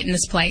a diet in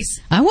this place.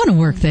 I want to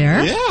work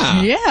there.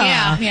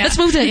 Yeah. Let's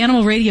move to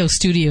Animal Radio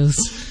Studios.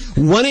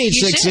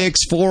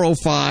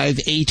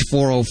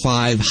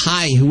 1-866-405-8405.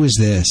 Hi, who is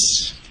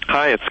this?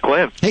 Hi, it's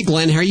Glenn. Hey,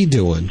 Glenn, how are you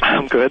doing?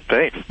 I'm good,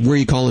 thanks. Where are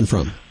you calling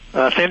from?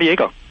 San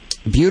Diego.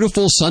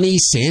 Beautiful, sunny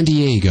San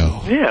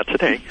Diego. Yeah,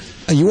 today.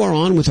 You are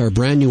on with our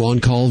brand new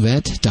on-call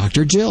vet,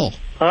 Dr. Jill.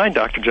 Hi,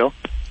 Dr. Jill.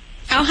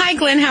 Oh, hi,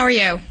 Glenn. How are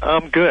you?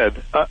 I'm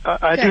good.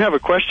 I do have a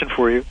question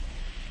for you.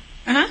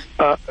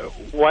 Uh-huh.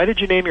 Why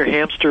did you name your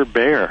hamster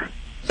Bear?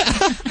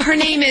 Her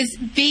name is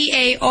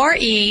Bare,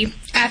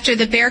 after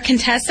the bear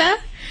Contessa,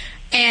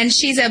 and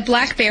she's a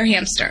black bear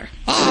hamster.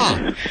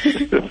 I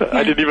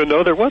didn't even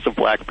know there was a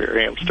black bear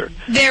hamster.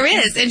 There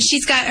is, and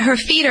she's got her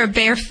feet are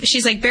bare.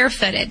 She's like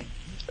barefooted.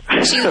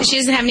 She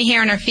doesn't have any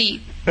hair on her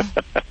feet.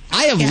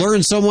 I have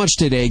learned so much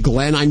today,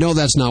 Glenn. I know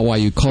that's not why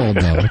you called,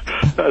 though.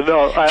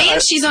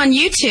 And she's on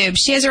YouTube.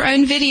 She has her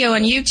own video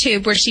on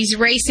YouTube where she's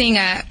racing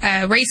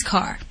a race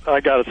car.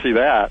 I got to see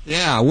that.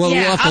 Yeah, we'll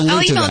have to link to that.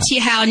 I'll email it to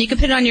you, Hal, and you can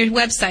put it on your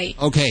website.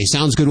 Okay,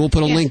 sounds good. We'll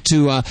put a link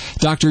to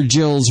Dr.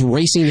 Jill's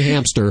racing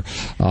hamster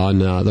on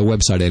the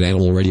website at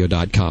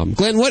animalradio.com.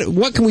 Glenn,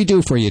 what can we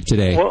do for you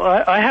today? Well,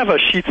 I have a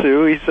Shih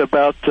Tzu. He's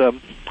about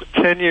 10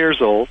 years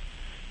old,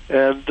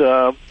 and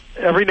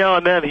every now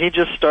and then he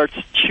just starts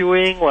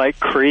chewing like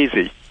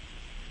crazy,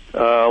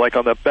 like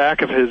on the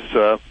back of his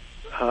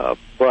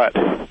butt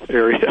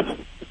area.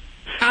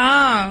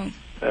 Oh.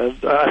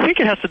 And I think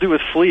it has to do with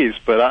fleas,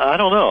 but I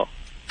don't know.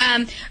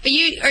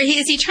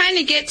 Is he trying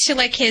to get to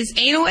like his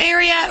anal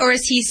area, or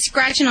is he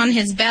scratching on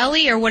his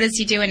belly, or what is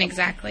he doing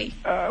exactly?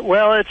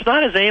 Well, it's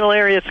not his anal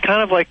area. It's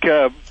kind of like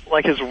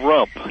his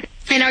rump.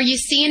 And are you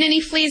seeing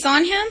any fleas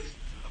on him?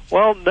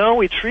 Well, no.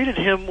 We treated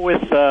him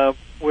with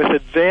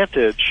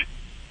Advantage.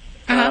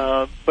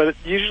 But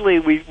usually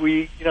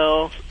we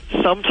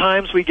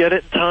sometimes we get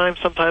it in time,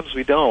 sometimes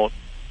we don't.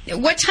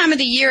 What time of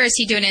the year is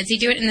he doing it? Is he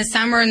doing it in the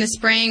summer, in the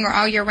spring, or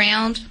all year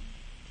round?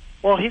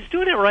 Well, he's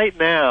doing it right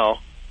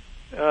now.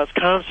 It's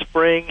kind of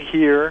spring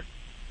here.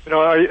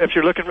 If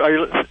you're looking,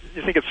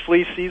 you think it's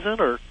flea season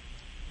or?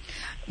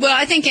 Well,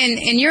 I think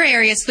in your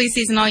area it's flea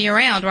season all year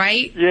round,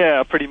 right?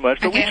 Yeah, pretty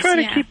much. But we try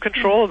to keep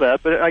control of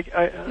that. But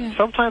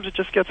sometimes it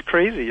just gets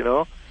crazy,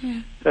 Yeah.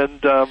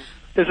 And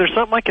is there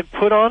something I can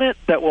put on it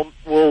that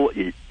will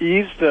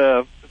ease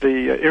the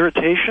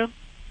irritation?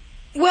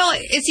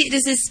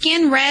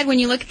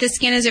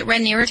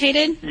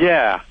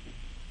 Yeah.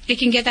 It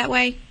can get that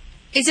way?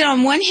 Is it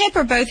on one hip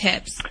or both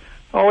hips?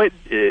 Oh,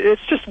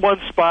 it's just one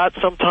spot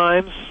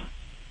sometimes.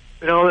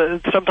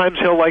 Sometimes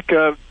he'll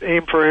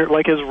aim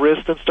for his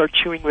wrist and start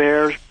chewing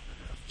there.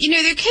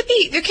 There could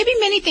be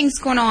many things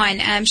going on.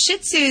 Shih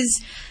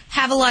Tzus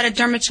have a lot of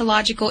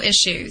dermatological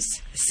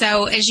issues.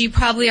 So, as you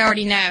probably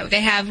already know,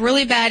 they have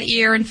really bad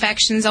ear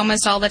infections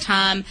almost all the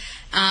time.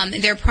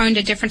 They're prone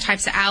to different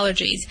types of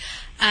allergies.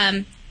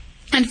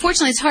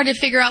 Unfortunately, it's hard to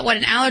figure out what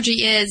an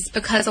allergy is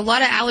because a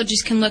lot of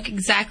allergies can look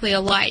exactly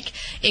alike.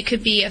 It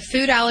could be a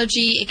food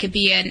allergy. It could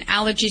be an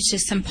allergy to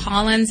some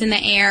pollens in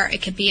the air.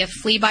 It could be a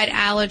flea bite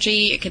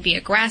allergy. It could be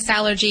a grass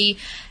allergy.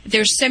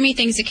 There's so many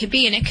things it could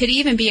be, and it could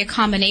even be a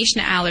combination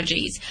of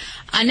allergies.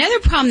 Another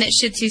problem that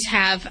Shih Tzus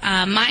have,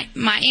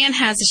 my aunt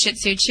has a Shih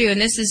Tzu too,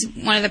 and this is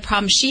one of the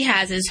problems she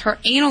has, is her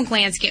anal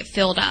glands get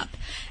filled up.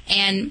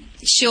 And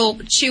she'll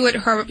chew at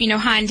her,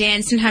 hind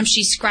end. Sometimes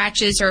she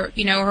scratches her,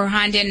 her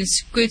hind end and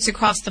scoots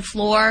across the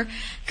floor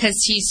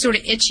because she's sort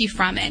of itchy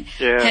from it.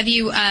 Yeah. Have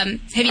you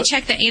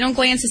checked the anal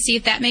glands to see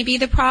if that may be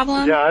the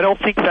problem? Yeah, I don't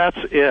think that's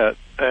it.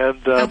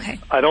 And okay.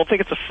 I don't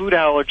think it's a food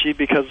allergy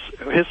because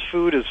his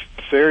food is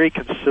very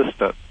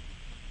consistent.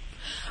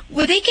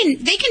 Well, they can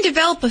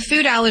develop a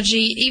food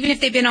allergy even if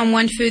they've been on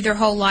one food their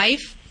whole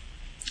life.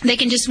 They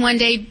can just one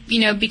day,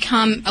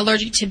 become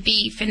allergic to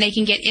beef, and they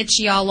can get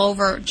itchy all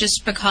over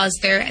just because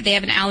they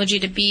have an allergy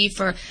to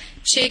beef or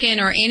chicken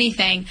or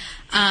anything.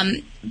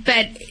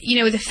 But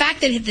the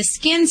fact that the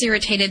skin's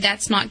irritated,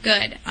 that's not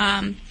good.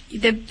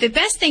 The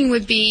best thing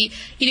would be,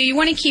 you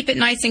want to keep it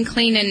nice and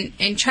clean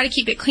and try to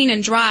keep it clean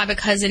and dry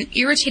because an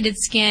irritated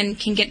skin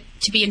can get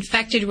to be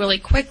infected really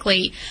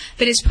quickly.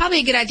 But it's probably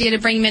a good idea to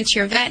bring them into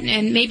your vet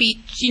and maybe,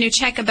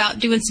 check about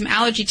doing some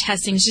allergy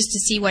testings just to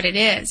see what it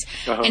is.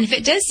 Uh-huh. And if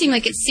it does seem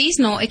like it's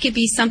seasonal, it could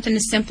be something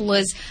as simple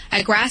as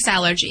a grass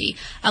allergy.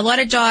 A lot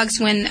of dogs,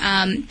 when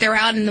they're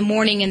out in the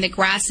morning and the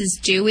grass is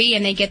dewy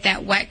and they get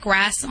that wet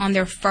grass on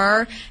their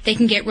fur, they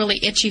can get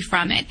really itchy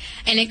from it.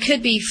 And it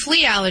could be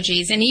flea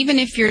allergies. And even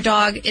if your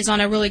dog is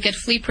on a really good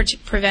flea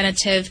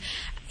preventative,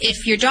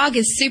 if your dog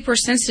is super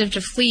sensitive to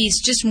fleas,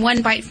 just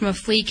one bite from a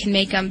flea can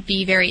make them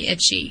be very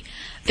itchy.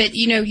 But,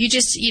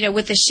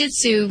 with the Shih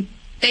Tzu,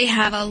 they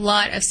have a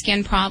lot of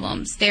skin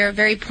problems. They're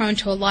very prone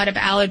to a lot of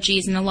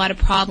allergies and a lot of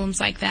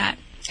problems like that.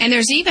 And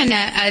there's even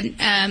an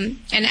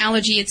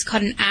allergy, it's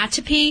called an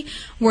atopy,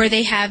 where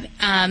they have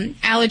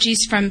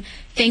allergies from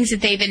things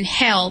that they've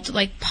inhaled,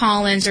 like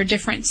pollens or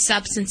different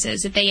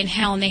substances that they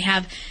inhale, and they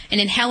have an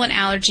inhalant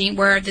allergy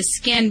where the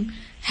skin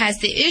has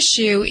the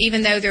issue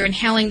even though they're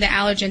inhaling the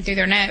allergen through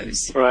their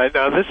nose. Right.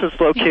 Now, this is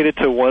located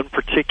to one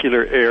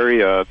particular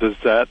area. Does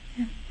that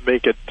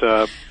make it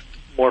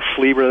more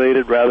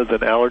flea-related rather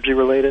than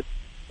allergy-related?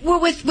 Well,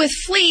 with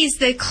fleas,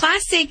 the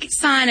classic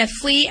sign of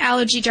flea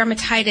allergy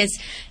dermatitis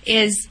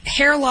is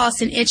hair loss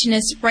and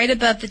itchiness right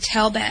above the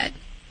tail bed.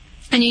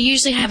 And you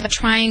usually have a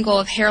triangle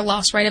of hair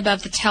loss right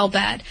above the tail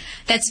bed.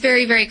 That's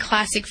very, very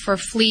classic for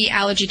flea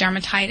allergy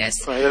dermatitis.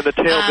 Right, and the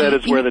tail bed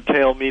is where the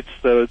tail meets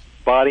the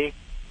body?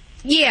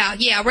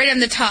 Yeah, right on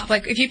the top.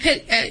 Like if you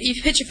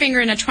put your finger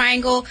in a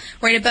triangle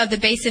right above the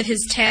base of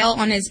his tail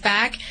on his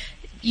back,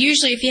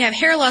 usually if you have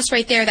hair loss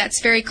right there,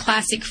 that's very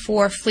classic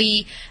for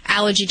flea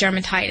allergy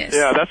dermatitis.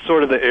 Yeah, that's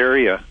sort of the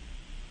area.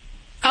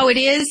 Oh, it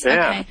is?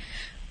 Yeah. Okay.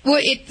 Well,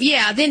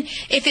 then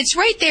if it's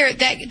right there,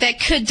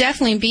 that could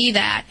definitely be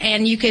that.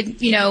 And you could,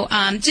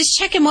 just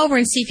check him over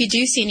and see if you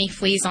do see any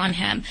fleas on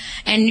him.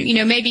 And,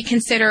 maybe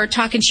consider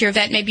talking to your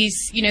vet, maybe,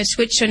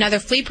 switch to another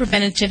flea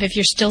preventative if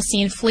you're still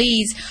seeing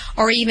fleas,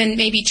 or even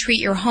maybe treat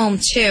your home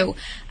too.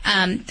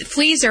 The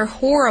fleas are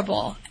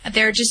horrible.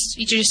 They're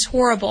just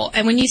horrible.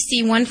 And when you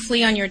see one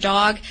flea on your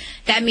dog,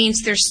 that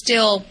means there's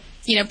still,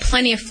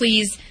 plenty of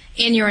fleas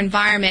in your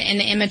environment in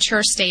the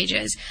immature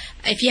stages.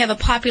 If you have a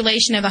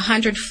population of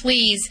 100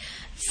 fleas,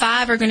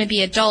 5 are going to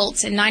be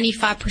adults and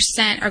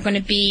 95% are going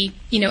to be,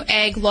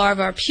 egg,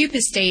 larva, or pupa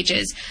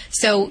stages.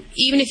 So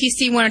even if you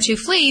see 1 or 2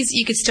 fleas,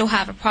 you could still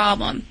have a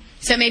problem.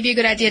 So it may be a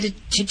good idea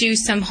to do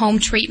some home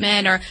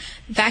treatment or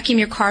vacuum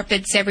your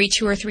carpets every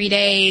 2 or 3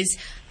 days.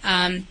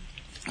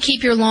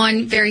 Keep your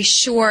lawn very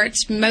short,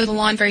 mow the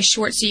lawn very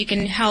short so you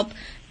can help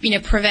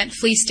prevent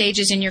flea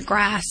stages in your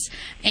grass,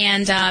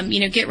 and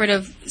get rid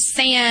of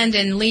sand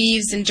and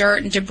leaves and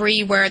dirt and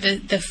debris where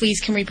the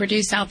fleas can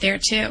reproduce out there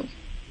too.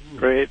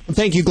 Great.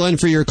 Thank you, Glenn,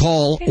 for your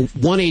call.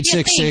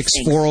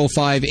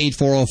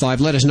 1-866-405-8405.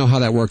 Let us know how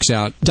that works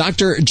out.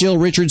 Dr. Jill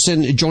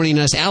Richardson joining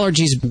us.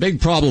 Allergies, big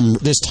problem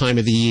this time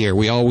of the year.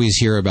 We always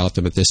hear about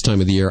them at this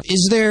time of the year.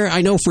 Is there,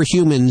 I know for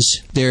humans,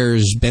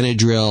 there's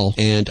Benadryl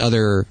and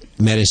other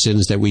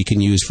medicines that we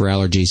can use for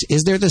allergies.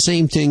 Is there the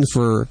same thing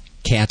for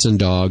cats and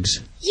dogs?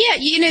 Yeah,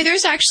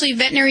 there's actually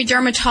veterinary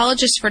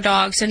dermatologists for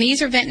dogs, and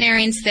these are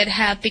veterinarians that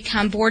have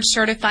become board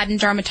certified in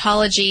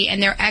dermatology,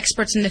 and they're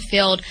experts in the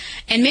field.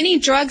 And many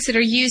drugs that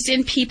are used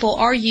in people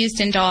are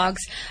used in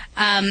dogs.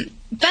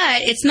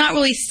 But it's not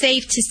really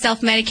safe to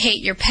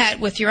self-medicate your pet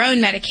with your own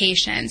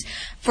medications.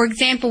 For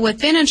example, with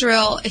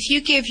Benadryl, if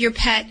you give your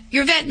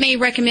vet may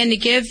recommend to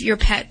give your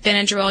pet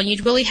Benadryl, and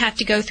you'd really have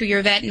to go through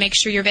your vet and make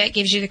sure your vet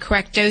gives you the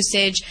correct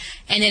dosage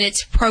and that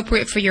it's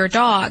appropriate for your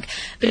dog.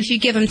 But if you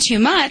give him too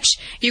much,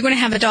 you're going to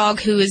have a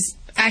dog who is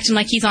acting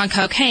like he's on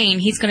cocaine.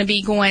 He's going to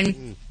be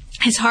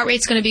his heart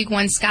rate's going to be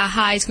going sky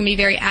high. He's going to be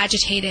very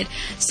agitated.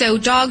 So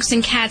dogs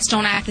and cats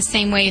don't act the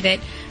same way that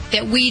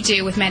we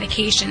do with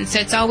medication. So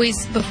it's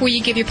always, before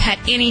you give your pet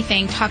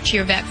anything, talk to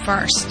your vet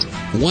first.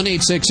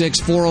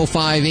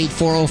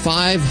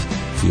 1-866-405-8405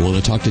 if you want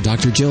to talk to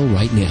Dr. Jill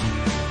right now.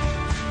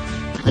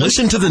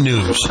 Listen to the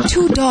news.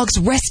 2 dogs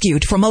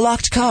rescued from a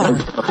locked car.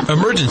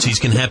 Emergencies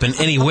can happen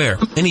anywhere,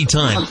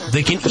 anytime.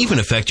 They can even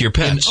affect your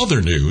pets. In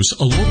other news,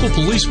 a local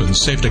policeman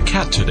saved a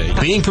cat today.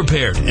 Being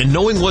prepared and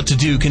knowing what to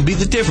do can be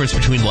the difference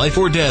between life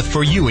or death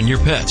for you and your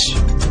pets.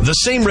 The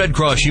same Red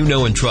Cross you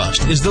know and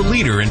trust is the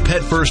leader in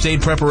pet first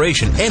aid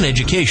preparation and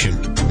education.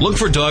 Look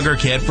for dog or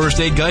cat first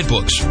aid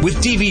guidebooks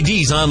with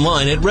DVDs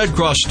online at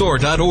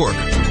redcrossstore.org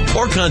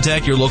or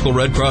contact your local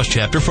Red Cross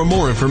chapter for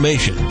more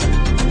information.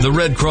 The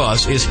Red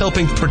Cross is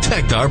helping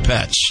protect our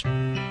pets.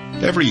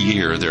 Every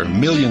year, there are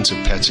millions of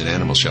pets in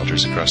animal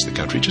shelters across the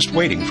country just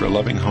waiting for a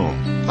loving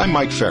home. I'm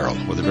Mike Farrell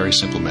with a very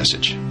simple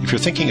message. If you're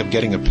thinking of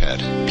getting a pet,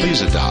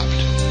 please adopt.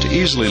 To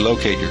easily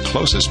locate your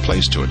closest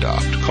place to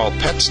adopt, call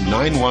Pets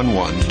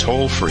 911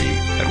 toll-free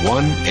at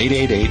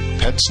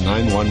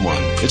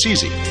 1-888-PETS-911. It's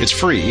easy, it's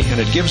free, and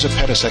it gives a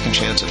pet a second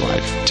chance at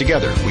life.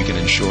 Together, we can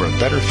ensure a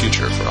better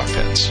future for our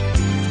pets.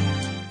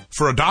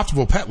 For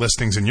adoptable pet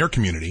listings in your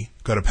community,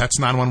 go to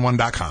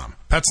pets911.com.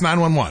 Pets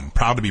 911,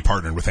 proud to be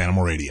partnered with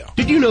Animal Radio.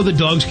 Did you know that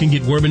dogs can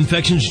get worm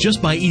infections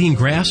just by eating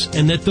grass,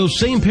 and that those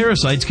same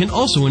parasites can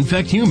also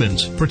infect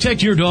humans?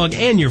 Protect your dog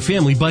and your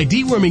family by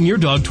deworming your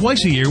dog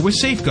twice a year with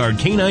Safeguard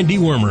Canine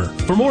Dewormer.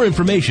 For more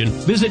information,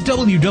 visit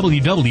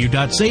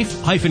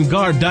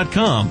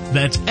www.safe-guard.com.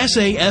 That's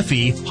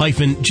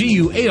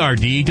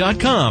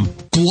SAFE-GUARD.com.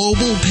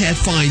 Global Pet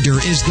Finder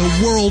is the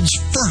world's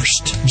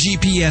first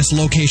GPS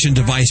location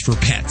device for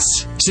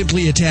pets.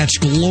 Simply attach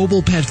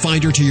Global Pet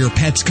Finder to your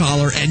pet's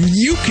collar and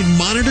you can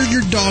monitor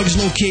your dog's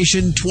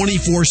location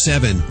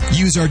 24/7.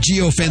 Use our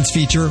geofence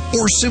feature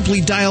or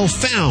simply dial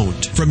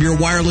FOUND from your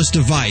wireless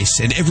device,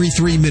 and every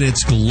 3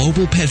 minutes,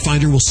 Global Pet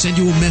Finder will send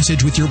you a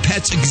message with your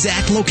pet's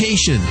exact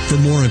location. For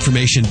more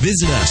information,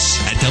 visit us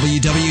at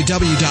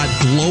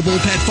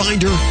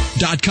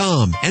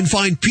www.globalpetfinder.com and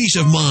find peace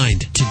of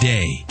mind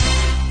today.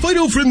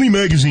 Fido Friendly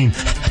Magazine.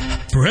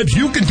 Perhaps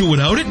you can do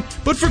without it,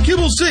 but for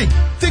kibble's sake,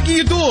 think of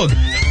your dog.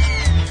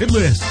 At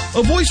last,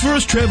 a voice for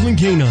us traveling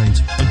canines.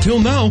 Until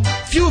now,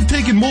 few have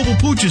taken mobile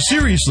pooches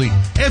seriously.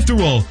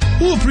 After all,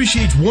 who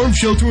appreciates warm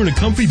shelter and a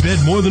comfy bed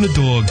more than a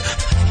dog?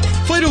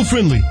 Fido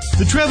Friendly,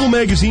 the travel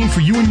magazine for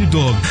you and your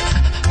dog.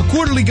 A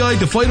quarterly guide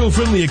to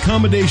Fido-friendly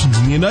accommodations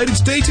in the United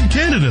States and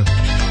Canada.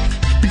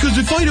 Because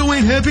if Fido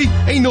ain't happy,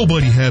 ain't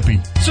nobody happy.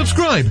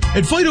 Subscribe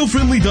at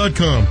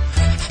FidoFriendly.com.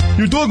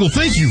 Your dog will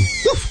thank you.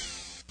 Woof.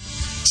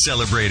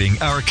 Celebrating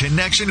our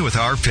connection with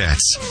our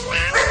pets.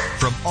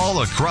 From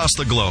all across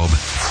the globe,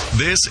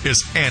 this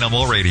is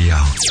Animal Radio.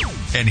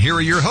 And here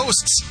are your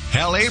hosts,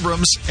 Hal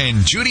Abrams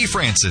and Judy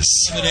Francis.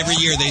 But every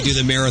year they do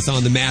the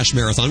marathon, the MASH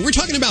marathon. We're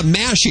talking about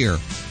MASH here.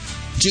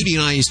 Judy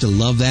and I used to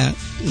love that.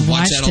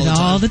 Watched it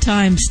all the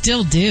time.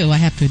 Still do, I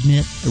have to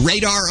admit.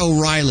 Radar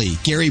O'Reilly,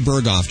 Gary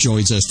Berghoff,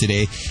 joins us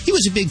today. He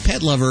was a big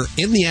pet lover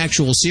in the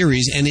actual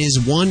series and is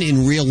one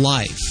in real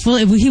life. Well,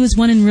 he was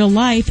one in real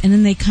life, and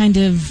then they kind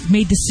of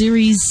made the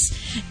series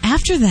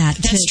after that.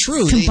 That's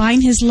true.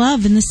 Combine his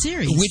love in the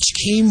series. Which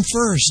came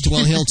first?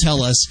 Well, he'll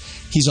tell us.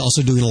 He's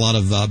also doing a lot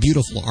of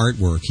beautiful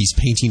artwork. He's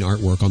painting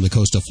artwork on the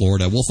coast of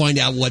Florida. We'll find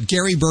out what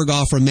Gary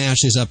Berghoff from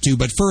MASH is up to.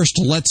 But first,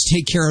 let's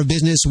take care of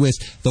business with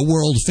the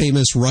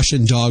world-famous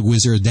Russian dog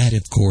wizard. That,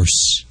 of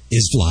course,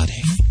 is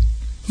Vlade.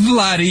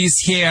 Vlade is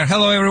here.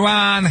 Hello,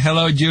 everyone.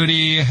 Hello,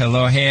 Judy.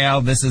 Hello,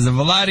 Hal. This is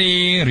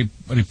Vlade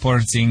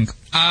reporting.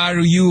 Are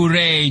you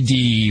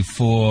ready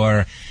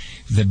for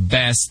the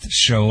best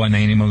show on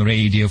Animal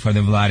Radio for the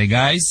Vlade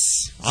guys?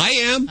 I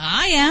am.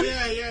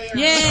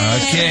 Yeah.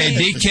 Okay,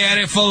 be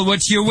careful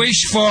what you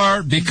wish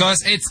for,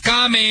 because it's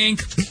coming.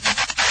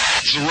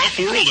 It's a rough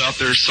world out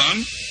there,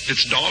 son.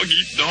 It's dog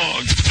eat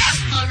dog.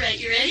 All right,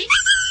 you ready?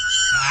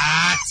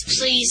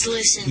 Please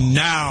listen.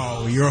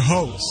 Now, your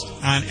host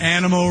on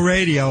Animal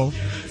Radio,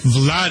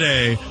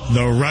 Vlade,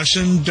 the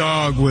Russian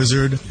dog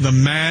wizard, the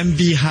man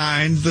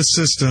behind the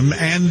system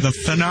and the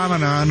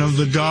phenomenon of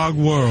the dog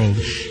world.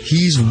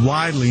 He's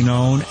widely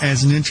known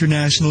as an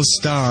international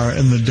star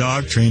in the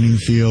dog training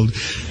field.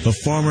 The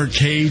former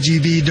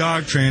KGB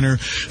dog trainer,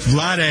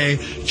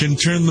 Vlade can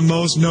turn the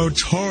most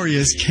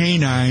notorious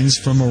canines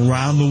from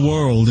around the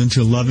world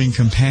into loving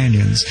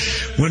companions.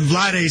 When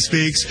Vlade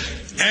speaks,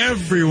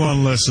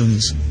 everyone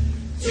listens.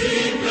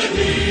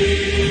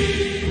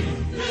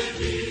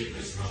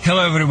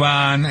 Hello,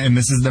 everyone, and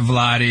this is the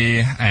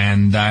Vlade,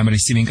 and I'm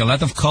receiving a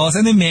lot of calls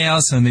and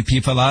emails from the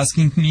people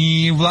asking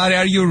me, Vlade,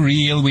 are you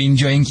real? We're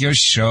enjoying your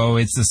show.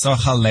 It's so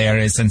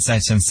hilarious and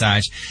such and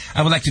such.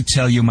 I would like to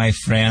tell you, my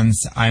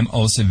friends, I'm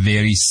also a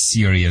very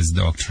serious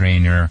dog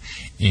trainer,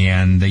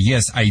 and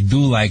yes, I do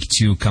like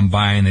to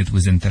combine it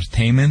with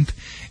entertainment.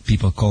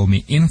 People call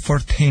me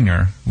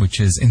infotainer, which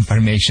is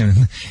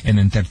information and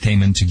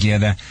entertainment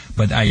together,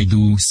 but I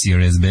do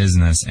serious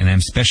business, and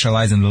I'm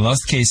specialized in the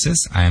lost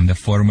cases. I am the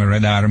former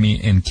Red Army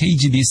and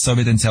KGB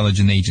Soviet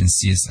intelligence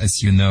agencies,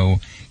 as you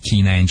know,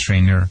 canine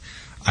trainer.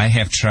 I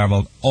have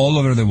traveled all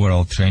over the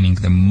world training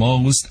the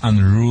most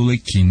unruly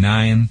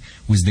canine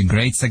with the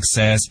great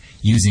success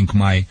using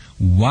my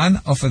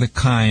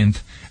one-of-a-kind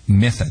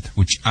method,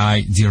 which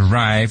I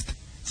derived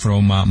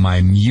from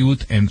my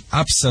mute and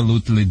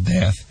absolutely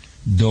deaf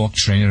dog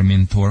trainer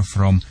mentor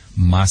from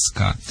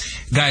Moscow.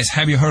 Guys,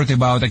 have you heard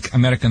about the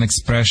American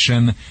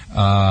expression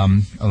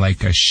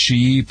like a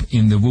sheep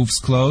in the wolf's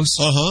clothes?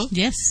 Uh-huh.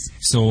 Yes.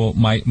 So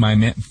my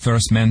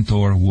first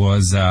mentor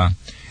was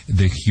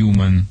the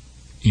human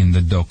in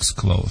the dog's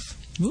clothes.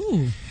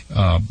 Ooh.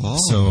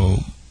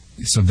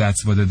 So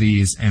that's what it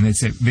is, and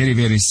it's a very,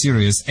 very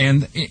serious.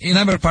 And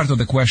another part of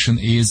the question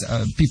is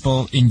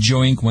people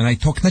enjoying when I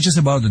talk not just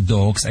about the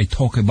dogs, I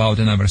talk about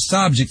another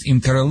subject,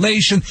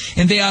 interrelation,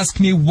 and they ask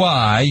me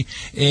why.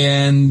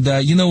 And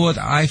you know what?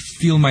 I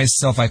feel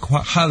myself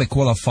highly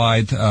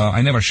qualified.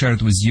 I never shared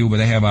it with you,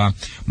 but I have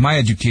my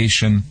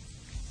education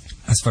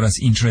as far as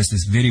interest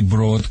is very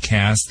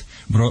broadcast,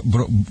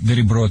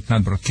 very broad,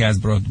 not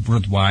broadcast,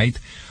 broad-wide.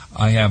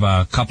 I have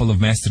a couple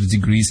of master's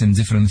degrees in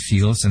different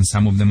fields, and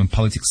some of them in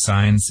political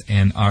science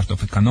and art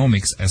of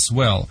economics as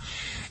well.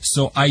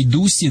 So I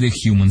do see the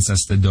humans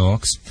as the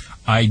dogs.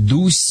 I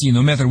do see,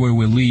 no matter where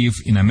we live,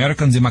 in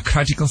American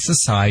democratic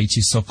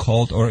society,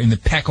 so-called, or in the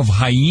pack of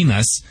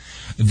hyenas,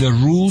 the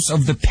rules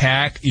of the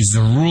pack is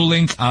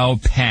ruling our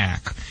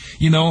pack.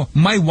 You know,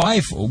 my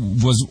wife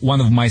was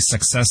one of my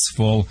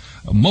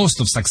most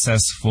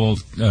successful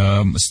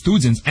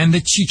students, and the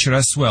teacher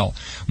as well.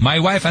 My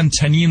wife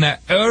Antonina,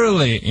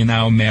 early in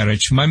our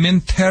marriage,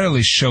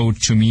 momentarily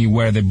showed to me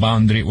where the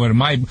boundary, where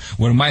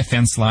my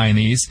fence line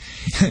is.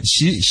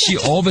 She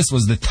always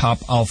was the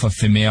top alpha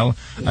female,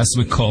 as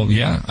we call,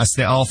 as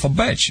the alpha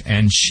bitch,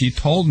 and she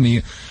told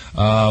me,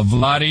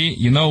 Vladi,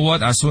 you know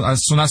what? As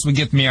soon as we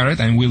get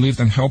married, and we lived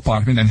in her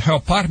apartment, and her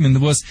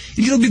apartment was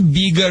a little bit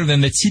bigger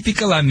than the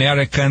typical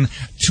American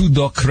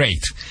two-dog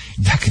crate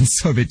back in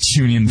Soviet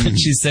Union. But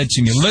she said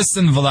to me,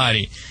 listen,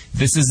 Vladi,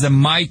 this is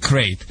my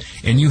crate,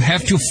 and you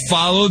have to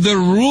follow the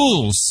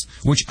rules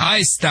which I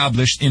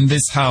established in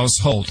this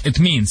household. It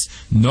means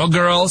no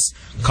girls,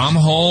 come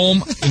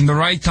home in the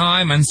right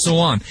time, and so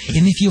on.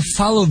 And if you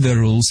follow the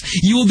rules,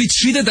 you will be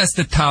treated as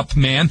the top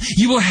man,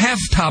 you will have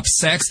top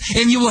sex,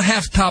 and you will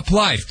have top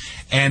life.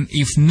 And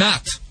if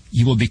not,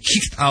 you will be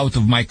kicked out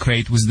of my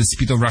crate with the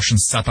speed of Russian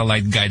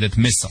satellite-guided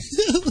missile.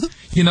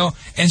 You know,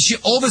 and she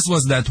always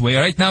was that way.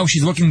 Right now,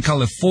 she's working in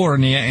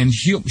California, and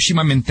she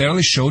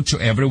momentarily showed to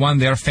everyone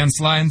their fence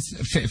line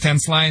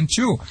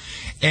too.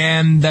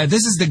 And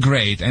this is the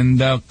great.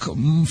 And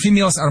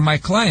females are my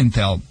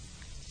clientele.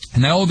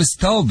 And I always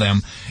tell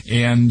them,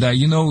 and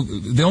you know,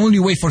 the only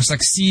way for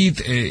succeed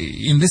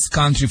in this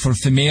country for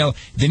female,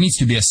 they needs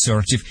to be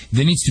assertive,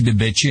 they needs to be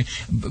bitchy,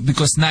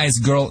 because nice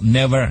girl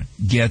never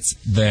gets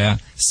the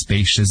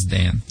spacious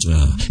den.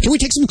 Can we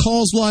take some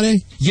calls,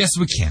 Vlade? Yes,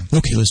 we can.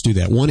 Okay, let's do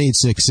that.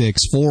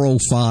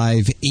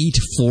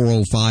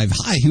 1-866-405-8405.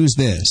 Hi, who's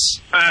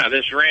this? Hi,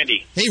 this is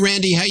Randy. Hey,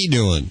 Randy, how you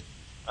doing?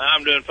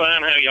 I'm doing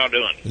fine. How y'all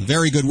doing?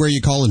 Very good. Where are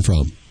you calling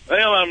from?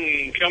 Well,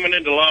 I'm coming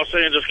into Los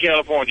Angeles,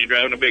 California,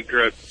 driving a big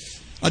truck.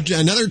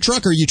 Another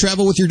trucker. You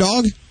travel with your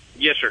dog?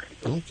 Yes, sir.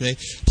 Okay.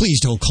 Please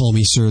don't call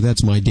me sir.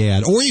 That's my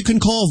dad. Or you can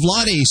call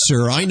Vlade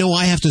sir. I know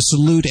I have to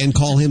salute and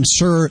call him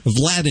Sir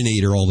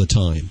Vladinator all the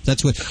time.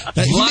 That's what...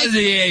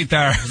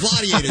 Gladiator.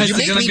 Gladiator.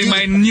 That's going to be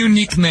my new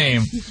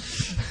nickname.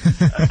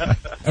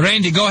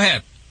 Randy, go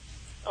ahead.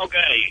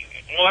 Okay.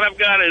 What I've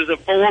got is a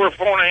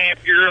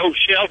 4.5-year-old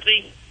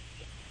Sheltie.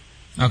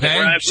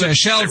 Okay.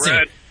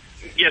 Sheltie.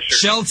 Yes,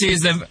 sir. Sheltie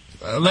is the...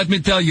 let me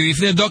tell you, if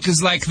the dog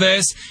is like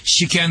this,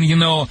 she can,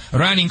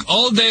 running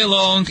all day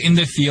long in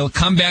the field,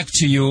 come back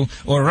to you,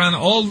 or run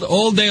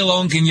all day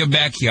long in your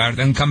backyard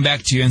and come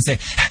back to you and say,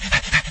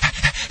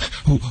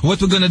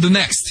 what we're going to do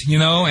next,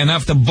 and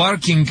after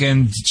barking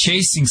and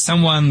chasing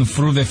someone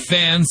through the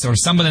fence, or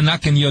somebody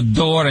knocking your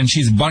door and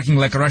she's barking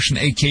like a Russian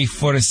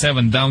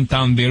AK-47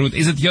 downtown Beirut,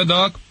 is it your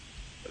dog?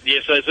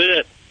 Yes, that's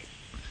it.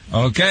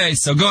 Okay,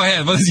 so go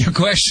ahead. What is your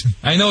question?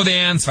 I know the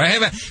answer. I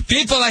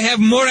have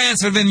more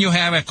answer than you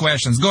have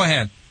questions. Go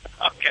ahead.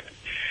 Okay.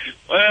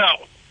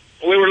 Well,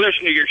 we were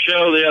listening to your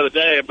show the other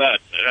day about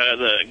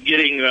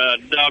getting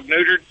dog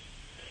neutered.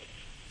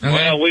 Okay.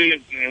 Well, we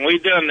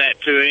done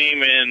that to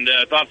him and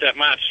thought that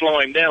might slow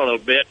him down a little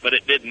bit, but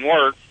it didn't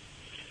work.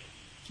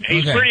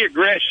 He's pretty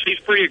aggressive. He's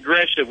pretty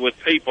aggressive with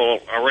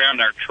people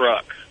around our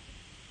truck.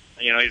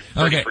 He's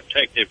pretty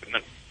protective.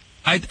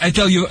 I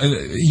tell you,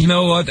 you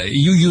know what?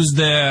 You use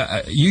the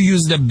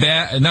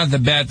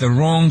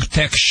wrong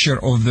texture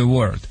of the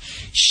word.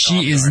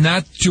 She is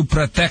not too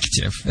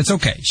protective. It's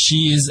okay.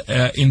 She is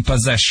in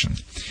possession.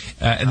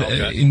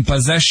 In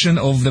possession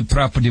of the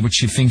property which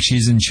she thinks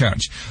she's in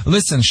charge.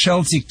 Listen,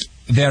 Sheltie,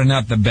 they're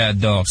not the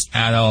bad dogs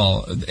at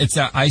all.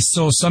 I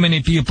saw so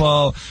many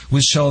people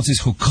with Shelties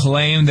who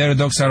claim their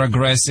dogs are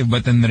aggressive,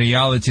 but in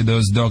reality,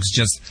 those dogs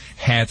just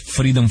had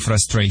freedom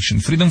frustration.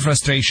 Freedom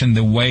frustration,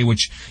 the way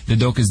which the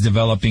dog is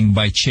developing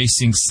by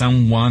chasing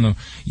someone,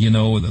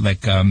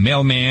 like a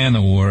mailman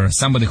or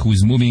somebody who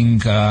is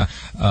moving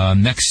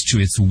next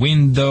to its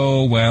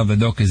window while the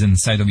dog is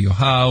inside of your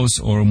house,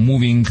 or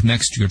moving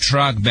next to your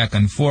truck back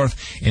and forth,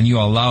 and you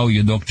allow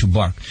your dog to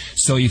bark.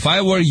 So if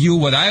I were you,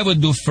 what I would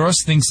do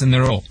first things in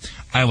a row,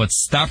 I would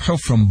stop her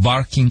from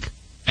barking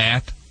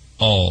at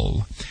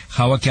all.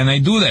 How can I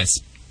do this?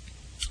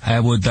 I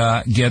would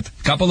get a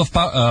couple of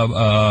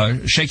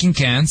shaking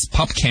cans,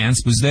 pop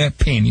cans with their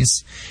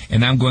pennies,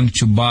 and I'm going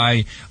to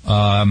buy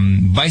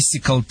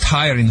bicycle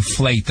tire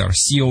inflator,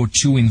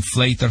 CO2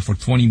 inflator for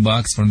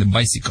 $20 from the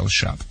bicycle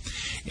shop.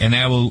 And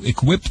I will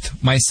equip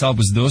myself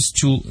with those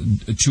two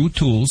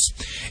tools.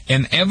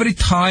 And every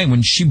time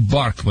when she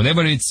barks,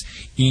 whatever it's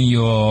in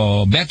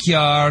your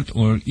backyard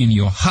or in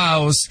your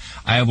house,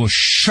 I will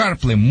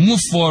sharply move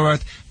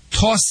forward,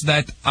 toss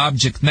that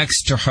object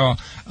next to her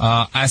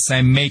as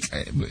I make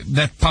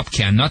that pop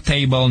can, not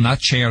table, not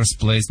chairs,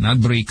 please, not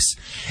bricks,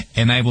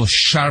 and I will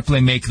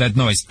sharply make that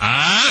noise.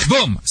 Ah,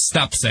 boom!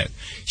 Stops it.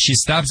 She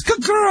stops.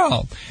 Good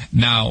girl.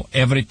 Now,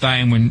 every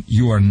time when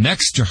you are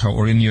next to her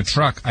or in your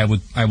truck, I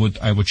would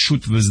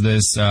shoot with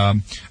this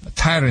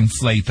tire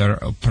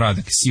inflator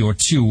product,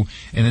 CO2,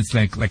 and it's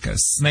like a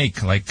snake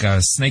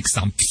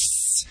sound,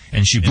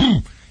 and she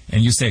boom.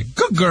 And you say,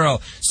 good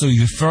girl. So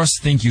you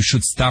first think you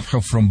should stop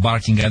her from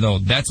barking at all.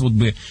 That would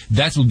be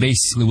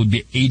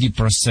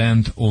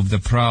 80% of the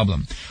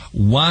problem.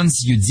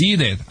 Once you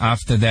did it,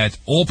 after that,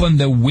 open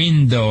the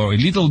window a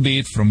little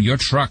bit from your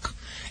truck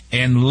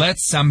and let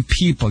some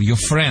people, your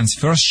friends,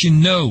 first she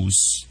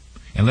knows.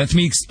 And let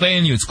me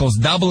explain you. It's called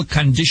double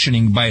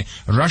conditioning by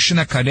Russian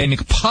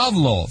academic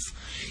Pavlov.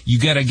 You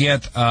gotta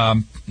get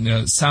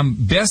some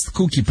best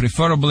cookie,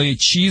 preferably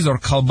cheese or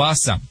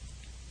kalbasa,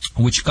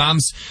 which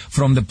comes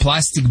from the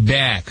plastic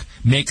bag,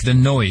 make the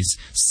noise.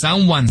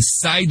 Someone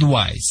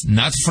sidewise,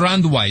 not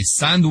frontwise,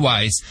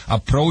 sidewise,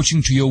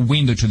 approaching to your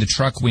window, to the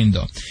truck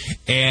window,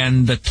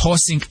 and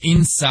tossing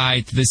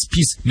inside this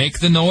piece, make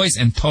the noise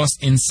and toss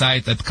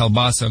inside that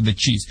kalbasa of the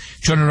cheese.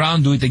 Turn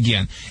around, do it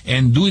again,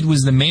 and do it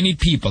with the many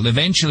people.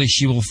 Eventually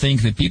she will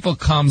think the people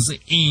comes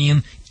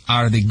in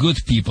are the good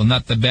people,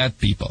 not the bad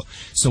people.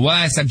 So what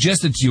I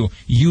suggested to you,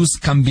 use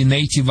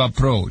combinative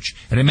approach.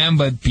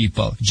 Remember,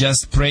 people,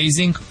 just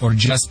praising or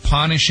just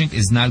punishing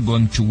is not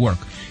going to work.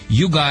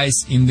 You guys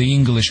in the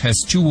English has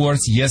two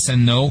words, yes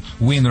and no.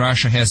 We in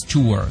Russia has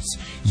two words.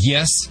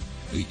 Yes,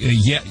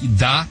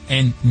 da,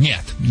 and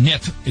net.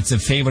 Net, it's a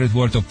favorite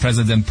word of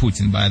President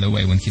Putin, by the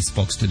way, when he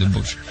spoke to the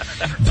bush.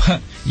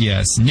 But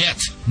yes, net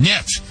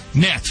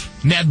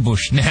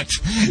bush.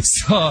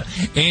 So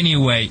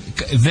anyway,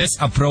 this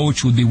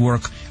approach would be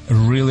work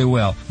really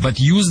well, but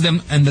use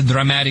them in the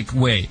dramatic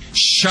way.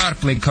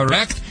 Sharply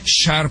correct,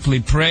 sharply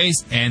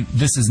praise, and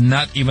this is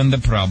not even the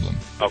problem.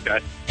 Okay.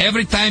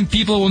 Every time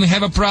people, when we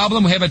have a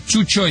problem, we have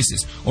two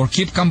choices. Or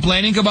keep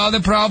complaining about the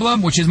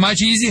problem, which is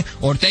much easier,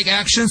 or take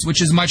actions,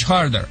 which is much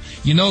harder.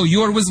 You know,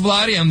 you're with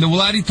Vladi, and the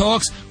Vladi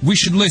talks, we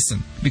should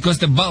listen. Because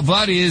the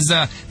Vladi is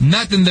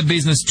not in the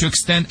business to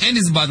extend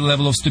anybody's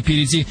level of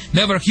stupidity.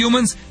 Never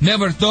humans,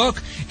 never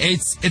talk.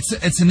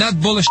 It's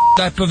not bullshit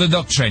type of the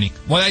dog training.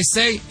 What I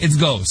say, it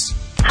goes.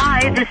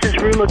 Hi, this is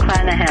Rue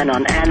McClanahan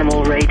on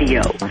Animal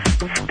Radio.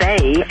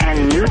 Spay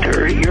and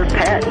neuter your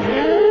pets.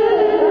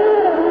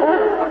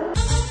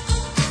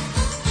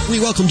 We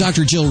welcome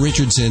Dr. Jill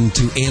Richardson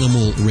to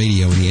Animal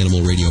Radio and the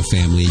Animal Radio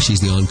family. She's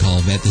the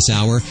on-call vet this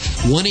hour.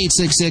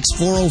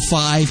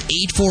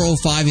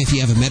 1-866-405-8405 if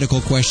you have a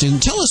medical question.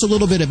 Tell us a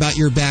little bit about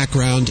your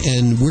background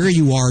and where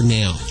you are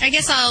now. I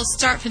guess I'll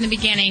start from the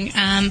beginning.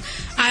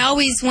 I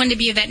always wanted to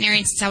be a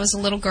veterinarian since I was a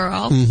little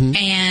girl,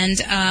 and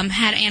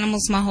had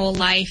animals my whole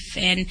life,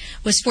 and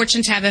was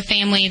fortunate to have a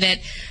family that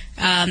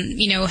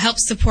help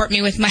support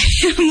me with my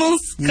animals,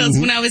 because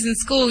when I was in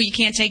school, you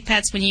can't take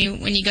pets when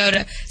you go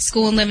to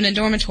school and live in a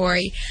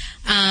dormitory.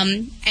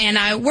 And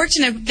I worked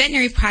in a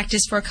veterinary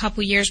practice for a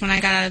couple years when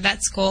I got out of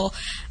vet school.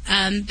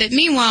 But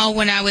meanwhile,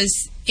 when I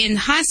was in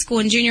high school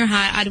and junior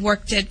high, I'd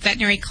worked at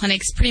veterinary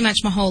clinics pretty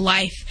much my whole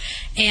life.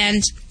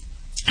 And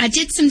I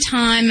did some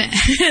time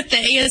at the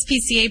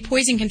ASPCA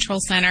Poison Control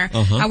Center.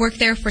 I worked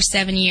there for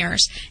 7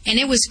 years, and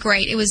it was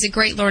great. It was a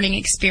great learning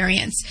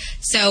experience.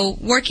 So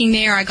working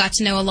there, I got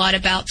to know a lot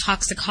about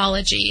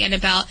toxicology and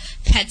about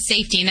pet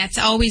safety, and that's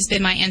always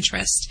been my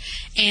interest.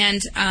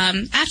 And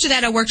after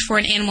that, I worked for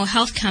an animal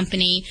health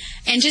company,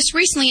 and just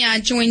recently I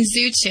joined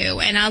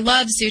Zoo2, and I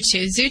love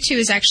Zoo2. Zoo2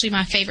 is actually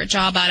my favorite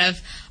job out of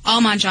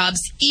all my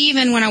jobs,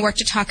 even when I worked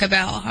at Taco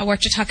Bell. I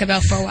worked at Taco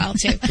Bell for a while,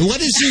 too.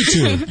 What is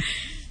Zoo2?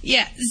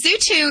 Yeah,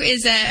 Zoo2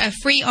 is a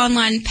free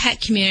online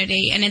pet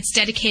community, and it's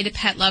dedicated to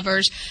pet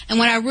lovers. And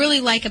what I really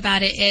like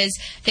about it is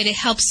that it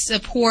helps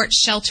support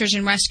shelters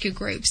and rescue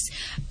groups.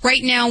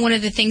 Right now, one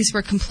of the things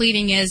we're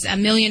completing is $1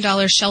 million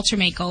shelter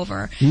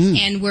makeover,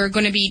 and we're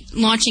going to be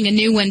launching a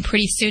new one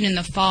pretty soon in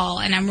the fall,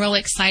 and I'm really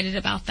excited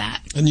about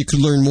that. And you can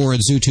learn more at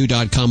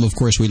zoo2.com. Of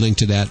course, we link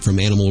to that from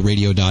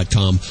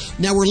animalradio.com.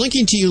 Now, we're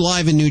linking to you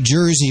live in New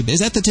Jersey. Is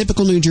that the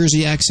typical New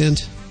Jersey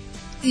accent?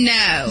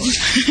 No,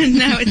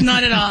 it's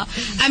not at all.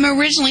 I'm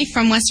originally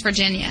from West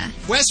Virginia.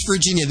 West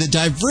Virginia, the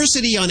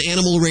diversity on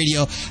Animal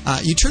Radio.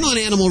 You turn on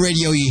Animal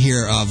Radio, you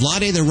hear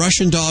Vlade the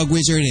Russian dog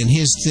wizard and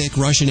his thick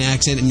Russian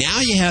accent. And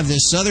now you have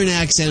this southern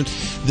accent.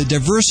 The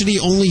diversity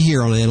only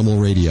here on Animal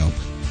Radio.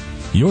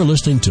 You're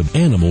listening to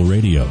Animal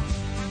Radio.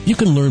 You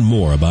can learn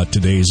more about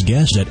today's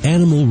guest at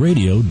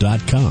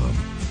animalradio.com.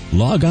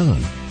 Log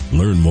on.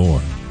 Learn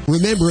more.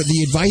 Remember,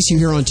 the advice you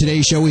hear on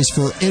today's show is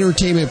for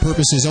entertainment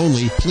purposes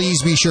only.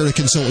 Please be sure to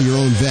consult your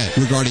own vet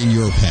regarding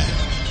your pet.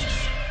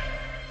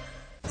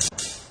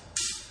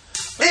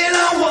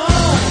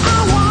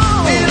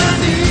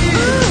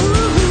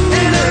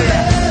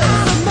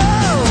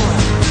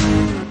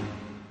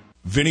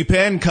 Vinnie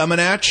Penn coming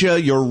at you,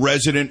 your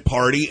resident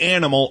party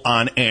animal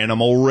on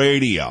Animal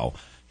Radio.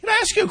 Can I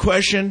ask you a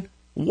question?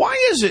 Why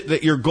is it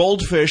that your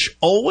goldfish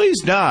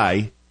always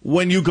die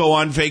when you go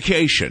on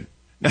vacation?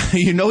 Now,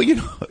 you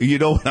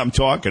know what I'm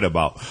talking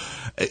about.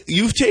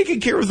 You've taken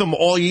care of them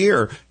all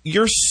year.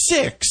 You're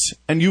 6,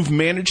 and you've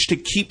managed to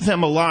keep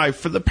them alive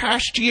for the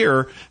past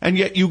year, and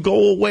yet you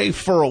go away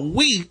for a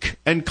week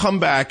and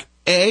come back,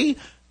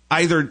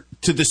 either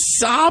to the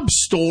sob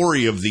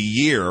story of the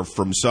year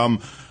from some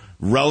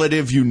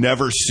relative you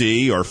never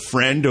see or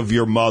friend of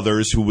your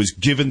mother's who was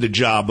given the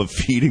job of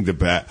feeding the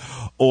pet,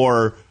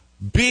 or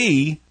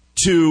B,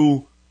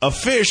 to a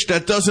fish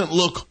that doesn't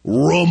look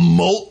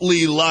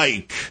remotely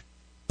like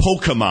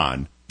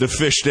Pokemon, the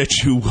fish that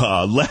you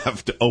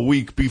left a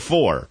week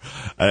before.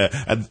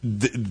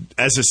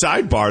 As a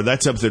sidebar,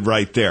 that's something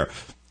right there.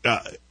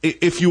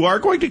 If you are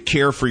going to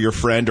care for your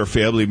friend or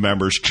family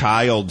member's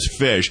child's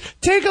fish,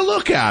 take a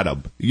look at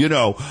him. You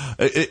know,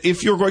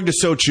 if you're going to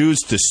so choose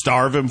to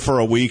starve him for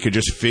a week and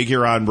just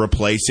figure on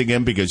replacing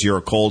him because you're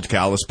a cold,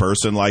 callous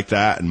person like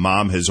that, and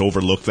mom has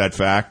overlooked that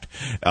fact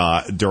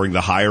during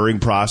the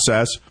hiring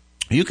process,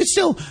 you can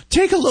still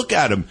take a look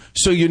at him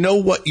so you know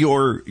what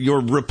you're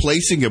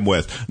replacing him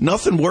with.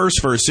 Nothing worse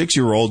for a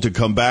 6-year-old to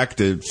come back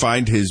to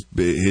find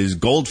his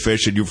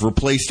goldfish and you've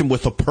replaced him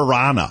with a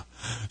piranha.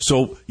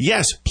 So,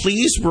 yes,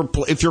 please,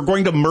 if you're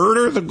going to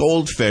murder the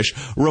goldfish,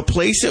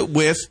 replace it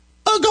with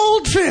a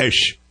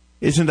goldfish.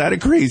 Isn't that a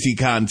crazy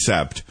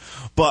concept?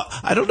 But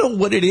I don't know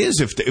what it is.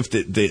 If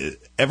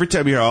every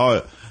time you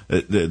hear,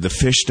 the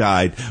fish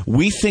died,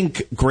 we think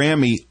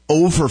Grammy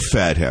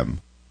overfed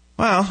him.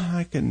 Well,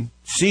 I can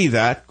see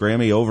that.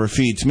 Grammy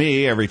overfeeds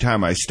me every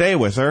time I stay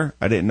with her.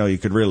 I didn't know you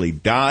could really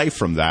die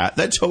from that.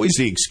 That's always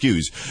the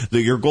excuse,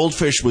 that your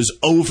goldfish was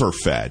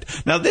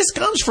overfed. Now, this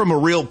comes from a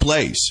real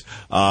place.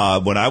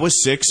 When I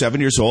was 6,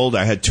 7 years old,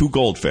 I had 2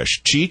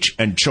 goldfish, Cheech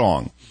and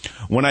Chong.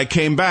 When I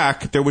came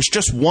back, there was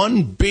just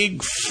one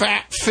big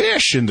fat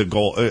fish in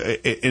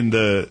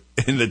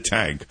the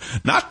tank.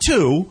 Not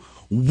 2,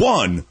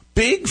 one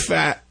big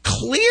fat,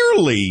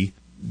 clearly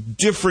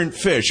different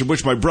fish, in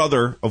which my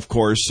brother, of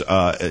course,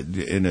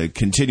 in a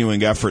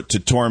continuing effort to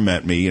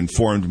torment me,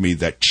 informed me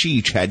that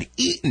Cheech had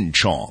eaten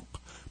Chong.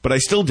 But I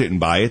still didn't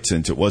buy it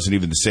since it wasn't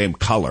even the same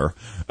color.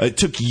 It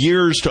took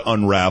years to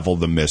unravel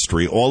the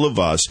mystery. All of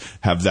us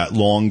have that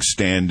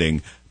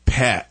long-standing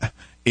pet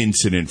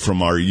incident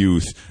from our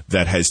youth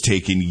that has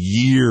taken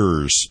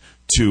years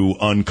to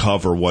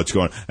uncover what's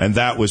going on. And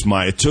that was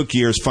it took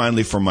years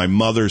finally for my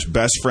mother's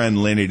best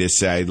friend Lenny to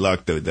say,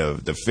 look,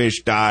 the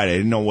fish died. I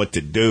didn't know what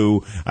to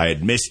do. I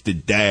had missed the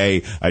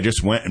day. I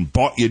just went and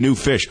bought you new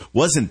fish.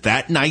 Wasn't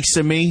that nice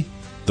of me?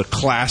 The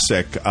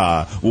classic,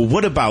 well,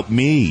 what about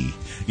me?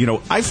 You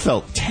know, I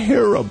felt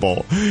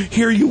terrible.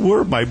 Here you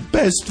were, my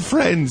best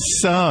friend's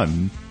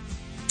son,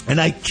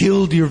 and I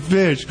killed your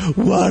fish.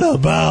 What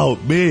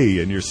about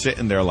me? And you're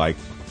sitting there like,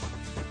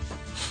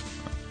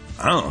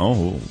 I don't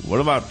know. What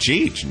about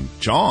Cheech and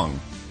Chong?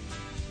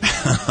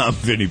 I'm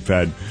Vinnie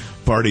Penn,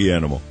 Party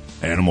Animal,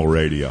 Animal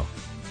Radio.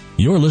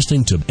 You're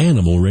listening to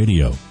Animal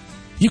Radio.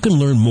 You can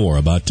learn more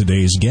about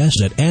today's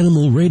guest at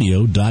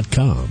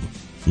animalradio.com.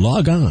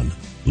 Log on.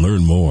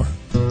 Learn more.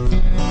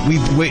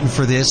 We've been waiting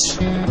for this.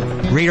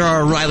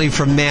 Radar O'Reilly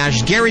from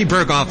MASH. Gary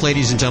Berghoff,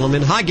 ladies and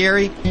gentlemen. Hi,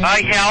 Gary.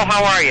 Hi, Hal.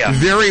 How are you?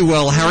 Very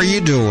well. How are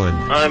you doing?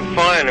 I'm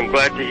fine. I'm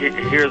glad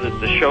to hear that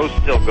the show's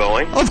still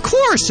going. Of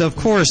course.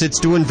 It's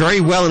doing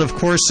very well. And, of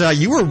course,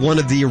 you were one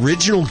of the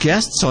original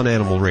guests on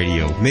Animal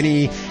Radio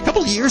a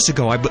couple of years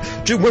ago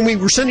when we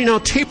were sending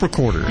out tape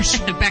recorders.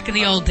 Back in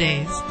the old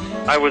days.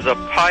 I was a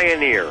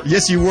pioneer.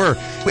 Yes, you were.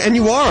 And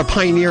you are a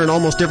pioneer in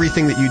almost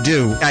everything that you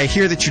do. I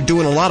hear that you're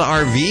doing a lot of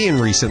RVing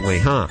recently,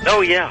 huh?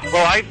 Oh, yeah.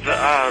 Well,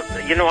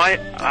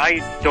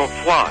 I don't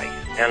fly,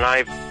 and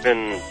I've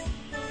been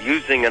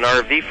using an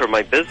RV for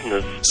my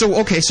business. So,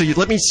 okay,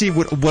 let me see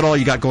what all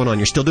you got going on.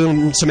 You're still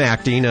doing some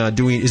acting.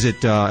 Is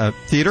it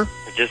theater?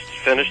 I just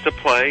finished a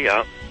play,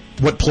 yeah.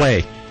 What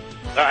play?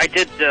 I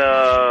did,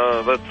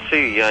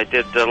 I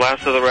did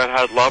Last of the Red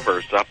Hot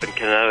Lovers up in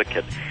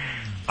Connecticut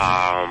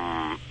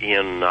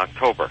in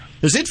October.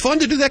 Is it fun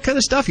to do that kind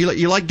of stuff?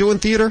 You like doing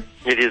theater?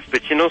 It is,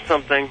 but you know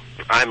something?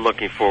 I'm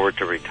looking forward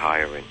to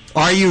retiring.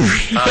 Are you?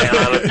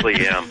 I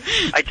honestly am.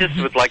 I just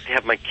would like to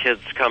have my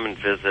kids come and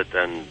visit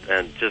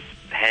and just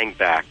hang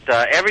back.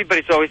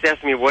 Everybody's always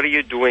asking me, what are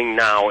you doing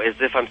now? As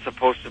if I'm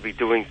supposed to be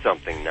doing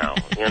something now,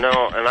 you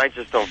know? And I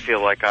just don't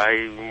feel like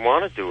I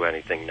want to do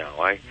anything now.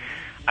 I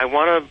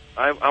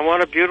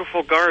want a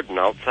beautiful garden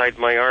outside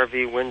my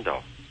RV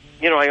window.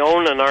 You know, I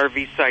own an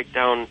RV site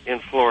down in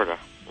Florida.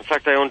 In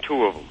fact, I own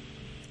 2 of them.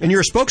 And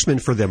you're a spokesman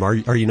for them, are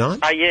you not?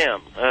 I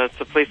am. It's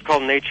a place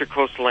called Nature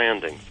Coast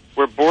Landing.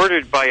 we're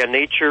bordered by a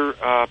nature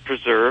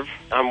preserve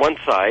on one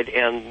side,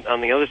 and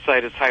on the other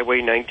side is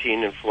Highway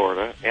 19 in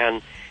Florida.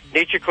 And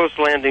Nature Coast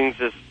Landings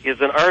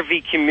is an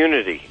RV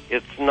community.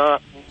 It's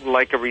not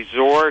like a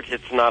resort.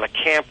 It's not a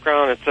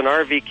campground. It's an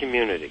RV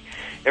community.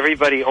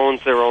 Everybody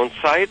owns their own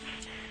sites.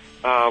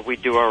 We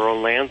do our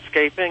own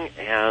landscaping,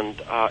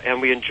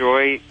 and we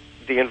enjoy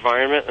the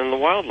environment and the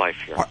wildlife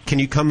here. Can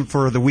you come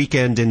for the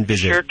weekend and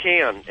visit? Sure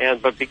can,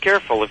 but be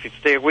careful. If you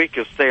stay a week,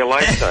 you'll stay a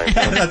lifetime.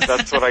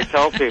 That's what I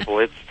tell people.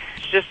 It's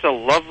just a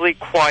lovely,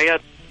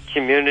 quiet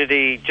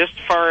community, just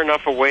far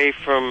enough away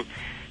from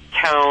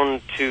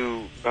town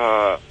to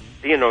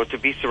to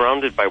be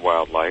surrounded by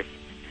wildlife,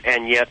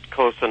 and yet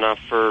close enough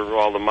for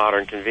all the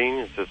modern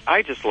conveniences.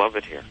 I just love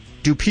it here.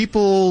 Do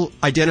people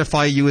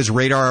identify you as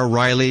Radar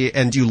O'Reilly,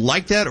 and do you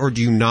like that or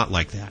do you not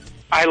like that?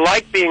 I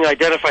like being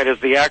identified as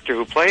the actor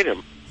who played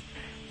him,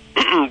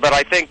 but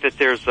I think that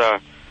there's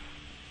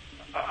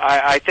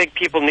I think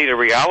people need a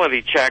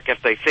reality check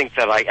if they think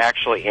that I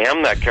actually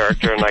am that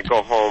character, and I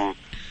go home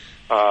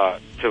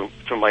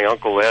to my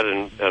Uncle Ed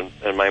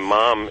and my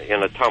mom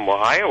in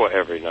Ottumwa, Iowa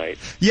every night.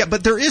 Yeah,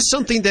 but there is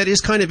something that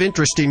is kind of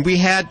interesting. We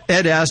had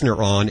Ed Asner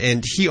on,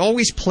 and he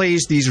always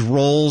plays these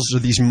roles, or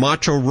these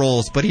macho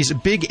roles, but he's a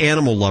big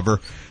animal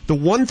lover. The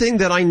one thing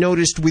that I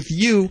noticed with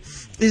you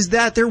is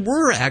that there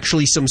were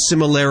actually some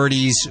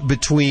similarities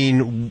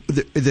between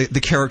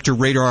the character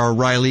Radar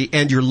O'Reilly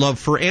and your love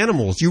for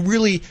animals. You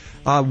really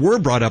were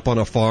brought up on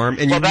a farm.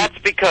 And that's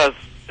because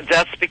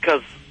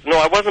no,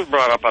 I wasn't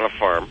brought up on a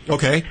farm.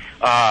 Okay.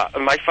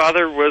 My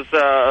father was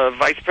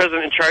vice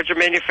president in charge of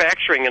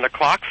manufacturing in a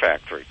clock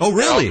factory. Oh,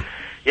 really?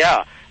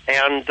 Yeah,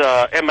 and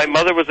my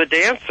mother was a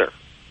dancer,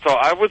 so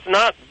I was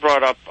not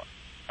brought up.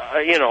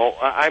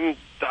 I'm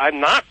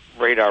not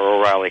Radar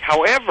O'Reilly.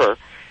 However,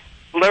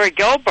 Larry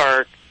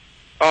Gelbart,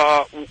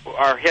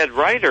 our head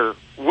writer,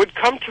 would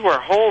come to our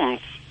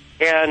homes,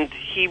 and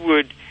he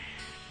would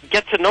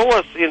get to know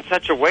us in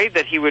such a way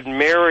that he would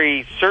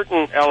marry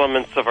certain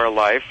elements of our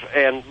life,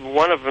 and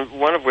one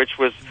of which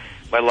was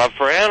my love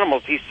for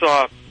animals. He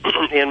saw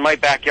in my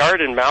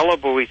backyard in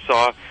Malibu. He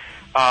saw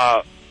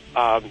I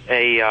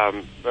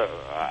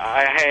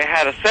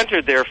had a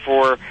center there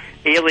for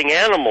ailing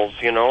animals,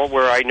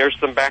 where I nursed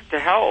them back to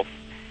health.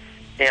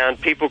 And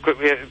people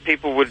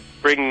would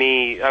bring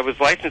me. I was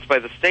licensed by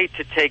the state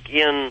to take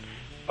in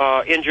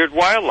injured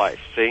wildlife.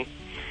 See.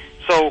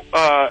 So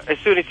as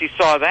soon as he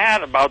saw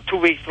that, about 2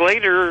 weeks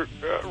later,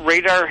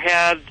 Radar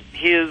had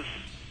his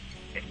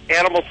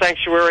animal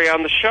sanctuary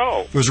on the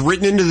show. It was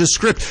written into the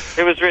script.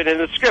 It was written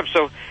into the script.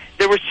 So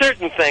there were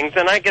certain things,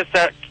 and I guess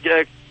that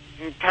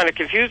kind of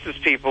confuses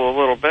people a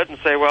little bit and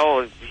say,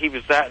 well, he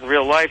was that in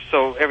real life,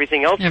 so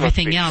everything else must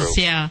be true.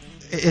 Yeah.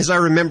 As I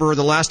remember,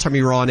 the last time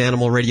you were on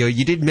Animal Radio,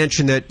 you did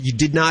mention that you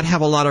did not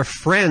have a lot of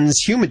friends,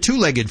 human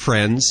two-legged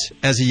friends,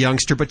 as a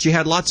youngster, but you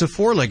had lots of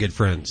four-legged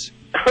friends.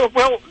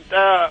 Well,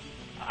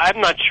 I'm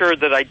not sure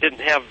that I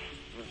didn't have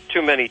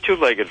too many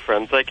two-legged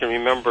friends. I can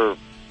remember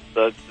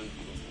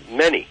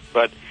many,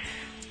 but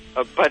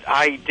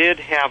I did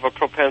have a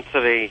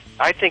propensity.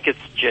 I think it's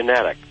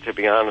genetic, to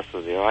be honest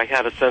with you. I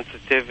had a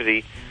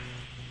sensitivity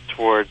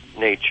toward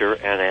nature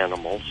and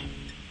animals,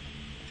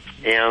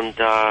 and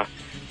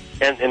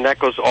that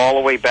goes all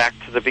the way back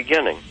to the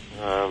beginning.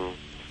 I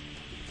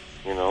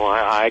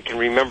can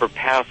remember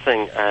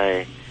passing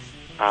a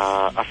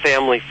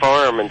family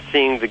farm and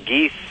seeing the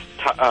geese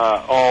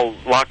all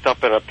locked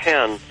up in a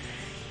pen,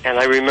 and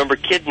I remember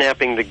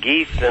kidnapping the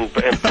geese and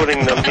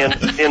putting them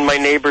in my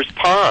neighbor's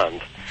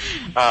pond,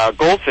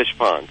 goldfish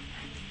pond,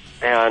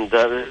 and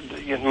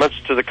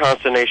much to the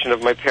consternation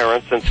of my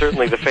parents and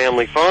certainly the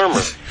family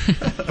farmer.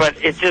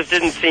 But it just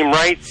didn't seem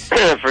right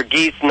for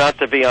geese not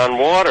to be on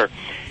water,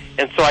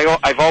 and so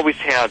I've always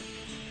had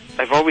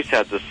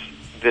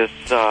this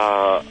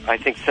I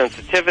think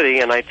sensitivity,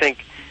 and I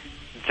think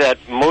that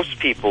most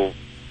people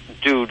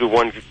do to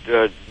one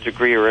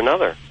degree or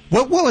another.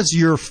 What was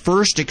your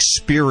first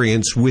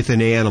experience with an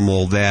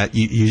animal that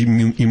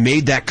you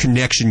made that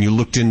connection, you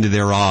looked into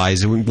their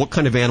eyes? What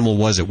kind of animal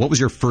was it? What was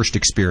your first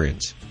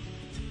experience?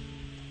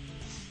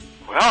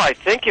 Well, I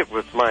think it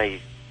was I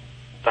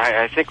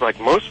think like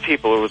most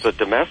people, it was a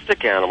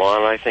domestic animal,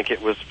 and I think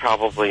it was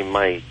probably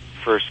my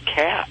first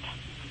cat.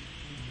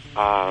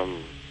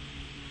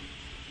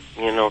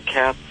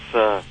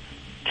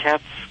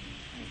 Cats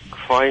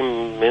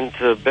climb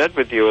into bed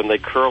with you and they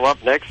curl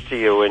up next to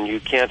you, and you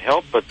can't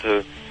help but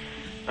to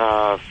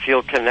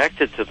feel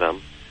connected to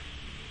them.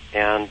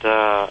 And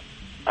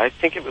I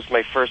think it was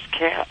my first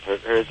cat.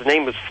 His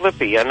name was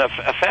Flippy, and a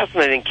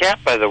fascinating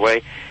cat, by the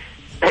way.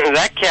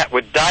 That cat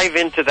would dive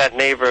into that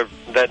neighbor's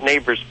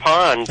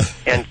pond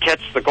and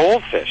catch the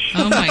goldfish.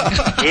 Oh my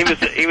God! He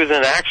was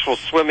an actual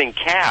swimming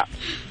cat.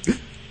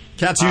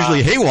 Cats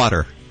usually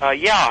haywater.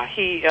 Yeah,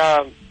 he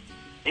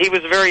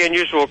was a very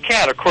unusual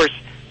cat. Of course,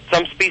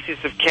 some species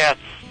of cats,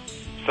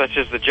 such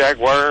as the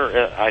jaguar,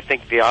 I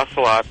think the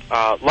ocelot,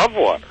 love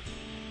water,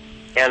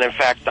 and in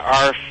fact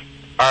are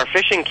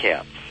fishing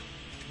cats.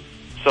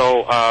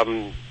 So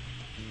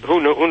who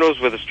knows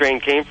where the strain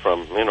came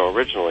from,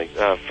 originally,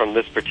 from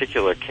this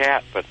particular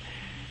cat. But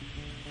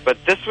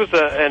this was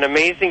an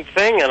amazing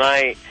thing,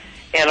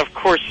 and of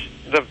course,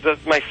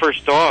 my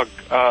first dog,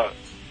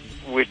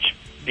 who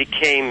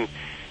became,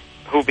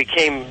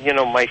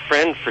 my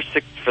friend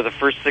for the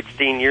first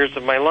 16 years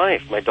of my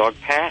life, my dog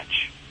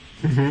Patch.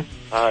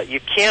 Mm-hmm. You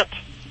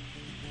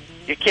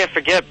can't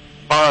forget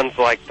bonds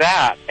like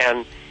that,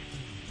 and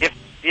if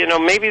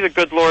maybe the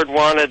good Lord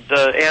wanted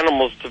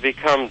animals to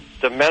become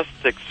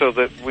domestic so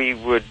that we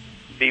would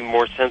be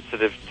more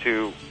sensitive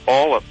to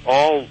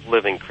all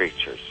living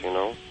creatures,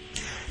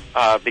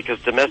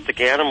 because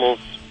domestic animals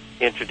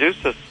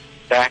introduce us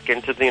back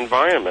into the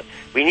environment.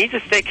 We need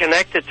to stay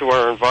connected to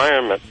our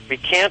environment. We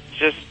can't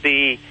just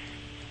be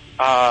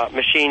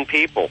machine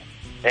people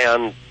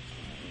and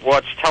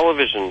watch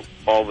television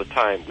all the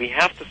time. We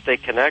have to stay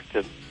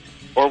connected,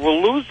 or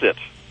we'll lose it.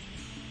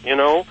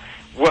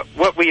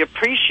 What we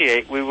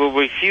appreciate, we will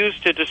refuse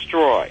to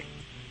destroy.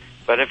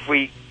 But if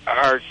we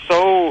are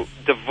so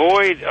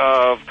devoid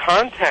of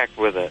contact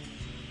with it,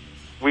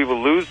 we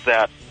will lose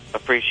that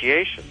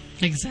appreciation.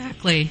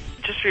 Exactly.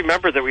 Just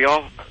remember that we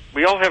all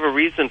have a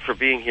reason for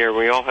being here.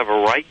 We all have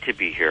a right to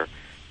be here.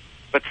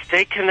 But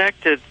stay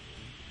connected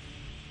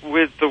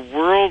with the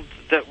world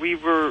that we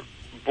were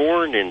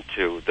born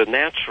into, the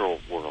natural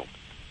world.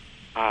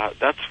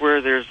 That's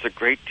where there's a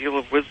great deal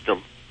of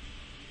wisdom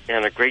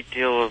and a great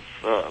deal of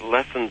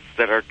lessons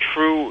that are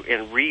true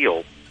and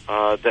real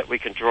that we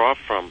can draw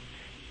from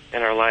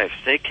in our life.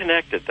 Stay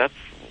connected. That's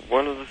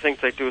one of the things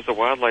I do as a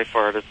wildlife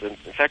artist. And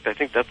in fact, I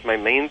think that's my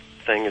main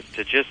thing, is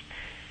to just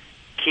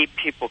keep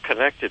people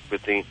connected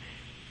with the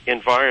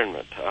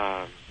environment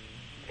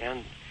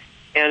and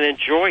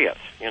enjoy it.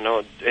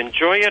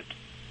 Enjoy it.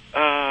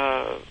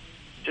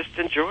 Just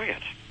enjoy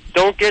it.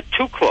 Don't get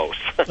too close.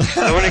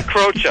 Don't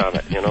encroach on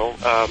it.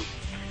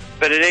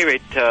 But at any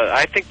rate,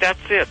 I think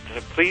that's it.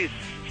 Please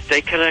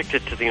stay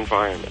connected to the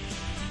environment.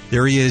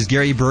 There he is,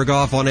 Gary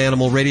Burghoff on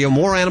Animal Radio.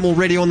 More Animal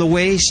Radio on the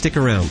way. Stick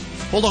around.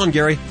 Hold on,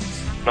 Gary.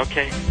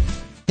 Okay.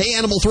 Hey,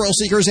 Animal Thrill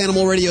Seekers.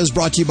 Animal Radio is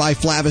brought to you by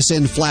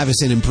Flavicin.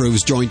 Flavicin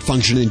improves joint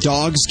function in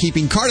dogs,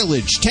 keeping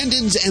cartilage,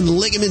 tendons, and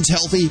ligaments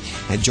healthy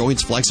and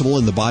joints flexible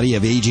in the body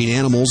of aging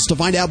animals. To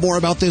find out more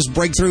about this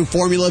breakthrough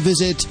formula,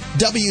 visit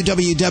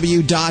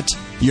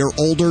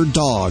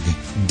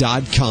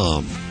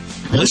www.yourolderdog.com.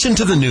 Listen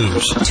to the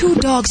news. 2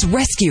 dogs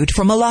rescued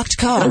from a locked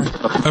car.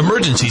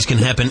 Emergencies can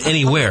happen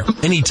anywhere,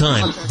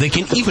 anytime. They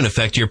can even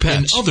affect your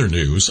pets. In other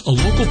news, a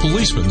local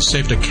policeman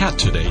saved a cat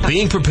today.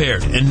 Being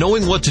prepared and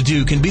knowing what to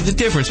do can be the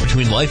difference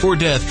between life or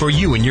death for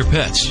you and your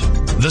pets.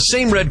 The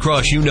same Red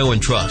Cross you know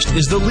and trust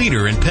is the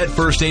leader in pet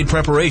first aid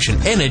preparation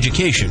and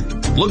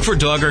education. Look for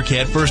dog or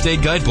cat first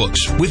aid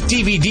guidebooks with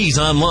DVDs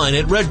online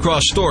at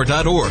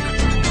redcrossstore.org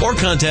or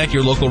contact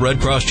your local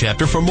Red Cross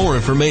chapter for more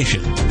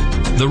information.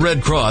 The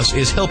Red Cross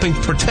is helping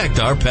protect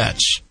our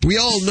pets. We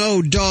all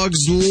know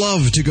dogs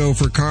love to go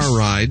for car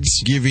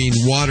rides. Giving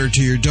water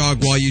to your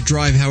dog while you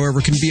drive,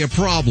 however, can be a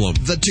problem.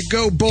 The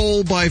To-Go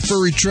Bowl by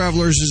Furry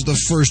Travelers is the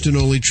first and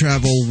only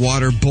travel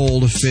water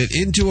bowl to fit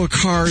into a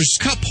car's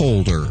cup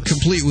holder.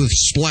 Complete with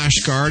splash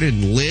guard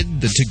and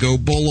lid, the To-Go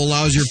Bowl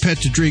allows your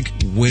pet to drink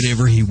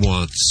whenever he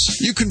wants.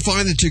 You can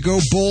find the To-Go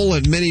Bowl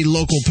at many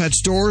local pet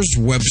stores,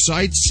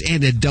 websites,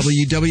 and at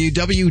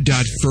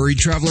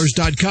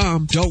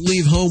www.furrytravelers.com. Don't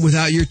leave home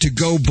without your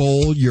To-Go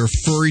Bowl. Your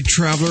furry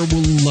traveler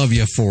will love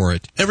you for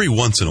it. Every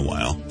once in a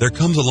while, there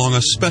comes along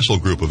a special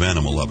group of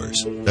animal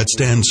lovers that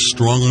stands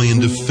strongly in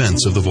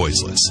defense of the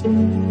voiceless.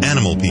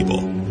 Animal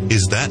People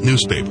is that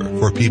newspaper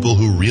for people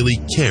who really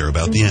care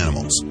about the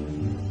animals.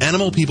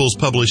 Animal People is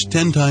published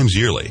 10 times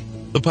yearly.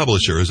 The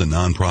publisher is a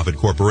non-profit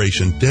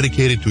corporation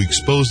dedicated to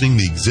exposing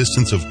the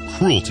existence of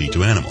cruelty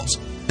to animals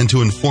and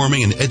to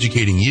informing and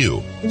educating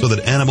you so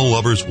that animal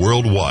lovers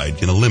worldwide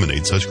can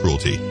eliminate such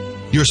cruelty.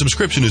 Your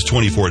subscription is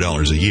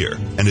 $24 a year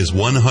and is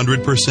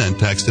 100%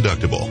 tax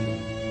deductible.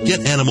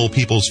 Get Animal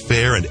People's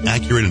fair and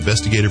accurate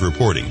investigative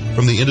reporting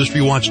from the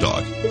industry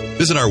watchdog.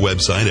 Visit our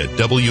website at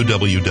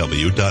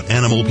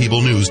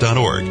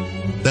www.animalpeoplenews.org.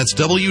 That's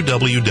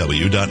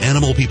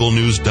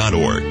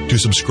www.animalpeoplenews.org to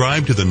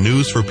subscribe to the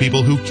news for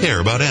people who care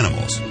about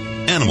animals.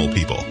 Animal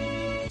People.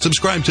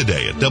 Subscribe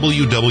today at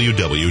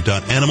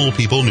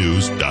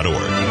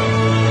www.animalpeoplenews.org.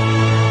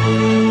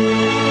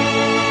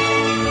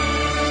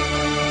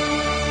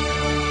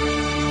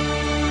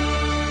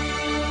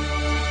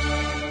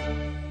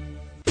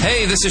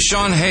 Hey, this is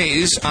Sean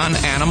Hayes on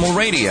Animal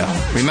Radio.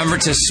 Remember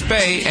to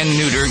spay and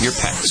neuter your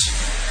pets.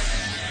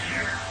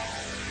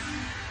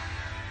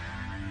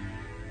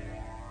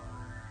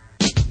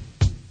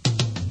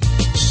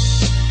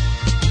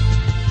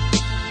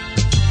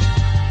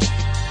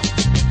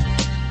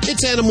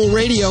 It's Animal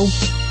Radio.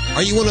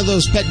 Are you one of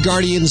those pet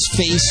guardians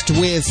faced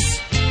with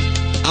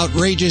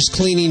outrageous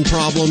cleaning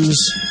problems?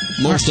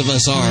 Most of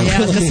us are. Yeah,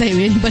 I was going to say,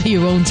 anybody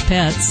who owns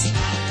pets.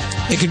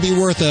 It could be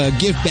worth a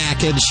gift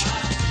package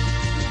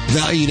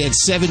valued at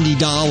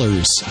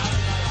 $70.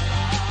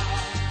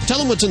 Tell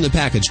them what's in the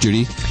package,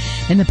 Judy.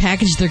 In the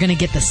package, they're going to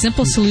get the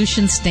Simple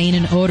Solution Stain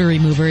and Odor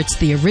Remover. It's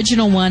the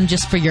original one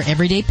just for your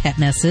everyday pet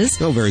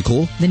messes. Oh, very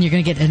cool. Then you're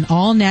going to get an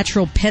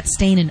all-natural pet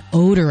stain and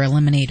odor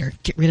eliminator.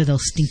 Get rid of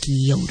those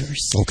stinky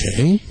odors.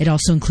 Okay. It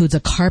also includes a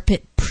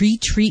carpet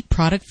pre-treat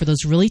product for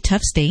those really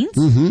tough stains.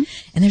 Mm-hmm.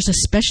 And there's a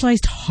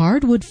specialized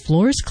hardwood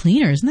floors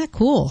cleaner. Isn't that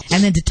cool?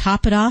 And then to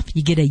top it off,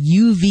 you get a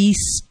UV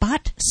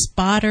spot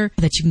spotter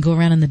that you can go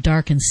around in the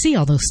dark and see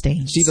all those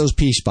stains. See those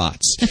pea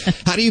spots.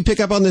 How do you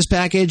pick up on this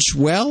package?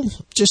 Well,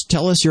 just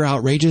tell us your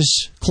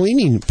outrageous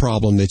cleaning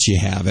problem that you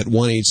have at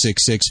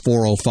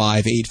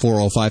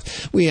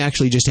 1-866-405-8405. We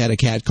actually just had a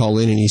cat call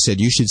in and he said,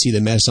 you should see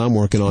the mess I'm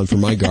working on for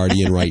my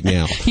guardian right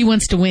now. He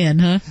wants to win,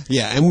 huh?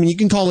 Yeah, and you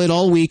can call in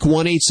all week,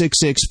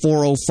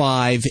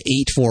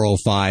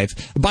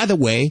 1-866-405-8405. By the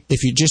way,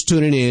 if you're just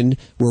tuning in,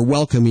 we're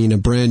welcoming a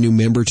brand new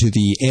member to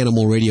the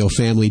Animal Radio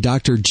family,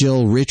 Dr.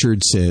 Jill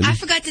Richardson. I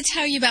forgot to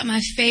tell you about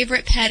my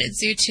favorite pet at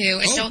Zoo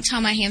 2, and don't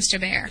tell my hamster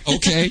bear.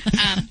 Okay.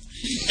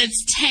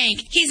 It's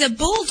Tank. He's a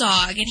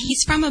bulldog, and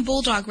he's from a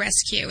bulldog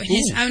rescue. And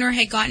his owner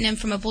had gotten him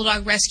from a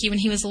bulldog rescue when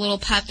he was a little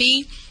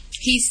puppy.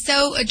 He's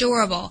so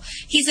adorable.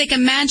 He's like a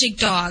magic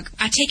dog.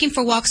 I take him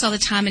for walks all the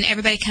time, and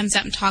everybody comes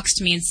up and talks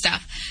to me and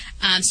stuff.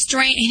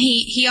 Strange, and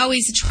he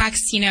always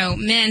attracts,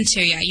 men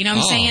to you. You know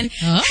what I'm saying?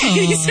 Oh.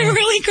 He's a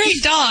really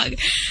great dog,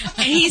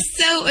 and he's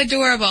so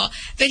adorable.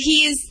 But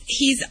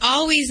he's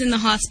always in the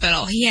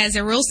hospital. He has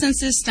a real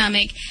sensitive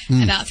stomach.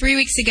 About 3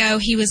 weeks ago,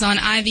 he was on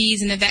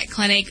IVs in the vet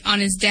clinic on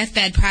his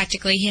deathbed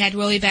practically. He had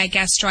really bad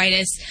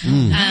gastritis.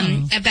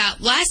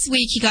 About last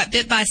week, he got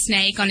bit by a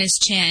snake on his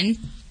chin.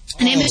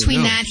 And in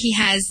between that, he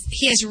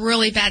has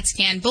really bad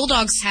skin.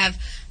 Bulldogs have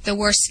the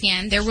worst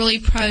skin. They're really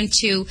prone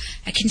to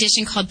a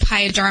condition called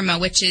pyoderma,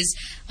 which is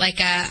like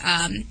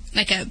a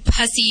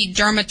pussy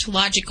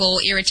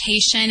dermatological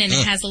irritation, and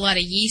it has a lot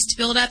of yeast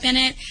buildup in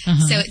it,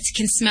 so it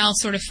can smell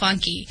sort of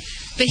funky.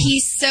 But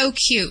he's so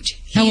cute.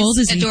 How old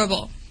is he?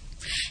 Adorable.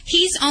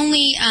 He's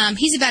only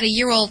he's about a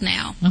year old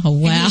now. Oh,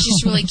 wow. And he's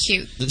just really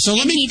cute. So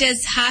he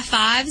does high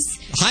fives.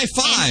 High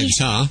fives,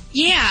 huh?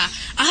 Yeah.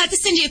 I'll have to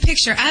send you a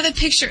picture. I have a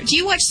picture. Do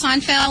you watch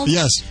Seinfeld?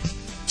 Yes.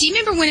 Do you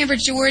remember whenever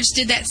George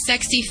did that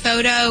sexy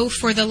photo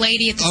for the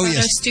lady at the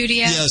photo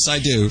studio? Yes, I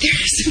do.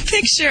 There's a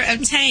picture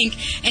of Tank,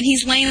 and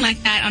he's laying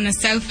like that on a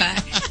sofa.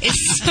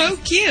 It's so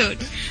cute.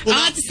 I'll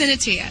have to send it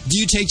to you. Do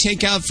you take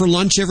Takeout for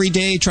lunch every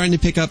day trying to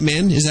pick up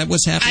men? Is that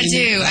what's happening?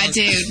 I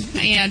do.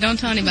 Yeah, don't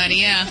tell anybody,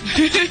 yeah.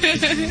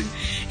 And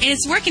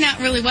it's working out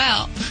really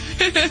well.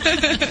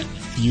 Beautiful.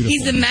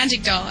 He's a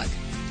magic dog.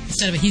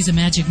 Instead of he's a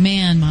magic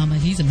man, Mama,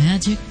 he's a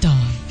magic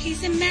dog.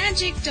 He's a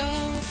magic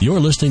dog. You're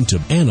listening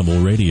to Animal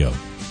Radio.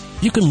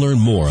 You can learn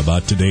more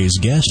about today's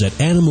guest at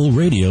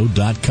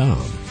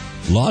animalradio.com.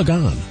 Log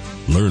on.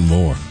 Learn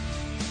more.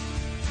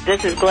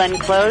 This is Glenn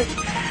Close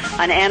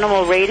on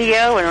Animal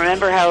Radio, and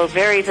remember how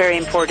very, very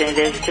important it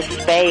is to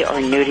spay or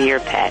neuter your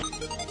pet.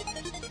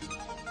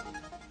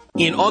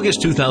 In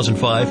August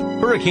 2005,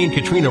 Hurricane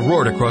Katrina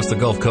roared across the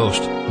Gulf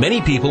Coast.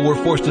 Many people were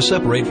forced to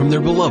separate from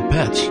their beloved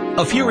pets.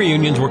 A few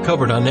reunions were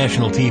covered on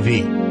national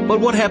TV. But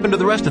what happened to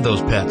the rest of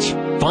those pets?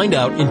 Find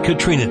out in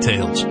Katrina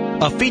Tales,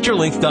 a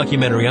feature-length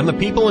documentary on the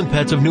people and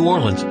pets of New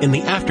Orleans in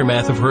the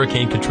aftermath of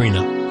Hurricane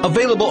Katrina.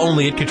 Available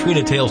only at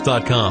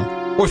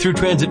KatrinaTales.com or through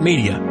Transit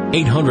Media,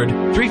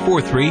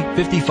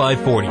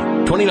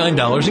 800-343-5540.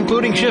 $29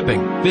 including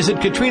shipping. Visit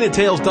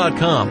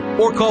KatrinaTales.com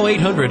or call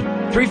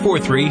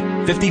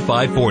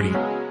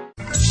 800-343-5540.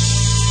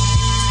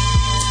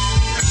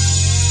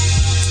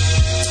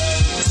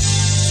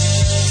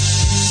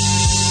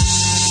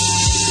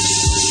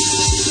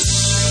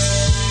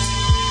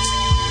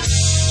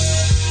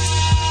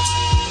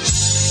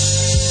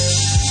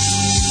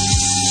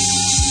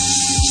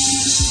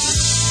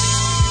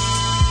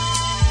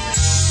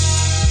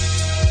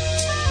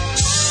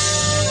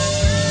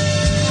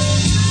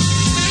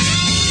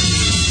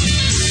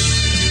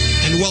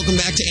 Welcome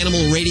back to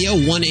Animal Radio,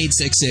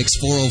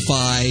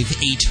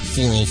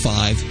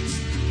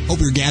 1-866-405-8405. Hope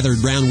you're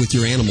gathered round with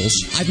your animals.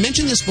 I've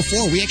mentioned this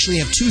before. We actually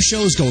have two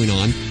shows going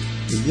on.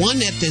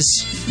 One at this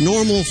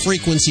normal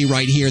frequency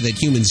right here that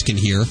humans can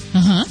hear,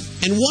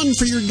 and one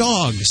for your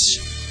dogs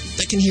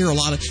that can hear a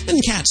lot of,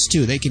 and cats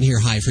too, they can hear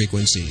high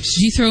frequencies.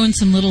 Do you throw in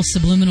some little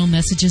subliminal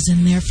messages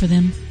in there for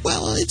them?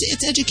 Well, it's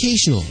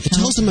educational. It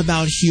tells them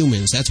about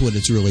humans. That's what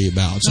it's really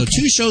about. So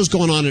two shows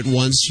going on at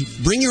once.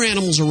 Bring your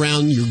animals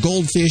around, your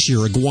goldfish,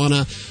 your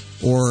iguana,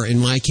 or in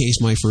my case,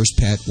 my first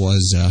pet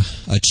was a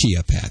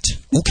chia pet.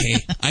 Okay,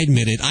 I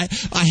admit it. I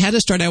had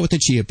to start out with a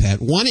chia pet.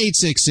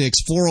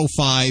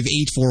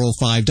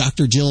 1-866-405-8405.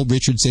 Dr. Jill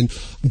Richardson,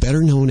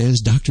 better known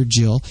as Dr.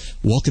 Jill,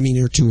 welcoming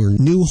her to her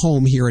new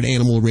home here at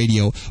Animal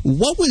Radio.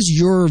 What was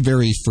your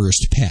very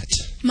first pet?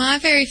 My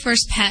very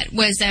first pet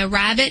was a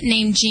rabbit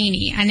named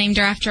Jeannie. I named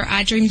her after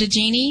I Dreamed of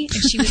Jeannie,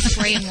 and she was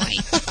gray and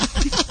white.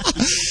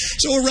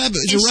 So a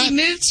rabbit. And she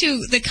moved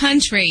to the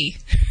country.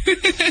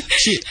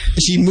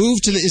 She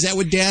moved to the. Is that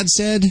what Dad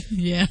said?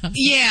 Yeah.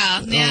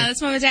 Yeah.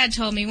 That's what my dad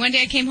told me. One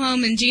day I came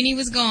home and Jeannie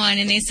was gone,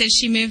 and they said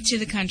she moved to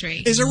the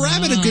country. Is a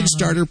rabbit a good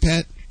starter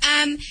pet?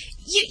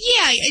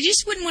 Yeah, I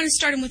just wouldn't want to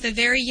start them with a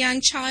very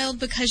young child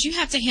because you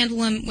have to handle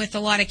them with a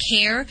lot of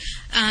care.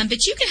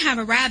 But you can have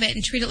a rabbit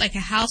and treat it like a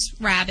house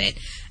rabbit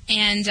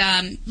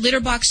and litter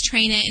box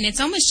train it, and it's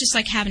almost just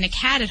like having a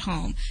cat at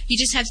home. You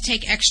just have to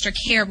take extra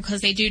care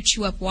because they do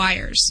chew up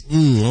wires.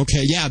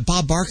 Okay, yeah,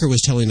 Bob Barker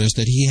was telling us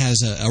that he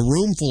has a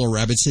room full of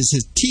rabbits. It's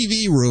his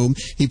TV room.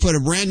 He put a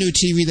brand new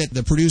TV that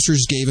the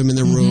producers gave him in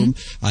the room.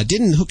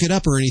 Didn't hook it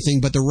up or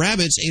anything, but the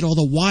rabbits ate all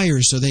the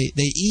wires, so they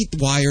eat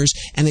wires,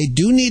 and they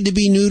do need to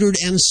be neutered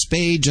and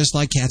spayed just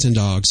like cats and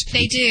dogs.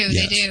 They do,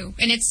 they do.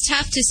 And it's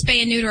tough to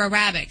spay and neuter a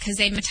rabbit because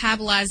they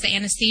metabolize the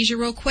anesthesia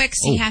real quick,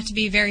 so you have to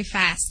be very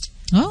fast.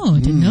 Oh, I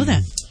didn't know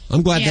that.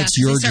 I'm glad that's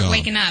your they start job.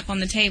 waking up on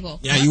the table.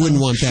 Yeah, you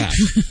wouldn't want that.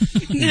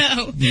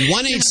 No.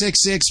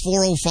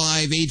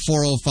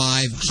 1-866-405-8405.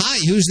 Hi,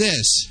 who's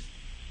this?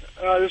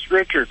 This is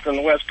Richard from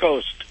the West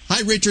Coast.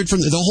 Hi, Richard, from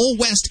the whole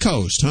West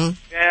Coast, huh?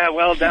 Yeah,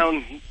 well,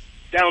 down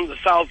the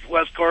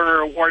southwest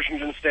corner of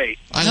Washington State.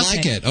 I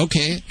like it.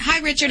 Okay.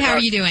 Hi, Richard. How are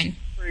you doing?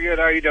 Pretty good.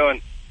 How are you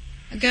doing?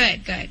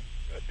 Good, good.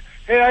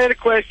 Hey, I had a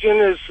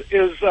question.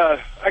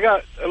 I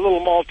got a little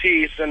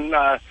Maltese, and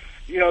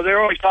they're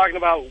always talking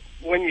about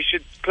when you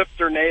should clip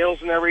their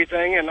nails and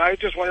everything, and I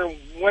just wonder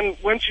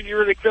when should you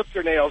really clip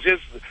their nails? His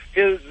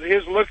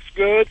looks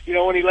good.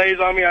 When he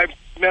lays on me, I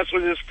mess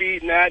with his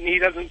feet and that, and he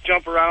doesn't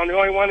jump around. The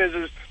only one is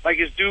his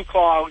dew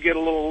claw will get a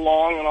little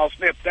long, and I'll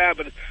snip that.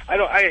 But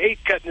I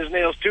hate cutting his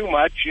nails too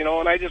much,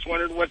 and I just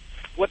wondered what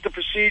the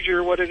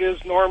procedure, what it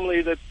is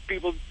normally that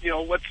people,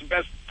 what's the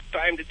best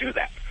time to do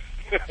that.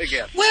 I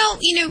guess. Well,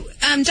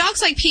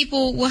 dogs like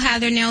people will have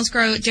their nails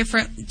grow at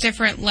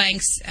different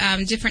lengths,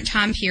 different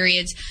time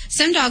periods.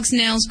 Some dogs'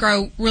 nails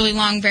grow really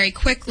long very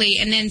quickly,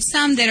 and then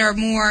some that are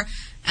more,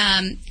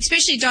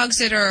 especially dogs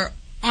that are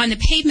on the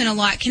pavement a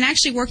lot, can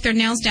actually work their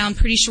nails down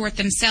pretty short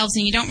themselves,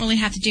 and you don't really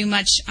have to do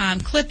much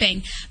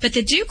clipping. But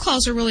the dew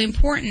claws are really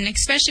important,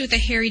 especially with a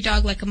hairy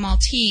dog like a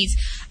Maltese.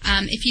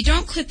 If you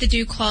don't clip the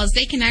dew claws,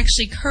 they can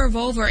actually curve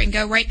over and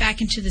go right back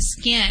into the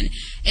skin.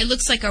 It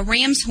looks like a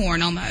ram's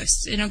horn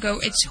almost.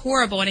 It's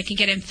horrible, and it can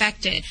get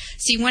infected.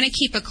 So you want to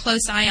keep a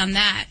close eye on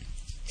that.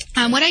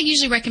 What I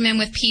usually recommend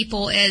with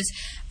people is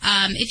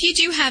if you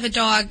do have a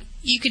dog,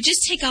 you could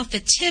just take off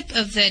the tip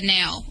of the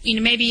nail.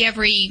 Maybe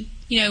every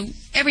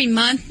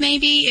month,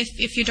 maybe,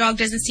 if your dog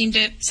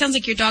sounds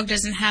like your dog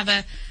doesn't have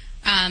a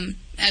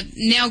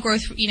nail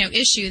growth,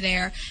 issue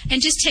there,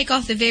 and just take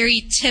off the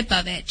very tip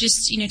of it.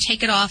 Just,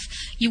 take it off.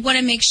 You want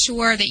to make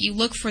sure that you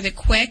look for the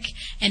quick,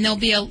 and there'll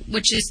be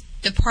which is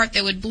the part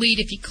that would bleed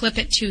if you clip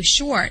it too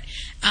short.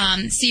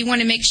 So you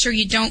want to make sure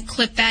you don't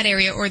clip that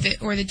area, or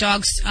the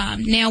dog's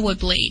nail would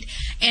bleed.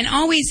 And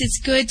always it's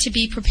good to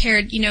be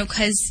prepared,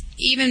 because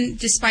even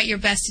despite your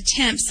best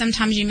attempts,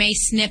 sometimes you may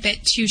snip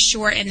it too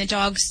short and the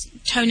dog's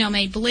toenail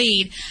may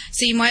bleed.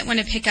 So you might want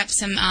to pick up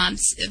some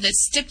the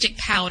styptic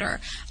powder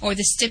or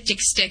the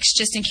styptic sticks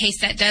just in case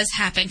that does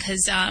happen,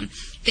 because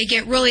they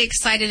get really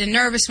excited and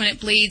nervous when it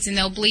bleeds, and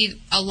they'll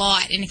bleed a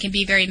lot, and it can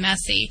be very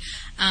messy.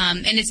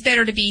 And it's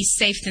better to be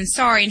safe than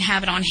sorry and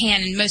have it on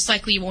hand, and most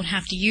likely you won't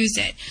have to use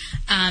it.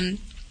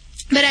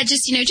 But I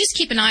just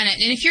keep an eye on it.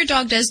 And if your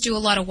dog does do a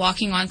lot of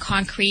walking on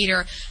concrete,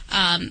 or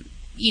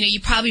you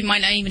probably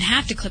might not even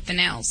have to clip the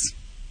nails.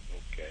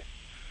 Okay.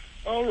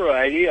 All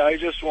righty. I was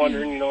just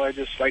wondering, I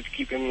just like to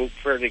keep him in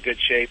fairly good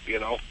shape,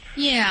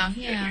 Yeah.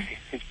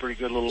 He's a pretty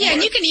good little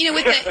and you can,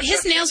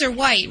 his nails are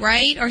white,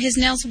 right? Are his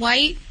nails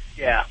white?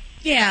 Yeah.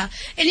 Yeah,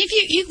 and if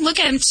you look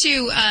at them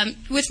too,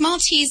 with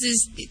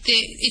Malteses,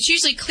 it's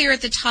usually clear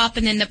at the top,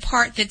 and then the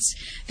part that's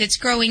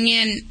growing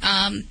in,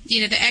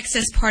 the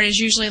excess part is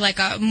usually like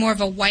more of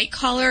a white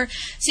color.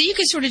 So you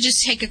can sort of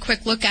just take a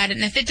quick look at it,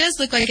 and if it does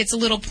look like it's a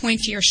little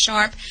pointy or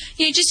sharp,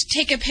 just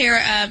take a pair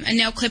of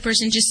nail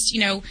clippers and just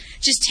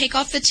take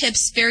off the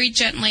tips very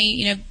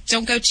gently.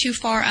 Don't go too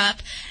far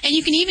up, and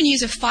you can even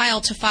use a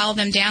file to file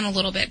them down a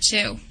little bit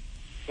too.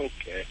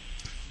 Okay.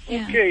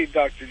 Yeah. Okay,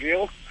 Dr.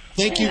 Jill.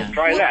 Thank you.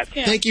 Try that.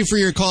 Thank you for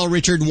your call,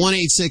 Richard.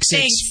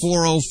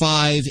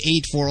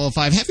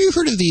 1-866-405-8405. Have you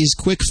heard of these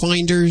quick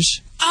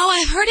finders? Oh,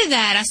 I've heard of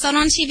that. I saw it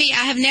on TV.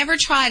 I have never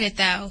tried it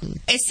though.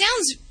 It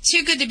sounds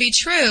too good to be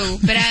true,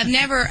 but I've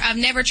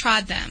never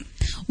tried them.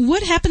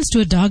 What happens to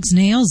a dog's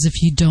nails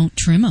if you don't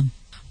trim them?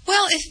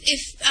 Well,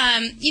 if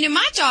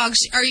my dogs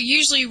are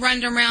usually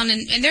running around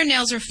and their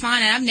nails are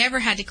fine, and I've never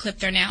had to clip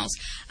their nails.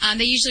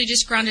 They usually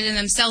just ground it in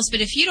themselves. But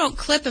if you don't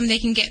clip them, they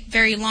can get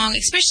very long.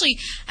 Especially,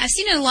 I've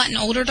seen it a lot in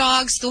older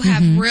dogs. They'll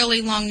have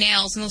really long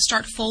nails, and they'll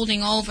start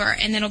folding over,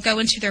 and then it'll go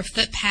into their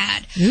foot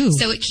pad. Ooh.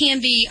 So it can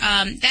be,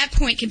 that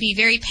point can be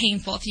very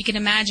painful. If you can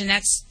imagine,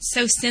 that's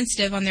so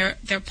sensitive on their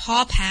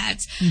paw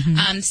pads.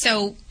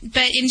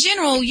 But in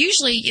general,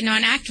 usually,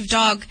 an active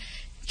dog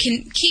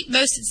can keep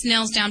most of its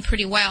nails down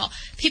pretty well.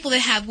 People that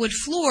have wood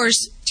floors,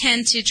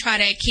 tend to try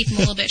to keep them a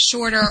little bit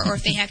shorter, or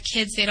if they have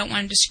kids they don't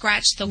want them to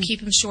scratch, they'll keep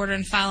them shorter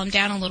and file them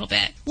down a little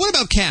bit. What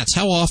about cats?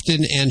 How often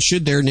and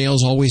should their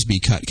nails always be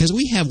cut? Because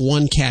we have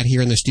one cat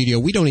here in the studio.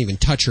 We don't even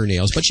touch her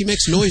nails, but she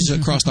makes noises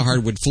across the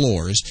hardwood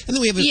floors. And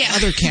then we have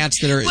other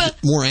cats that are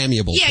more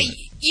amiable. Yeah,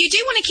 you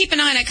do want to keep an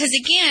eye on it because,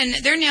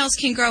 again, their nails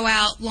can grow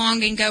out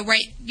long and go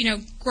right,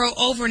 grow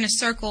over in a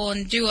circle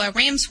and do a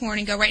ram's horn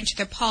and go right into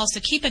their paws. So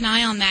keep an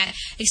eye on that,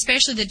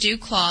 especially the dew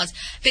claws.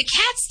 But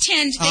cats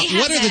tend,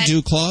 what are the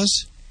dew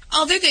claws?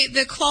 Oh, they're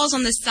the claws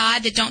on the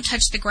side that don't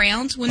touch the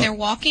ground when they're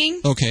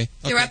walking. Okay.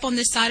 They're up on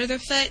the side of their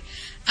foot.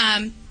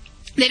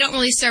 They don't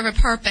really serve a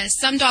purpose.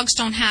 Some dogs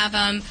don't have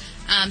them.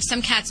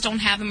 Some cats don't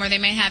have them, or they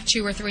may have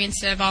 2 or 3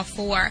 instead of all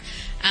 4.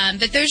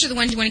 But those are the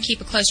ones you want to keep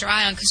a closer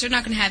eye on because they're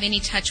not going to have any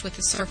touch with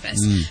the surface.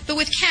 But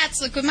with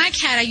cats, like with my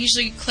cat, I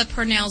usually clip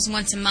her nails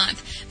once a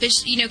month. But,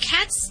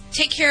 cats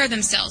take care of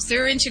themselves.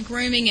 They're into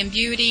grooming and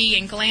beauty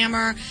and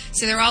glamour,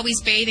 so they're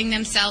always bathing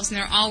themselves and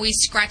they're always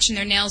scratching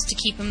their nails to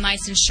keep them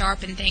nice and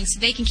sharp and things. So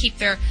they can keep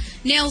their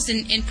nails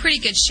in pretty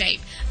good shape.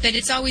 But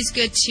it's always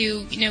good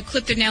to,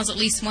 clip their nails at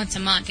least once a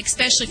month,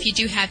 especially if you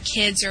do have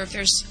kids or if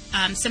there's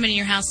somebody in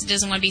your house that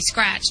doesn't want to be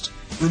scratched.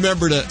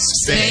 Remember to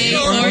spay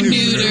or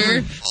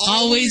neuter,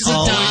 always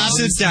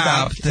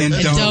adopt, and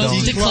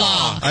don't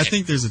declaw. I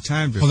think there's a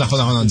time difference.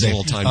 Hold on, Dave.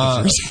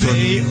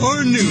 Spay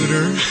or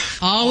neuter,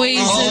 always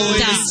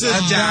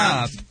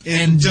adopt,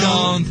 and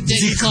don't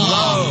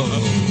declaw.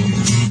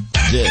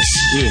 This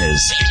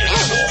is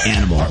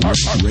Animal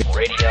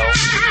Radio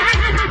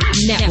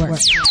Network.